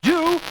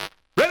you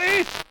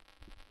ready?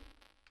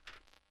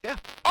 Yeah.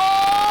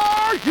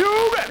 Are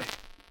you ready?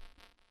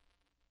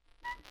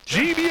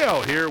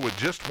 GBL here with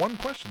just one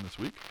question this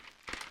week.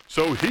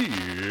 So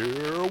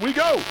here we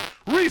go.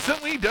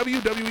 Recently,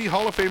 WWE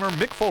Hall of Famer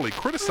Mick Foley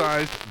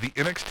criticized the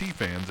NXT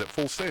fans at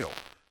Full Sail,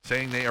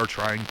 saying they are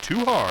trying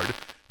too hard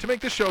to make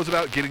the shows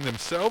about getting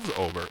themselves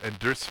over and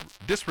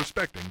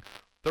disrespecting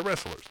the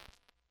wrestlers.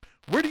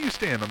 Where do you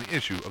stand on the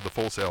issue of the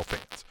Full Sail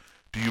fans?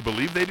 Do you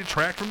believe they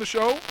detract from the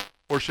show?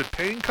 Or should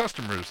paying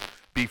customers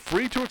be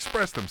free to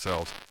express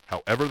themselves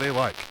however they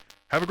like?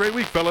 Have a great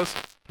week, fellas.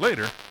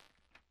 Later.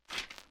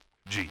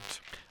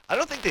 Jeeves. I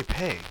don't think they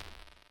pay.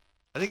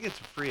 I think it's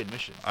free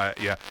admission.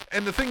 Yeah.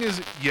 And the thing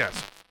is,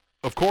 yes,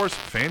 of course,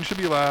 fans should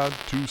be allowed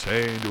to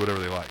say and do whatever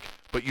they like.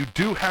 But you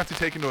do have to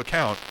take into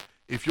account,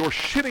 if you're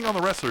shitting on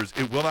the wrestlers,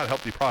 it will not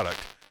help the product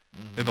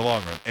in the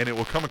long run. And it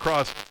will come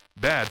across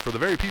bad for the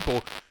very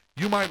people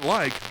you might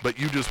like, but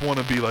you just want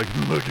to be like,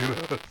 look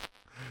at us.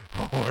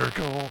 Oh, we're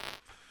cool.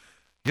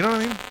 You know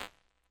what I mean?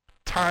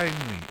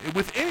 Timely.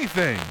 With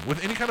anything,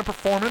 with any kind of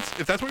performance,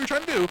 if that's what you're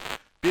trying to do,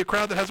 be a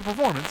crowd that has a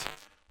performance.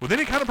 With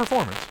any kind of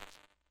performance,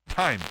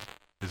 timing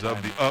is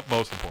of the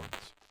utmost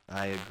importance.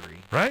 I agree.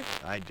 Right?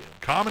 I do.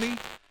 Comedy,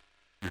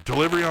 your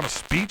delivery on a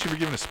speech, if you're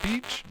giving a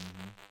speech,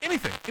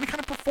 anything, any kind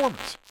of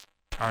performance,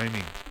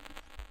 timing,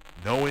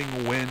 knowing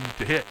when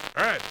to hit.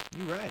 All right.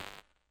 You're right.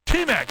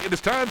 T-Mac, it is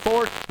time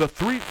for the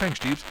three, thanks,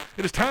 Jeeves.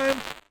 It is time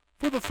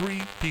for the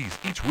 3 Ps.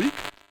 Each week,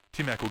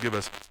 T-Mac will give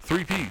us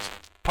 3 Ps.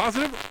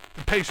 Positive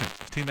and patient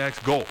is T-Mac's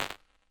goal.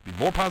 Be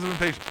more positive and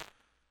patient.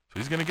 So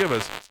he's going to give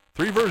us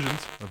 3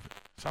 versions of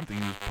something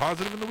that's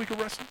positive in the week of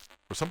wrestling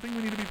or something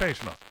we need to be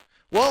patient on.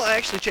 Well, I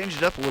actually changed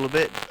it up a little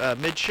bit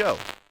mid-show.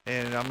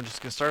 And I'm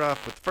just going to start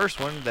off with the first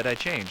one that I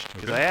changed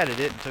because I added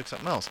it and took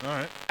something else. All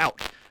right.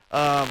 Out.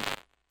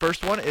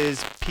 First one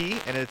is P,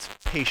 and it's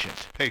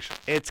patient. Patient.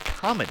 It's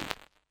comedy.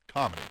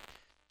 Comedy.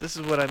 This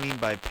is what I mean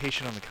by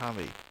patient on the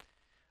comedy.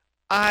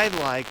 I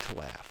like to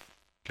laugh.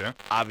 Okay.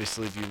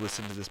 Obviously, if you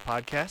listen to this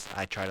podcast,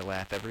 I try to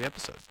laugh every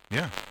episode.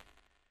 Yeah.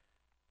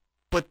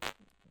 But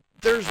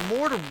there's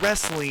more to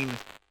wrestling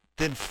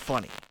than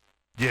funny.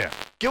 Yeah.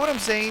 Get what I'm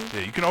saying?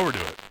 Yeah, you can overdo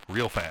it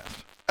real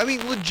fast. I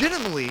mean,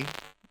 legitimately,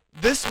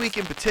 this week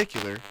in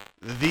particular,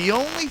 the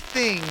only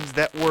things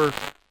that were,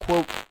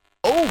 quote,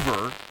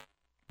 over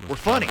were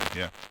funny.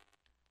 Yeah.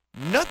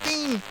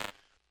 Nothing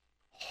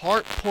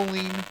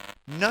heart-pulling,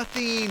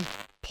 nothing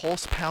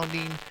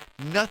pulse-pounding,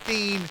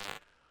 nothing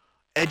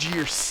edge of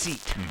your seat.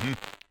 Mm-hmm.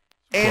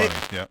 And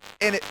Funny, yeah.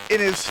 And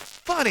it is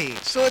funny.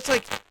 So it's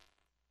like,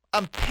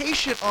 I'm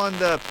patient on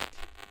the,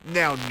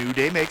 now New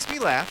Day makes me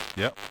laugh.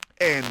 Yep.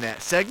 And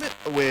that segment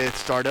with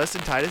Stardust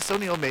and Titus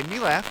O'Neil made me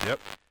laugh. Yep.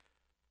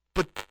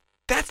 But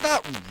that's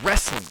not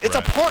wrestling. It's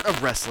Right. a part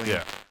of wrestling.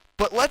 Yeah.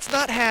 But let's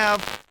not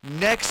have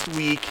next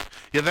week.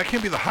 Yeah, that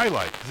can't be the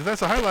highlight. 'Cause if that's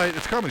the highlight,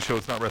 it's a comedy show.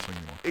 It's not wrestling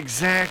anymore.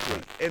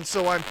 Exactly. And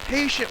so I'm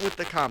patient with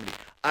the comedy.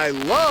 I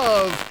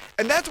love,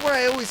 and that's where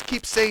I always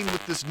keep saying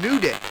with this New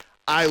Day,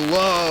 I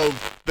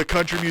love the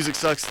country music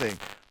sucks thing.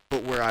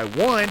 But where I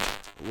want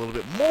a little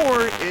bit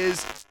more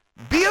is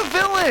be a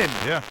villain.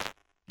 Yeah.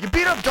 You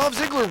beat up Dolph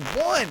Ziggler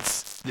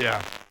once.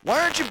 Yeah.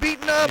 Why aren't you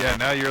beating up? Yeah,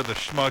 now you're the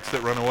schmucks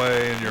that run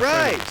away and you're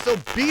Right. afraid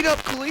of- So beat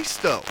up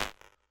Kalisto.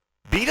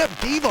 Beat up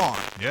Devon.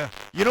 Yeah.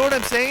 You know what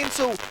I'm saying?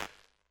 So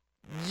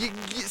you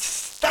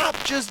stop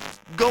just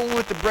going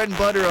with the bread and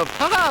butter of,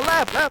 haha,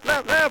 laugh, laugh,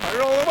 laugh, laugh, I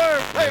roll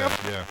over,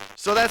 laugh. Yeah.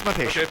 So that's my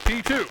patient.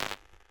 Okay, P2.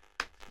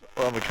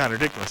 Well, I'm going to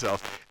contradict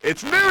myself.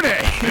 It's New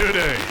Day. New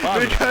Day.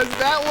 Positive. Because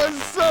that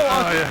was so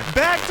yeah.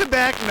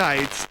 back-to-back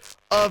nights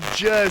of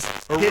just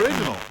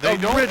Original. They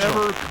don't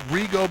original. ever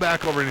re-go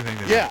back over anything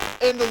they Yeah,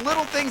 and the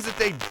little things that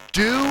they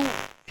do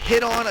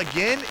hit on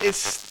again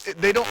is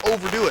they don't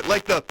overdo it.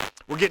 Like the,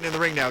 we're getting in the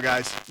ring now,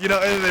 guys. You know,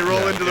 and then they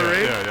roll into the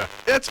ring. Yeah.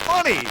 It's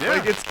funny. Yeah.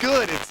 Like, it's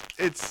good.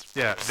 It's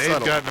Yeah, they've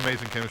subtle. got an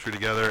amazing chemistry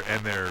together,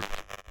 and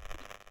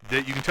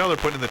you can tell they're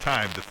putting in the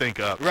time to think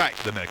up Right.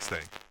 the next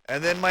thing.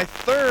 And then my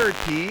third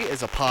P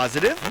is a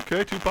positive.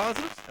 Okay, 2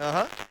 positives.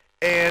 Uh-huh.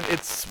 And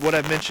it's what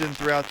I've mentioned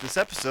throughout this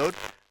episode,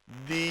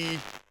 the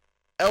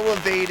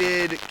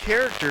elevated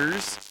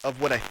characters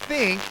of what I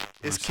think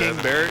is Rusev King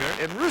and Barrett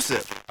King and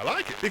Rusev. I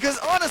like it. Because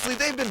honestly,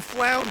 they've been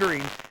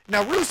floundering.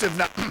 Now, Rusev,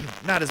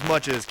 not as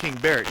much as King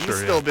Barrett. He's Sure,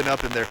 still yeah. been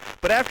up in there.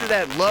 But after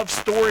that love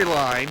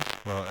storyline,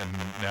 Well, and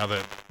now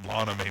that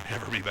Lana may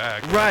never be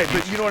back. right,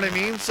 but you know what I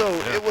mean? So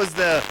it was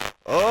the,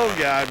 oh,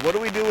 God, what do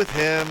we do with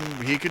him?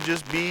 He could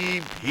just be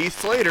Heath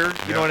Slater.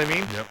 You know what I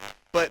mean? Yep.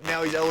 But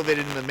now he's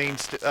elevated in the main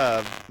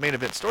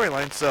event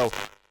storyline, so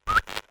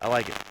I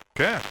like it.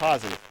 Okay.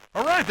 Positive.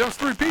 All right, that was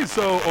 3 Ps.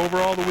 So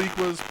overall, the week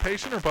was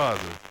patient or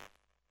positive?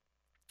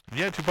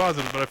 Yeah, 2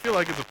 positive, but I feel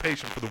like it's a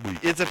patient for the week.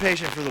 It's a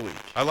patient for the week.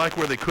 I like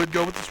where they could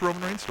go with this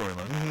Roman Reigns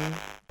storyline,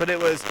 But it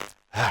was,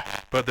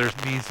 but there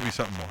needs to be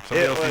something more.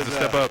 Somebody It else needs was,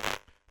 to step up,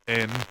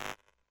 and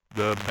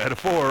the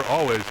metaphor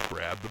always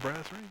grab the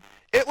brass ring.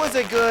 it was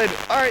a good,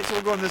 all right, so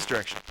we're going this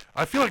direction.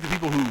 I feel like the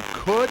people who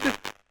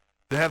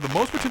they have the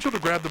most potential to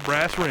grab the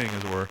brass ring,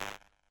 as it were,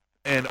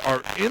 and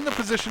are in the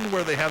position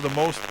where they have the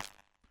most,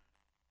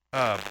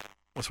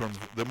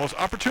 the most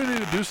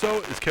opportunity to do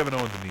so is Kevin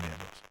Owens and Dean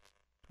Ambrose.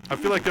 I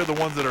feel like they're the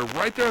ones that are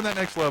right there on that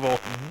next level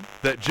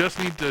that just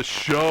need to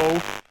show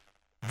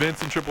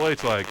Vince and Triple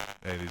H like,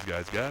 hey, these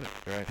guys got it.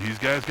 Right. These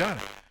guys got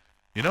it.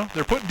 You know,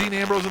 they're putting Dean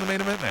Ambrose in the main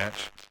event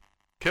match.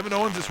 Kevin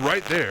Owens is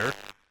right there.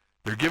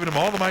 They're giving him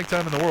all the mic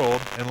time in the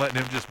world and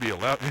letting him just be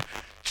allowed.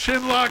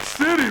 Chinlock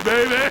City,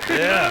 baby. You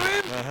know what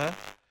I mean? Uh-huh.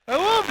 I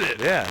loved it.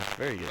 Yeah,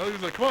 very good. I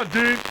was like, come on,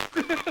 Dean.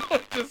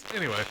 Just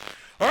anyway.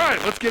 All right,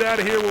 let's get out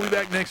of here. We'll be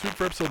back next week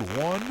for episode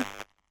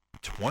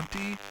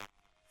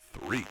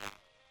 123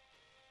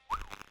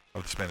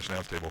 of the Spanish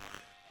Announce Table.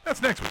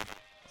 That's next week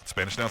on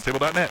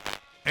SpanishAnnounceTable.net.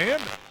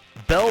 And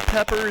Bell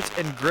peppers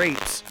and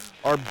grapes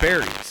are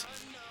berries.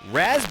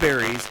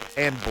 Raspberries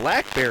and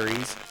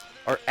blackberries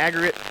are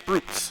aggregate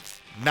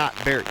fruits, not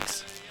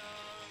berries.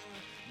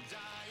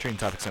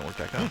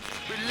 TrainingTopicsNetwork.com.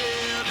 We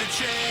live to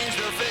change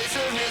the